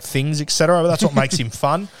rogue things, etc. But that's what makes him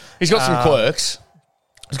fun. He's got some quirks.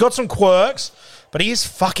 He's got some quirks, but he is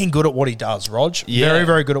fucking good at what he does, Rog. Yeah. Very,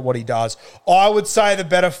 very good at what he does. I would say the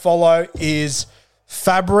better follow is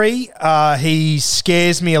Fabry. He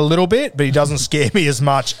scares me a little bit, but he doesn't scare me as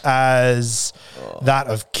much as that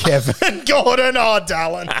of Kevin Gordon. Oh,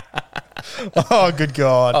 Dallin. Oh, good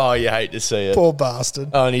God. Oh, you hate to see it. Poor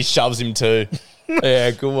bastard. Oh, and he shoves him too.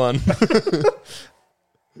 Yeah, good one.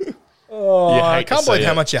 I can't believe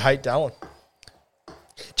how much you hate Dallin.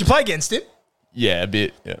 Did you play against him? Yeah, a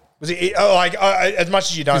bit. Yeah. Was he as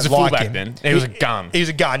much as you don't He was a like fullback him? then. He was a gun. He was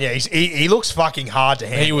a gun. Yeah, he looks fucking hard to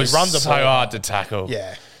handle. He was runs the so ball hard to tackle.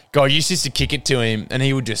 Yeah. God, you used to kick it to him, and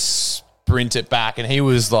he would just sprint it back, and he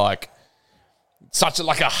was like such a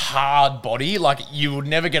hard body. Like you would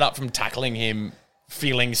never get up from tackling him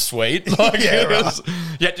feeling sweet. Like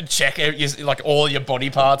you had to check all your body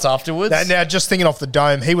parts afterwards. Now, just thinking off the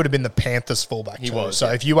dome, he would have been the Panthers fullback. He too. was, So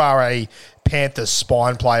yeah. if you are a Panthers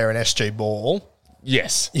spine player in SG Ball,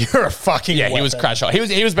 yes. you're a fucking Yeah, he was weapon. crash hot. He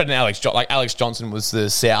was better than Alex. Alex Johnson was the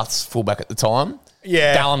South's fullback at the time.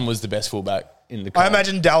 Yeah. Dallin was the best fullback in the I comp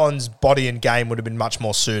imagine Dallin's body and game would have been much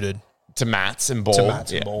more suited to Mats and Ball. to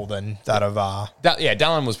Matt's ball than that of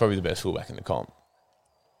Dallin was probably the best fullback in the comp.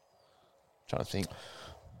 Trying to think.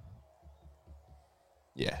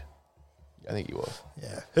 Yeah. I think he was.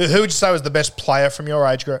 yeah. Who would you say was the best player from your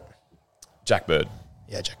age group? Jack Bird.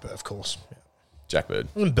 Yeah, Jack Bird, of course. Yeah. Jack Bird.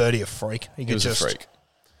 Wasn't Birdie a freak? He He could was just a freak.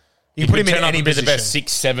 You can put him in Turn up any and be position. the best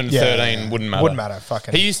 6, 7, Yeah, 13, yeah. wouldn't matter. Wouldn't matter.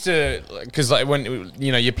 Fucking. He used to, because like when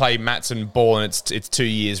you play Mats and Ball and it's 2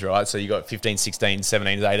 years, right? So you got 15, 16,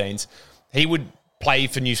 17s, 18s. He would play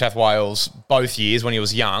for New South Wales both years when he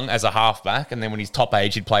was young as a halfback, and then when he's top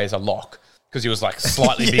age, he'd play as a lock because he was like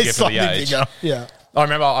slightly Yeah, bigger for slightly the age. bigger. Yeah. I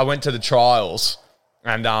remember I went to the trials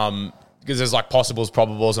and because there's like possibles,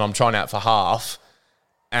 probables, and I'm trying out for half.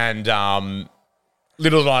 And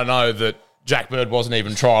little did I know that Jack Bird wasn't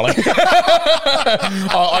even trialing.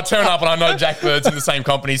 I turn up and I know Jack Bird's in the same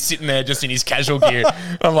company, sitting there just in his casual gear.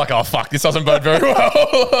 I'm like, oh, fuck, this doesn't bode very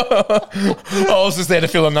well. I was just there to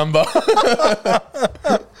fill a number.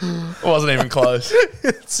 Wasn't even close.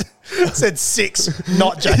 It said 6,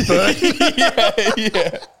 not Jack Bird.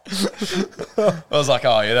 yeah. I was like,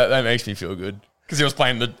 oh, yeah, that makes me feel good. Because he was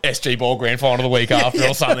playing the SG Ball Grand Final the week after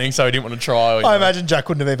or something, so he didn't want to try. I imagine Jack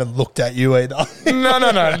wouldn't have even looked at you either.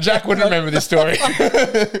 No. Jack wouldn't remember this story.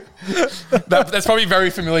 That's probably very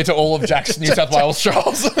familiar to all of Jack's New South Wales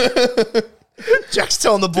trials. Jack's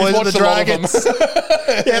telling the boys of the watched a lot of them.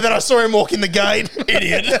 Dragons. Yeah, then I saw him walk in the gate.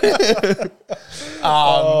 Idiot.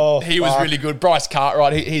 He was really good. Bryce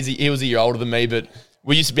Cartwright, he was a year older than me, but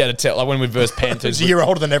we used to be able to tell, like when we versed Panthers. He's a year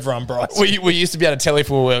older than everyone, Bryce. We used to be able to tell if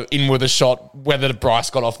we were in with a shot whether Bryce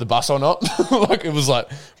got off the bus or not. Like it was like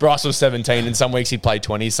Bryce was 17 and some weeks he'd play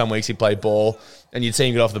 20, some weeks he'd play ball, and you'd see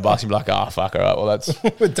him get off the bus and be like, fuck, all right, well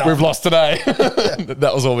we've lost today.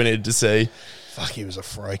 That was all we needed to see. Fuck, he was a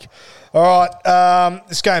freak. All right,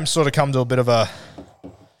 this game's sort of come to a bit of a, I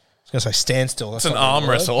was going to say standstill. That's It's an not arm the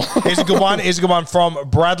word. wrestle. Here's a good one. Here's a good one from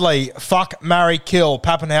Bradley. Fuck, marry, kill.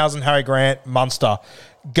 Pappenhausen, Harry Grant, Munster.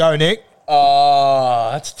 Go, Nick.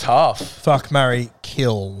 That's tough. Fuck, marry,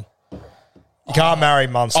 kill. You can't marry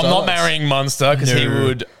Munster. I'm not marrying Munster because he No.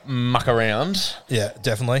 would muck around. Yeah,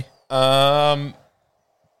 definitely. I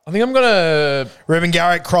think I'm going to Ruben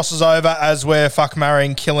Garrick crosses over as we're fuck,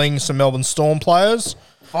 marrying, killing some Melbourne Storm players.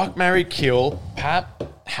 fuck, marry, kill, Pap,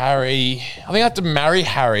 Harry. I think I have to marry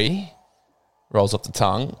Harry. Rolls off the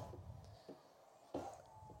tongue.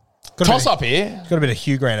 Toss up here. Got a bit of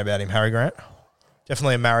Hugh Grant about him, Harry Grant.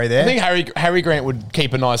 Definitely a marry there. I think Harry Grant would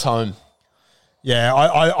keep a nice home. Yeah,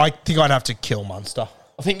 I think I'd have to kill Munster.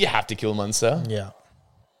 I think you have to kill Munster. Yeah.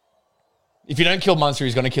 If you don't kill Munster,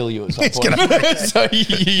 he's going to kill you at some point. So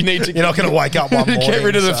you need to You're not going to wake up one morning. get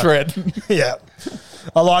rid of the so- thread. Yeah.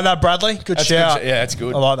 I like that, Bradley. Good That's shout. good. Yeah, that's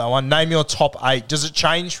good. I like that one. Name your top 8. Does it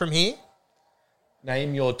change from here?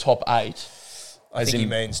 Name your top 8. I think in- he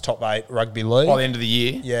means top 8 rugby league. By the end of the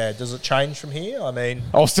year. Yeah, does it change from here? I mean,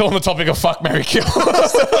 I was still on the topic of fuck, marry, kill.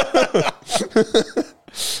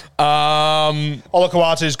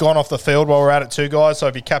 Olakawatu's gone off the field while we're at it too, guys. So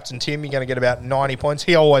if you're Captain Tim, you're going to get about 90 points.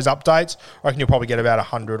 He always updates. I reckon you'll probably get about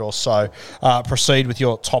 100 or so. Proceed with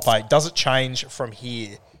your top 8. Does it change from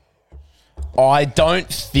here? I don't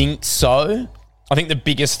think so. I think the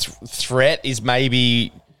biggest threat is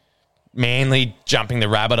maybe Manly jumping the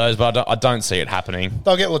Rabbitohs, but I don't see it happening.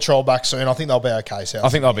 They'll get Latrell back soon. I think they'll be okay, South. I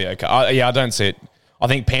think they'll be okay. I don't see it. I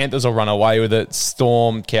think Panthers will run away with it.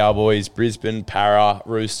 Storm, Cowboys, Brisbane, Para,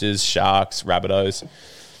 Roosters, Sharks, Rabbitohs.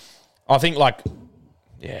 I think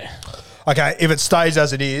yeah. Okay, if it stays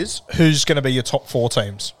as it is, who's going to be your top 4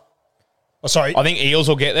 teams? Oh, sorry. I think Eels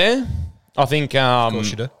will get there. I think. Of course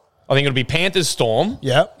you do. I think it'll be Panthers, Storm.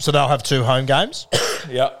 Yeah, so they'll have 2 home games.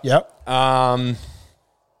 Yep. Yep.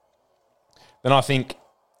 Then I think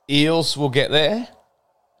Eels will get there.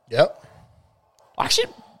 Yep. I actually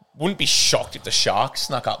wouldn't be shocked if the Sharks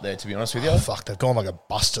snuck up there, to be honest with you. Oh, fuck, they've gone like a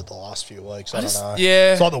busted the last few weeks. I don't know.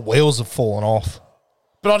 Yeah. It's like the wheels have fallen off.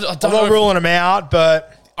 But I don't I'm not know. ruling them out,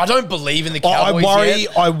 but I don't believe in the I Cowboys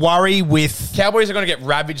yet. worry with... Cowboys are going to get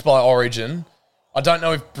ravaged by Origin. I don't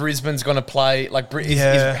know if Brisbane's going to play.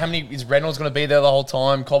 Is Reynolds going to be there the whole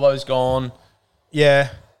time? Cobbo's gone. Yeah.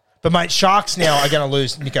 But, mate, Sharks now are going to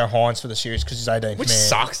lose Nico Hines for the series because he's 18th Which man.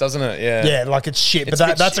 sucks, doesn't it? Yeah. Yeah, like it's shit. It's but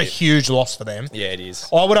a bit that's a shit. huge loss for them. Yeah, it is.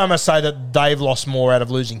 I would almost say that they've lost more out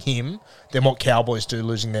of losing him than what Cowboys do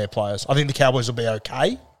losing their players. I think the Cowboys will be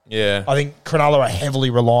okay. Yeah. I think Cronulla are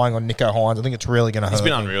heavily relying on Nico Hines. I think it's really going to hurt. It's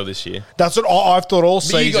been them. unreal this year. That's what I've thought all But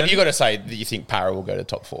season. you got to say that you think Para will go to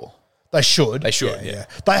top 4. They should. They should, yeah.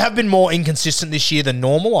 They have been more inconsistent this year than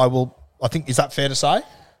normal. I think, is that fair to say?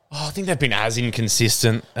 Oh, I think they've been as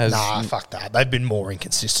inconsistent as. Nah, fuck that. They've been more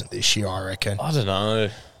inconsistent this year, I reckon. I don't know.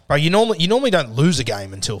 Bro, you normally don't lose a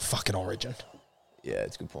game until fucking Origin. Yeah,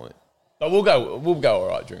 it's a good point. But we'll go all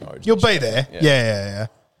right during Origin. You'll be there. Yeah.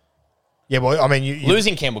 Yeah, well, I mean, you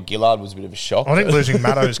Losing Campbell Gillard was a bit of a shock. I think losing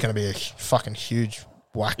Matto is going to be a fucking huge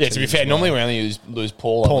whack. Yeah, to be fair, normally we only lose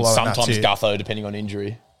Paulo and and sometimes that's it. Gutho, depending on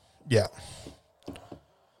injury. Yeah.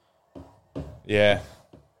 Yeah.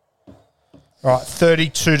 All right,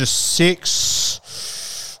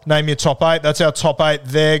 32-6. Name your top 8. That's our top 8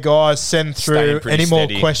 there, guys. Send through pretty any more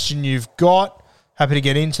steady. question you've got. Happy to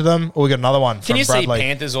get into them. Or we got another one Can from you Bradley. see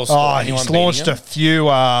Panthers or score anyone he's beating launched them? a few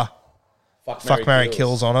fuck, marry,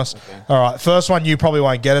 kills on us. Okay. All right, first one you probably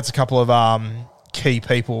won't get. It's a couple of key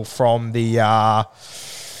people from the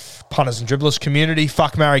punters and dribblers community.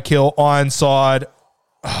 Fuck, marry, kill, Ironside,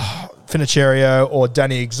 Finnicerio, or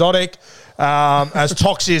Danny Exotic. As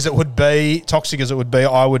toxic as it would be,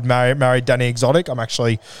 I would marry Danny Exotic. I'm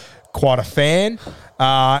actually quite a fan.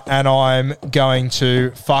 And I'm going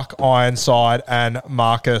to fuck Ironside and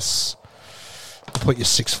Marcus. Put your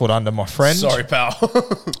 6 foot under, my friend. Sorry, pal.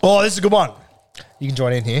 Oh, this is a good one. You can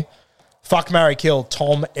join in here. Fuck, marry, kill,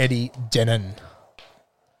 Tom, Eddie, Denon.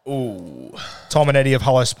 Ooh. Tom and Eddie of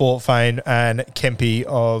Hello Sport fame and Kempy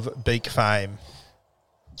of Beak fame.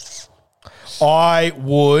 I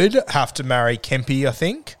would have to marry Kempy, I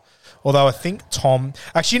think. Although I think Tom...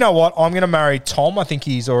 Actually, you know what? I'm going to marry Tom. I think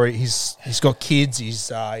he's got kids.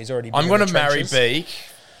 He's already... I'm going to marry Beak.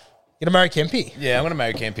 You're going to marry Kempy? Yeah, I'm going to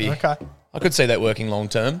marry Kempy. Okay. I could see that working long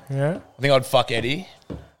term. Yeah. I think I'd fuck Eddie.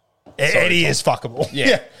 Eddie is fuckable.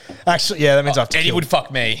 Yeah. Actually, yeah, that means I have to Eddie kill. would fuck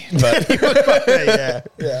me. But Yeah.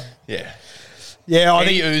 yeah. Yeah, I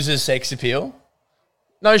Eddie think... oozes sex appeal.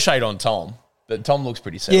 No shade on Tom, but Tom looks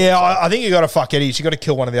pretty sexy. Yeah, I think you got to fuck Eddie. You got to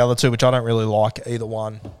kill one of the other two, which I don't really like either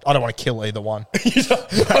one. I don't want to kill either one.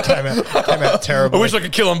 That came out terribly. I wish I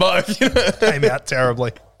could kill them both. Came out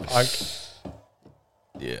terribly.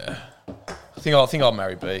 Yeah. I think I'll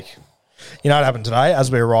marry Beak. You know what happened today?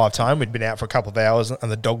 As we arrived home, we'd been out for a couple of hours,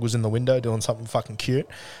 and the dog was in the window doing something fucking cute.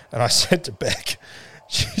 And I said to Beck,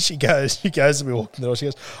 she goes, as we walked in the door, she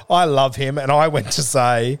goes, I love him. And I went to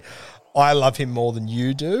say, I love him more than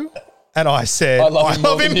you do. And I said, I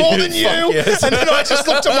love him more than you. Yes. And then I just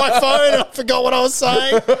looked at my phone and I forgot what I was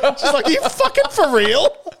saying. She's like, are you fucking for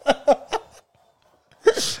real?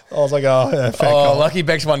 I was like, oh, yeah, fair call. Lucky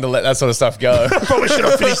Beck's one to let that sort of stuff go. Probably should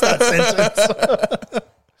have finished that sentence.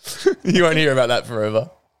 You won't hear about that forever.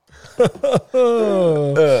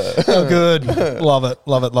 Oh, good. Love it.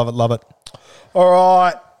 All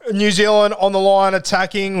right. New Zealand on the line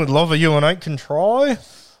attacking. Would love a UNH can try.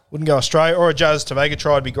 Wouldn't go Australia or a Jazz to Vega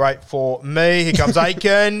try would be great for me. Here comes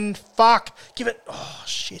Aiken. Fuck. Give it. Oh,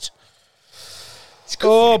 shit.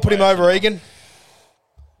 Oh, put him over, Egan.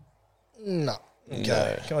 No. Okay.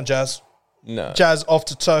 No. Come on, Jazz. No. Jazz off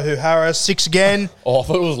to Tohu Harris. 6 again. Oh, I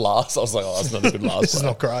thought it was last. I was like, that's not a good last. This is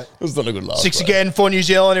not great. This is not a good last. 6 play. again for New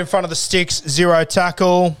Zealand in front of the sticks. 0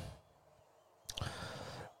 tackle.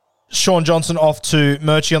 Sean Johnson off to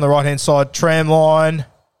Murchie on the right-hand side. Tram line.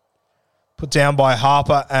 Put down by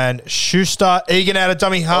Harper and Schuster. Egan out of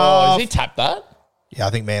dummy Oh, half. has he tapped that? Yeah, I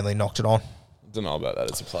think Manly knocked it on. Don't know about that.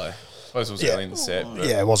 It's a play. I suppose it was early in the set. But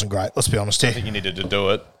Yeah, it wasn't great. Let's be honest I here. think you needed to do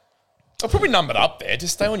it. I'll probably number it up there.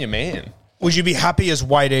 Just stay on your man. Would you be happy as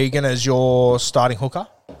Wade Egan as your starting hooker?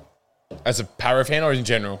 As a para fan or in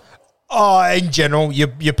general? Oh, in general, you're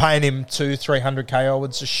paying him 200-300K, I would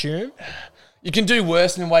assume. You can do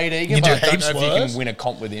worse than Wade Egan, You but do I don't heaps know if you worse. can win a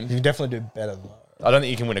comp with him. You can definitely do better though. I don't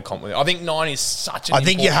think you can win a comp with him. I think 9 is such an I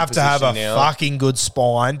think you important have to have a position now. fucking good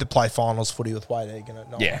spine to play finals footy with Wade Egan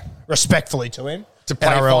at 9. Yeah. Respectfully to him. To play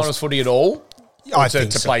NRL's finals footy at all? I Or to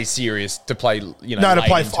think so. play serious, to play, No, to late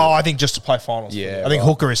play. into Oh, it? I think just to play finals. Yeah, footy. I think right.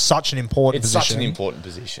 hooker is such an important It's position. such an important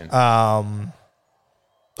position.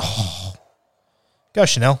 Go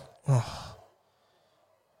Chanel.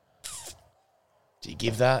 Do you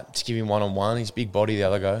give that? To give him one-on-one? He's big body, the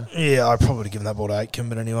other guy. Yeah, I probably would have given that ball to Aitken,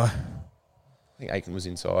 but anyway. I think Aiken was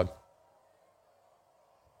inside.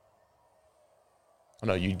 I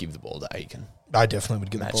know you'd give the ball to Aiken. I definitely would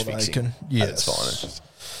give Match that ball to fixing. Aitken. Yes. That's fine. It's just-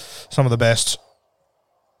 Some of the best.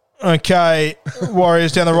 Okay,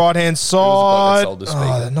 Warriors down the right-hand side. sold the Oh,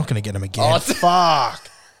 speaker. they're not going to get him again. Oh, Fuck.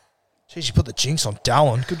 Jeez, you put the jinx on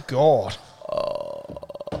Dallin. Good God.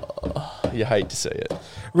 You hate to see it.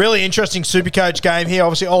 Really interesting Supercoach game here.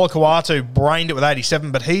 Obviously, Ola Kawatu brained it with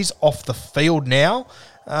 87, but he's off the field now.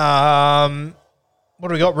 What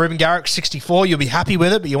do we got? Ruben Garrick, 64. You'll be happy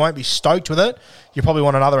with it, but you won't be stoked with it. You probably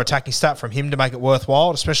want another attacking stat from him to make it worthwhile,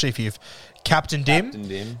 especially if you've captained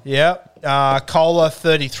him. Yeah. Kohler,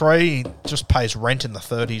 33. He just pays rent in the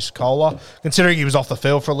 30s, Kohler. Considering he was off the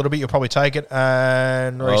field for a little bit, you'll probably take it.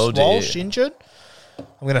 And Reece Walsh, injured. I'm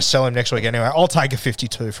going to sell him next week anyway. I'll take a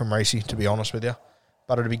 52 from Reece, to be honest with you.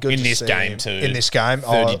 But it'd be good in to this see game him. too. In this game,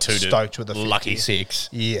 32 stoked with the 50. lucky 6.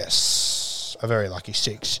 Yes, a very lucky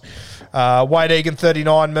 6. Wade Egan,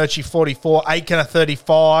 39. Murchie, 44. Aitken, a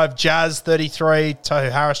 35. Jazz, 33.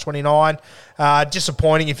 Tohu Harris, 29.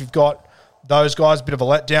 Disappointing if you've got those guys. A bit of a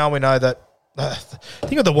letdown. We know that.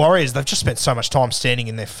 Think of the Warriors. They've just spent so much time standing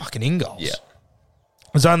in their fucking in-goals. Yeah.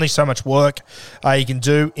 There's only so much work you can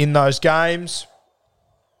do in those games.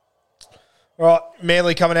 All right,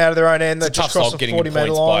 Manly coming out of their own end. They It's just a tough crossed slog the getting 40 metre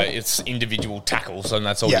points line. by its individual tackles, and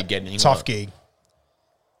that's all you're getting. Tough Like, gig.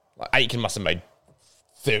 Like Aitken must have made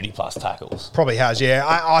 30 plus tackles. Probably has, yeah.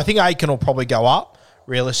 I think Aitken will probably go up,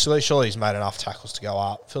 realistically. Surely he's made enough tackles to go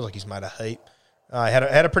up. Feels like he's made a heap. He had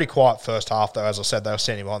a pretty quiet first half, though. As I said, they were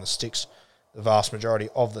standing behind the sticks the vast majority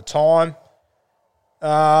of the time.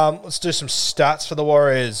 Let's do some stats for the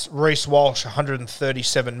Warriors. Reece Walsh,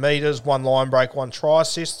 137 metres, 1 line break, 1 try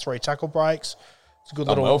assist, 3 tackle breaks. It's a good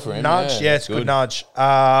little well for him, nudge. yeah, It's a good nudge.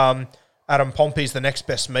 Adam Pompey's the next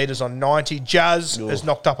best metres on 90. Jazz has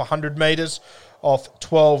knocked up 100 metres off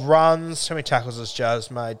 12 runs. How many tackles has Jazz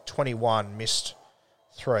made? 21, missed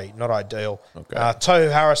 3. Not ideal. Okay.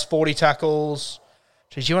 Tohu Harris, 40 tackles.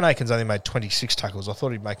 Geez, Ewan Aitken's only made 26 tackles. I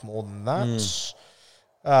thought he'd make more than that.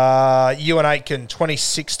 Ewan Aitken,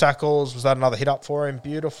 26 tackles. Was that another hit up for him?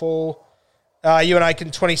 Beautiful. Ewan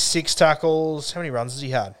Aitken, 26 tackles. How many runs has he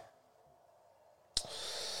had?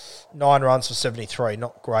 9 runs for 73.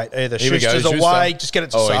 Not great either. Here we go, Schuster's Schuster. away. Just get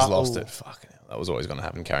it to Oh, start. he's lost Ooh. it. Fuck. That was always going to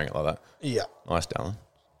happen, carrying it like that. Yeah. Nice, Dallin.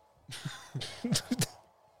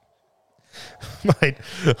 Mate,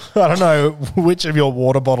 I don't know which of your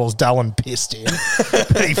water bottles Dallin pissed in,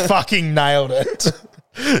 but he fucking nailed it.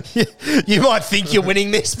 You might think you're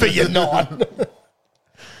winning this, but you're not.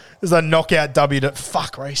 There's a knockout W to...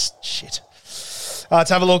 Fuck, Reece. Shit. Let's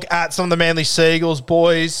have a look at some of the Manly Seagulls,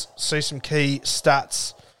 boys. See some key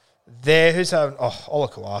stats there. Who's having... Oh, Ola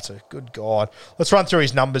Kawatu. Good God. Let's run through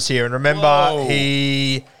his numbers here. And remember, Whoa.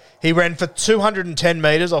 he ran for 210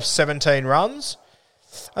 metres off 17 runs.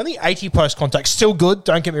 Only 80 post contact. Still good,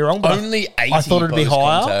 don't get me wrong. But Only 80 I thought it'd be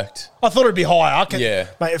higher. post-contact. I thought it'd be higher. Yeah.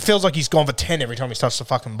 Mate, it feels like he's gone for 10 every time he's touched the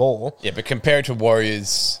fucking ball. Yeah, but compared to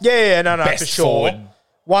Warriors, Yeah, no, Best for sure. forward.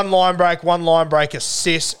 1 line break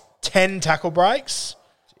assist, 10 tackle breaks.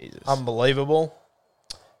 Jesus. Unbelievable.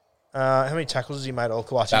 How many tackles has he made,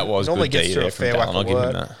 Olkawati? That was Normally good gets D through there a from fair whack Dallin. I'll of give him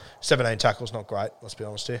work. that. 17 tackles, not great, let's be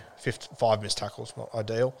honest here. 5 missed tackles, not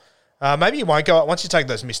ideal. Maybe he won't go up. Once you take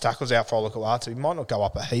those missed tackles out for Olakawatu, he might not go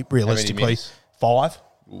up a heap, realistically. miss? 5.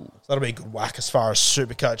 So that'll be a good whack as far as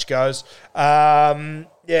Supercoach goes. Outside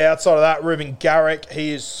of that, Ruben Garrick, he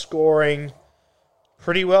is scoring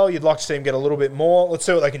pretty well. You'd like to see him get a little bit more. Let's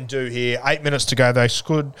see what they can do here. 8 minutes to go. They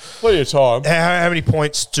scored. plenty of time. How many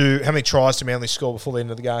tries do Manly score before the end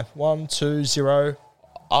of the game? 1, 2, 0.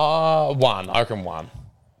 1. I reckon 1.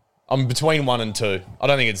 I'm between 1 and 2. I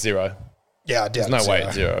don't think it's 0. Yeah, I doubt There's no it's way 0.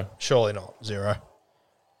 it's 0. Surely not 0.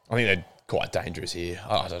 I think they're quite dangerous here.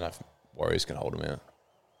 I don't know if Warriors can hold them out.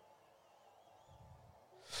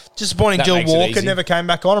 Disappointing. That Dill makes it Walker easy. never came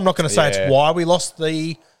back on. I'm not going to say Yeah. it's why we lost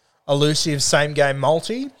the elusive same game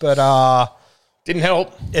multi, but Didn't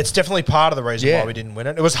help. it's definitely part of the reason Yeah. why we didn't win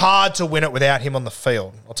it. It was hard to win it without him on the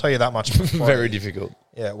field. I'll tell you that much. for free. Very difficult.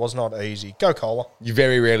 Yeah, it was not easy. Go Kohler. You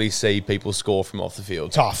very rarely see people score from off the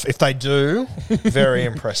field. Tough. If they do, very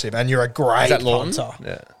impressive. And you're a great that Lawton? punter.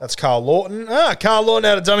 Yeah. That's Carl Lawton. Carl Lawton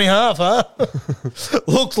out of dummy half, huh?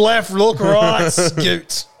 Look left, look right,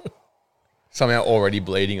 scoot. Somehow already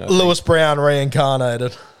bleeding. I think. Lewis Brown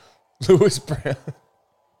reincarnated. Lewis Brown.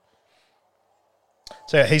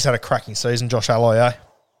 So yeah, he's had a cracking season, Josh Alloy, eh?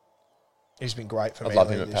 He's been great for me. I'd love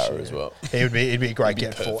him at Para as well. He'd be a great be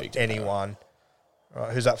get for perfect at anyone.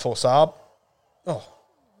 Right, who's that for, Saab? Oh,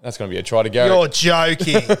 That's going to be a try to Garrick. you're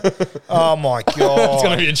joking. Oh, my God. It's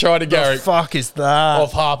going to be a try to The Garrick fuck is that?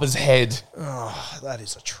 off Harper's head. That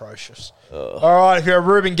is atrocious. All right, if you're a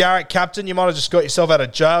Ruben Garrick captain, you might have just got yourself out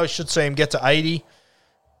of jail. You should see him get to 80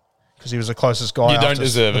 because he was the closest guy. You don't after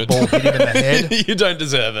deserve the it. ball hit him in the head. You don't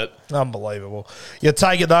deserve it. Unbelievable. You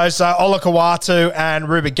take it, though. So Ola Kawatu and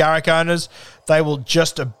Ruben Garrick owners, they will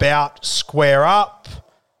just about square up.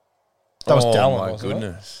 That was Dallin, my wasn't it?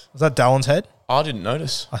 goodness. Was that Dallin's head? I didn't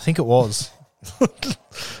notice. I think it was.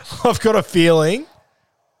 I've got a feeling.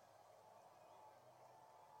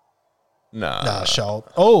 Nah. Shoulder.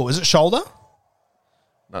 Oh, is it shoulder?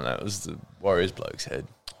 No, it was the Warriors bloke's head.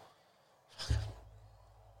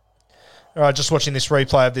 All right, just watching this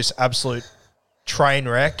replay of this absolute train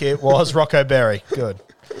wreck. It was Rocco Berry. Good.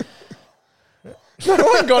 No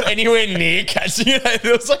one got anywhere near catching it.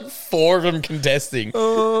 There was like 4 of them contesting.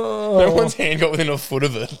 No one's hand got within a foot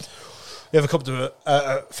of it. You ever copped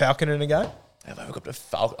a Falcon in a game? Have I ever got a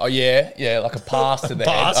Falcon? Oh, yeah, like a pass to the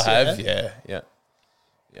Pass, head. I have, yeah.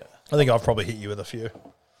 I think I've probably hit you with a few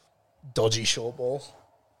dodgy short balls.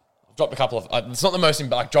 I've dropped a couple of. It's not the most,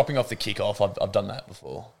 like dropping off the kickoff. I've done that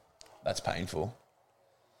before. That's painful.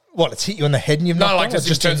 What, it's hit you in the head and you've No, knocked like on?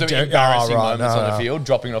 just in terms of Oh, embarrassing right, moments no, on no. the field,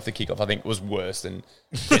 dropping off the kickoff, I think was worse than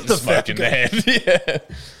getting The smoked in the Falcon. head. Yeah.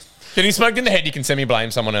 Getting smoked in the head, you can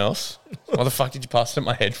semi-blame someone else. What the fuck did you pass it at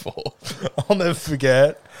my head for? I'll never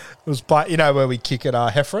forget. It was, you know, where we kick at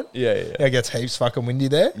Heffron? Yeah. It gets heaps fucking windy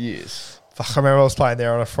there. Yes. Fuck, I remember I was playing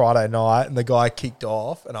there on a Friday night and the guy kicked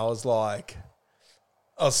off and I was like,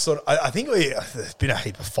 I think there's been a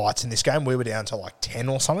heap of fights in this game. We were down to like 10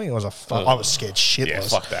 or something. I was scared shitless. Yeah,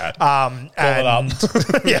 fuck that. And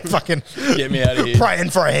yeah, fucking Get me out of here.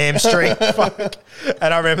 praying for a hamstring. Fuck.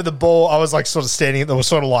 And I remember the ball, I was like sort of standing, there was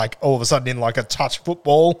sort of like all of a sudden in like a touch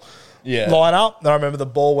football line up. And I remember the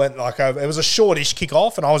ball went like over, it was a shortish kick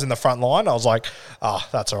off and I was in the front line. I was like,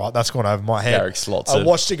 that's all right. That's gone over my head. Garrick slots I it.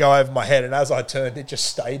 watched it go over my head and as I turned, it just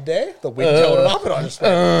stayed there. The wind held it up and I just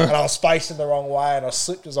went, and I was facing the wrong way and I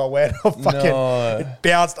slipped as I went. It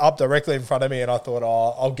bounced up directly in front of me and I thought,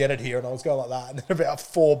 I'll get it here. And I was going like that. And then about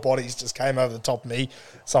 4 bodies just came over the top of me.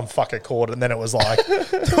 Some fucker caught it. And then it was like,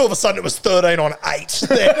 all of a sudden it was 13 on 8.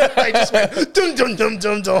 They just went, dum, dum, dum,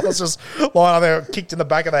 dum, dum. I was just lying up there, kicked in the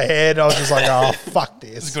back of the head. I was just like, fuck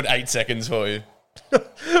this. It's a good 8 seconds for you. I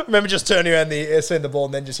remember just turning around seeing the ball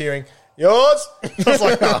and then just hearing, yours? I was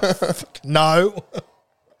like, no.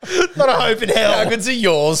 Not a hope in hell. How good's a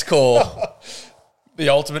yours call? The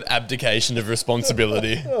ultimate abdication of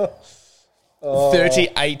responsibility.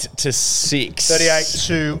 38-6.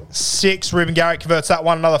 38-6. Ruben Garrick converts that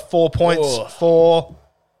one. Another 4 points for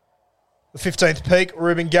the 15th peak.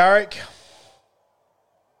 Ruben Garrick.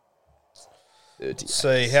 Let's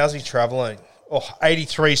see, how's he travelling?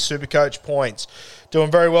 83 Supercoach points. Doing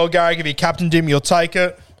very well, Garrick. If you captained him, you'll take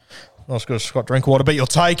it. Not as good as Scott Drinkwater, but you'll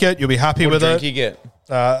take it. You'll be happy with What drink it. you get?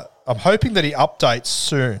 I'm hoping that he updates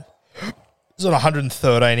soon. He's on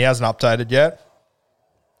 113. He hasn't updated yet.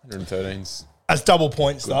 113's As double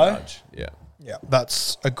points, good though. nudge. Yeah. Yeah,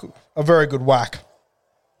 that's a very good whack.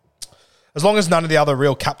 As long as none of the other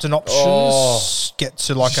real captain options get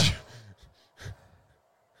to like a...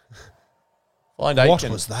 Blind What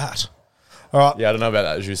Aitken. was that? All right, Yeah, I don't know about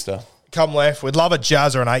that, Justa. come left. We'd love a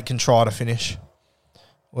Jazz or an Aitken try to finish.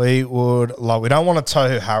 We would love... We don't want a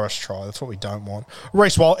Tohu Harris try. That's what we don't want.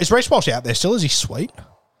 Reece Walsh. Is Reece Walsh out there still? Is he sweet?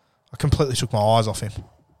 I completely took my eyes off him. Can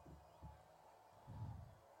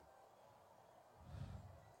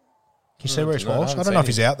you see Reece No, I Walsh? I haven't don't know if seen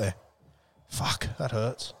he's out there. Fuck, that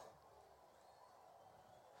hurts.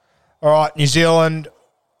 All right, New Zealand,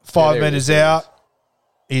 5 there he metres is, there he out.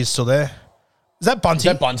 He's still there. Is that Bunty? Is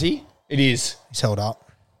that Bunty? It is. He's held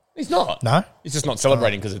up. He's not. No? He's just not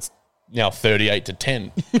celebrating because it's now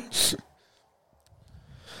 38-10.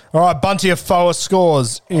 All right, Bunty Afoa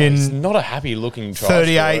scores It's in not a happy looking try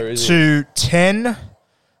scorer, is it? 38-10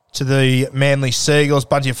 to the Manly Seagulls.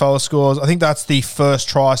 Bunty Afoa scores. I think that's the first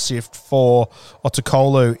try sift for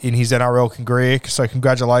Otakolu in his NRL career. So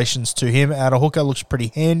congratulations to him. Out of hooker, looks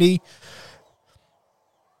pretty handy.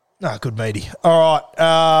 No, good meaty. All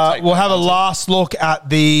right, we'll have a last look at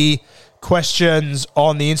the questions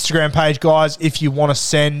on the Instagram page, guys, if you want to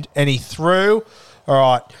send any through. All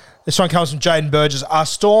right, this one comes from Jaden Burgess. Are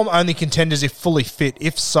Storm only contenders if fully fit?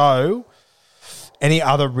 If so, any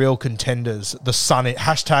other real contenders? The sun,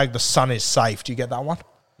 hashtag the sun is safe. Do you get that one?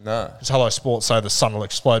 No. It's Hello Sports, so the sun will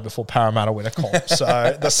explode before Parramatta win a comp.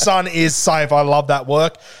 So the sun is safe. I love that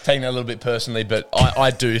work. Taking that a little bit personally, but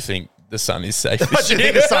I do think the sun is safe. I do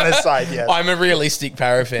think the sun is safe, yes. I'm a realistic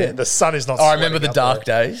Para fan. The sun is not I remember the sweating up dark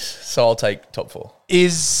there. days, so I'll take top 4.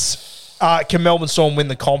 Can Melbourne Storm win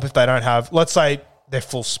the comp if they don't have, let's say, their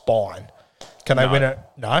full spine? Can they No. win it?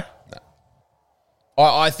 No?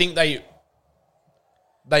 I think they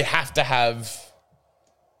have to have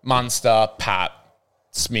Munster, Pat,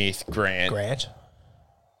 Smith, Grant. Grant.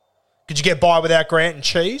 Could you get by without Grant and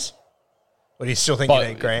Cheese? Or do you still think But- you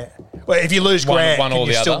need Grant? Well, if you lose One- Grant, one can or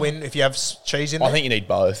you the still other? win if you have Cheese in there? I think you need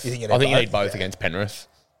both. You think you I need think you both? need both Yeah. against Penrith.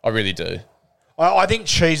 I really do. I think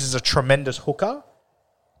Cheese is a tremendous hooker.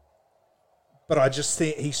 But I just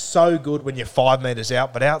think he's so good when you're 5 metres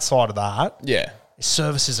out. But outside of that, Yeah. His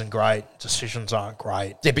service isn't great. Decisions aren't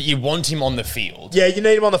great. Yeah, but you want him on the field. Yeah, you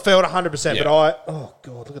need him on the field 100%. Yeah. But oh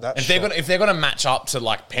God, look at that. If they're gonna match up to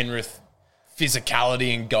like Penrith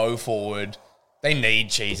physicality and go forward, they need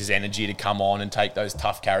Cheese's energy to come on and take those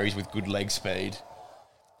tough carries with good leg speed.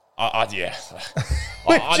 Yeah.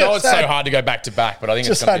 I know it's so hard to go back to back, but I think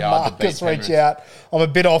it's going to be hard to beat Marcus reach Penrith. out. I'm a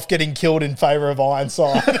bit off getting killed in favour of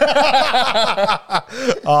Ironside.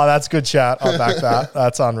 Oh, that's good chat. I back that.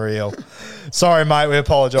 That's unreal. Sorry, mate. We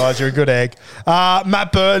apologise. You're a good egg.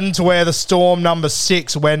 Matt Burton to wear the Storm number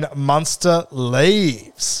 6 when Munster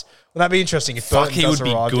leaves. Wouldn't that be interesting if Burton he does would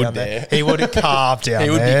be arrive good down there? there. He would have carved down He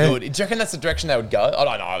would there. be good. Do you reckon that's the direction they would go? I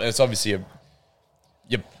don't know. It's obviously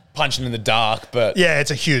you're punching in the dark, but Yeah,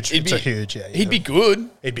 it's a huge. It'd It's a be- huge. Yeah, he'd be good.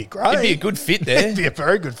 He'd be great. He'd be a good fit there. He'd be a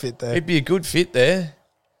very good fit there. He'd be a good fit there.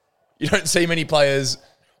 You don't see many players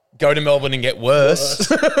go to Melbourne and get worse.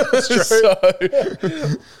 That's true. So,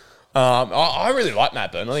 I really like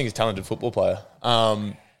Matt Burton. I think he's a talented football player.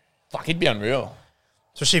 He'd be unreal.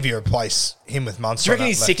 Especially if you replace him with Munster. Do you reckon on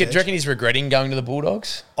he's that sick? left Do you edge. reckon he's regretting going to the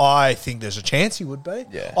Bulldogs? I think there's a chance he would be.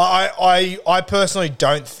 Yeah. I personally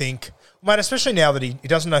don't think, mate, especially now that he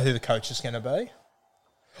doesn't know who the coach is going to be.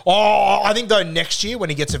 Oh, I think though next year when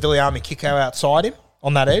he gets a Viliami Kiko outside him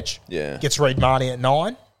on that edge, Yeah. gets Reid Marnie at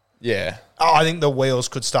 9, Yeah. I think the wheels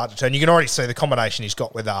could start to turn. You can already see the combination he's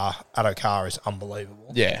got with Adokar is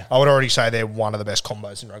unbelievable. Yeah. I would already say they're one of the best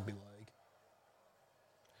combos in rugby league.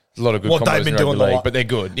 A lot of good What combos they've been in doing rugby the league, la- but they're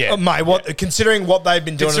good. Yeah. Mate, considering what they've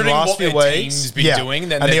been doing in the Considering last what few their weeks, team's been doing,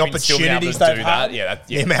 then and the they've been still been able to opportunities do they've that. had, Yeah,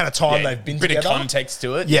 the amount of time Yeah, they've been bit together. of context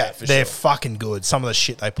to it. Yeah, for they're sure. fucking good. Some of the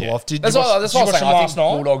shit they pull off. Did That's you why watch, I did you watch think them last night?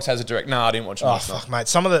 Bulldogs has a direct. No, I didn't watch them Oh last night. fuck, mate!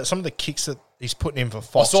 Some of the kicks that he's putting in for I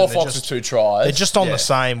Fox. saw and they're Fox's just- 2 tries. They're just on Yeah. the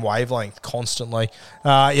same wavelength constantly.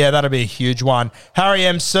 Yeah, that'll be a huge one. Harry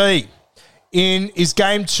MC. Is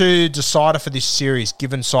Game 2 decider for this series,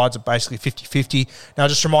 given sides are basically 50-50? Now,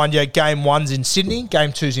 just remind you, Game 1's in Sydney,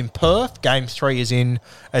 Game 2's in Perth, Game 3 is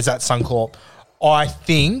at Suncorp. I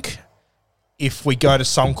think if we go to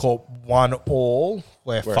Suncorp 1-1,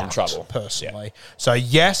 we're in fucked, trouble. personally. So,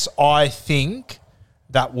 yes, I think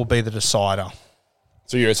that will be the decider.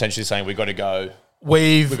 So you're essentially saying we've got to go.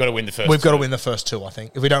 We've got to win the first We've got to two. win the first 2, I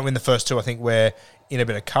think. If we don't win the first 2, I think we're in a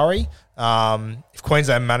bit of curry. If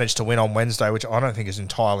Queensland manage to win on Wednesday, which I don't think is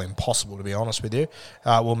entirely impossible, to be honest with you,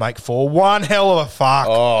 we'll make 4. One hell of a fuck.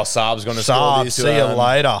 Oh, Saab's going to score Saab, this. see you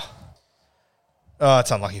later. Oh,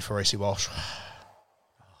 it's unlucky for Reece Walsh.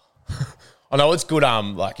 I know it's good.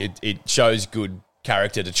 It shows good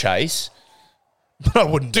character to chase. But I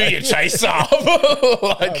wouldn't Do you chase Saab?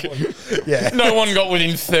 Yeah. No one got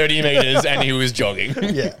within 30 metres and he was jogging.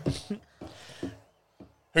 Yeah.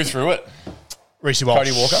 Who threw it? Reece Walsh.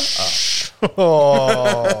 Cody Walker?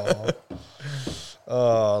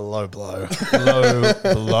 Low blow. Low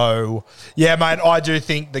blow. Yeah, mate, I do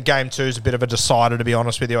think the Game 2 is a bit of a decider, to be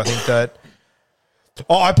honest with you. I think that...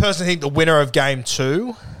 I personally think the winner of Game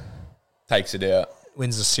 2 Takes it out.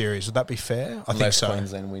 wins the series. Would that be fair? I think Unless so.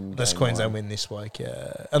 Queensland win Unless game Queensland one. win this week,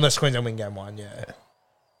 yeah. Unless Queensland win Game 1, yeah.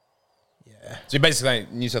 So basically,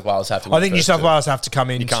 New South Wales have to win I think the New first South 2. Wales have to come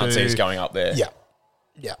in. You can't see us going up there. Yeah.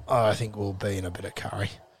 Yeah. I think we'll be in a bit of curry,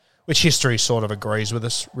 which history sort of agrees with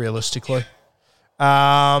us, realistically.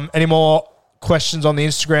 Any more questions on the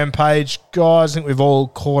Instagram page, guys? I think we've all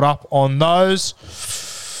caught up on those.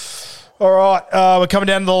 All right, we're coming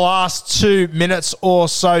down to the last 2 minutes or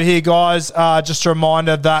so here, guys. Just a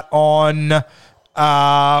reminder that on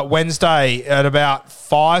Wednesday at about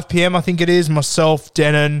 5 p.m, I think it is, myself,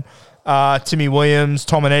 Denon, Timmy Williams,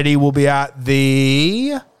 Tom and Eddie will be at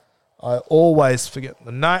the... I always forget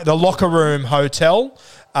the name. The Locker Room Hotel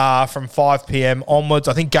from 5 p.m. onwards.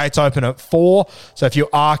 I think gates open at 4. So if you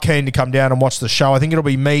are keen to come down and watch the show, I think it'll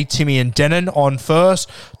be me, Timmy and Denon on first,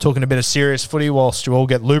 talking a bit of serious footy whilst you all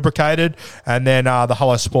get lubricated. And then the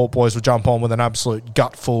Hello Sport boys will jump on with an absolute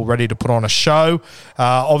gutful, ready to put on a show.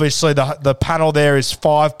 Obviously, the panel there is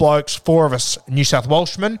 5 blokes, 4 of us New South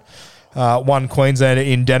Welshmen. 1 Queenslander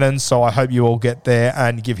in Denon, so I hope you all get there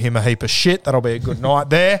and give him a heap of shit. That'll be a good night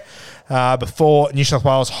there before New South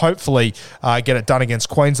Wales hopefully get it done against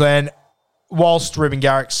Queensland. Whilst Ruben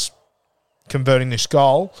Garrick's converting this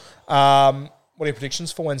goal, what are your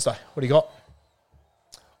predictions for Wednesday? What do you got?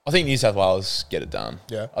 I think New South Wales get it done.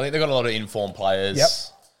 Yeah. I think they've got a lot of informed players. Yep.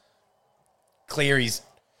 Cleary's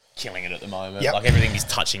killing it at the moment. Yep. Like everything he's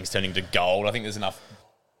touching is turning to gold. I think there's enough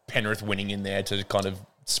Penrith winning in there to kind of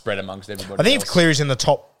spread amongst everybody I think else. if Cleary's in the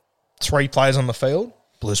top 3 players on the field,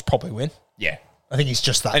 Blues probably win. Yeah. I think he's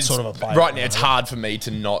just that And sort of a player. Right now, it's hard for me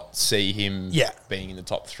to not see him Yeah. being in the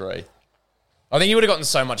top 3. I think he would have gotten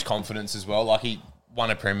so much confidence as well. Like he won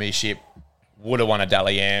a premiership would have won a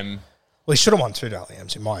Dally M. Well, he should have won 2 Dally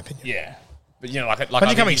M's, in my opinion. Yeah. But, you know, like Imagine I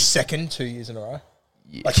think coming he's- second 2 years in a row.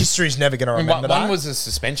 Like, history's never going to I mean, remember one that. was a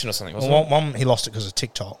suspension or something, wasn't Well, it? one, he lost it because of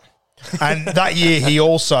TikTok. And that year,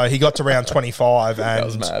 he got to round 25, and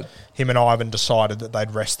was mad. him and Ivan decided that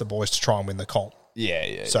they'd rest the boys to try and win the comp.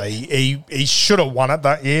 Yeah. So he should have won it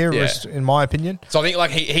that year, Yeah. in my opinion. So I think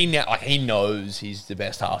like he now like he knows he's the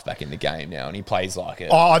best halfback in the game now, and he plays like it.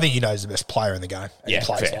 Oh, I think he knows the best player in the game. And Yeah, he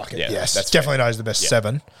plays fair. like it. Yeah, Yes, that's definitely fair. knows the best Yeah.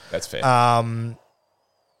 7. That's fair.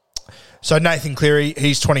 So Nathan Cleary,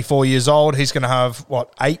 he's 24 years old. He's going to have,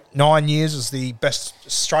 8, 9 years as the best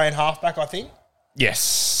Australian halfback, I think.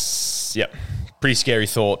 Yes. Yep. Pretty scary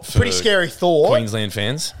thought for Pretty scary thought. Queensland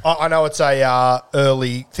fans. I know it's a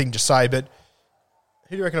early thing to say, but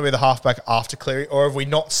who do you reckon will be the halfback after Cleary, or have we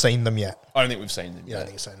not seen them yet? I don't think we've seen them. You don't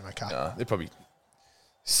think you've seen them, okay. No, they're probably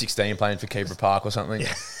 16 playing for Keebra Park or something.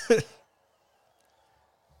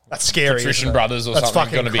 That's scary. Patrician isn't it? brothers or That's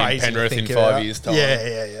something fucking going to be in crazy to Penrith in think 5 about. years' time.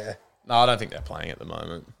 Yeah. No, I don't think they're playing at the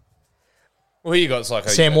moment. Well, you got it's like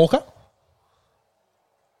Sam Walker?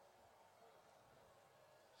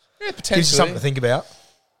 Yeah, potentially. Gives you something to think about.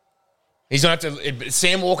 He's going to have to.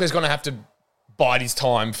 Sam Walker's going to have to bide his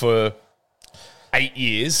time for 8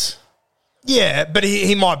 years. Yeah, but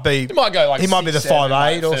he might be. He might go like he might be the 6'7",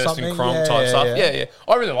 5'8" or Thurston something. Cronk type stuff. Yeah.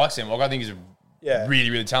 I really like Sam Walker. I think he's really,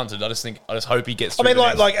 really talented. I just hope he gets. I through mean, the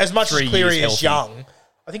like next as much as 3 Cleary years is healthy. young,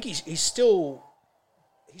 I think he's still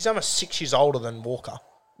almost 6 years older than Walker.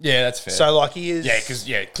 Yeah, that's fair. So like he is. yeah, because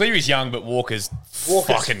Cleary's young, but Walker's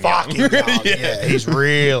Walker's fucking young. Yeah, he's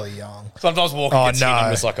really young. Sometimes Walker Oh, gets hit, and no.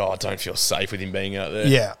 I'm just like, I don't feel safe with him being out there.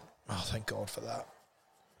 Yeah. Oh, thank God for that.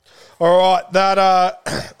 All right,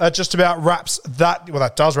 that just about wraps that. Well,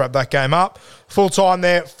 that does wrap that game up. Full time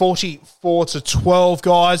there, 44-12,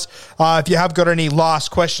 guys. If you have got any last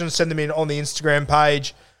questions, send them in on the Instagram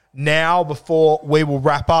page now before we will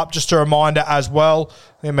wrap up. Just a reminder as well,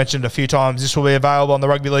 I think I mentioned a few times, this will be available on the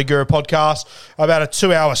Rugby League Guru podcast. About a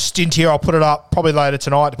 2-hour stint here. I'll put it up probably later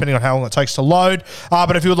tonight, depending on how long it takes to load.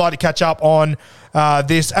 But if you would like to catch up on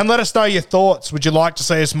this and let us know your thoughts. Would you like to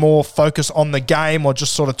see us more focus on the game or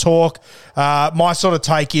just sort of talk? My sort of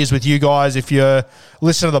take is with you guys, if you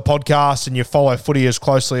listen to the podcast and you follow footy as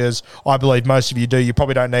closely as I believe most of you do, you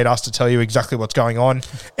probably don't need us to tell you exactly what's going on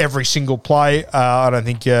every single play. I don't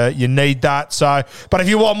think you need that. So, but if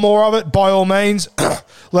you want more of it, by all means,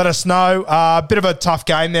 let us know. A bit of a tough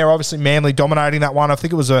game there. Obviously, Manly dominating that one. I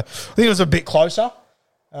think it was a bit closer.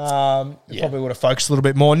 Probably would have focused a little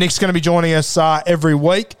bit more. Nick's going to be joining us every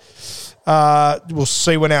week. We'll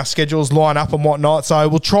see when our schedules line up and whatnot. So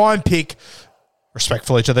we'll try and pick,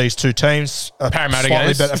 respectfully to these two teams, a Parramatta slightly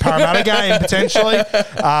games. better Parramatta game potentially.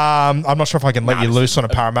 I'm not sure if I can let you loose on a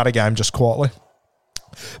Parramatta game just quietly.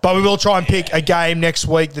 But we will try and pick a game next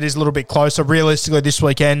week that is a little bit closer. Realistically, this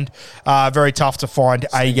weekend, very tough to find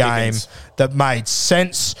a game that made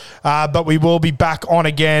sense. But we will be back on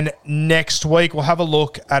again next week. We'll have a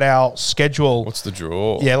look at our schedule. What's the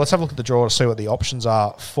draw? Yeah, let's have a look at the draw to see what the options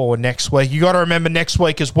are for next week. You got to remember next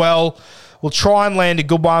week as well, we'll try and land a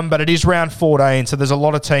good one, but it is round 14, so there's a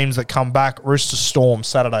lot of teams that come back. Rooster Storm,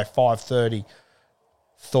 Saturday, 5:30.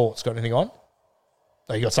 Thoughts? Got anything on?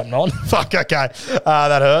 Oh, you got something on? Fuck, okay.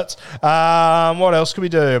 That hurts. What else could we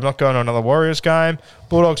do? I'm not going to another Warriors game.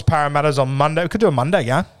 Bulldogs, Parramatta's on Monday. We could do a Monday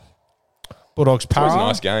game. Bulldogs, It's always a Parra.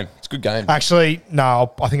 nice game. It's a good game. Actually,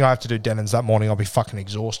 no, I think I have to do Denons that morning. I'll be fucking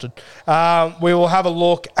exhausted. We will have a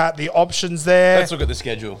look at the options there. Let's look at the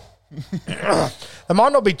schedule. There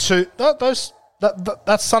might not be two.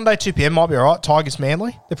 That Sunday 2 p.m. might be all right. Tigers,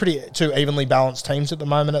 Manly. They're pretty two evenly balanced teams at the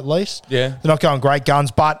moment, at least. Yeah. They're not going great guns,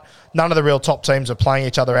 but none of the real top teams are playing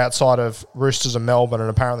each other outside of Roosters and Melbourne, and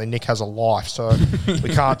apparently Nick has a life, so we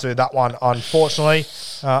can't do that one, unfortunately.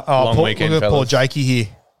 Long weekend, look at poor fellas. Jakey here.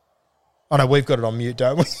 Oh, no, we've got it on mute,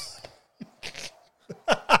 don't we?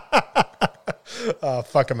 Oh,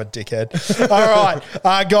 fuck, I'm a dickhead. All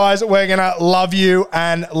right, guys, we're going to love you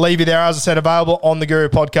and leave you there. As I said, available on the Guru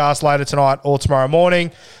podcast later tonight or tomorrow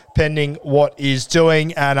morning, pending what is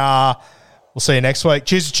doing. And we'll see you next week.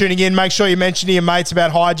 Cheers for tuning in. Make sure you mention to your mates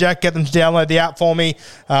about Hijack. Get them to download the app for me.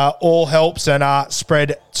 All helps, and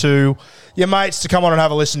spread to your mates to come on and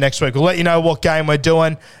have a listen next week. We'll let you know what game we're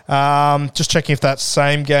doing. Just checking if that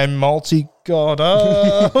same game multi got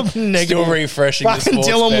up. Negative. Still refreshing the Fucking sports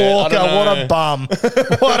Dylan bet. I Walker, don't what know. a bum.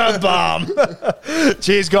 What a bum.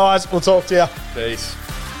 Cheers, guys. We'll talk to you. Peace.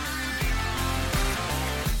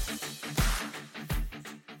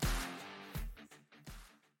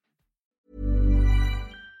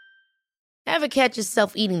 Ever catch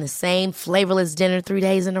yourself eating the same flavorless dinner 3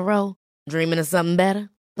 days in a row? Dreaming of something better?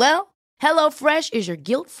 Well, HelloFresh is your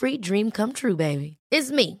guilt-free dream come true, baby.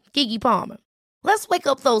 It's me, Keke Palmer. Let's wake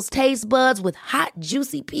up those taste buds with hot,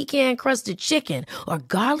 juicy pecan-crusted chicken or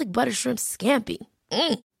garlic butter shrimp scampi.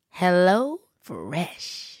 Hello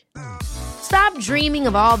Fresh. Stop dreaming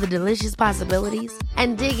of all the delicious possibilities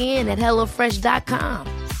and dig in at HelloFresh.com.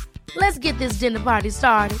 Let's get this dinner party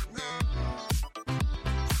started.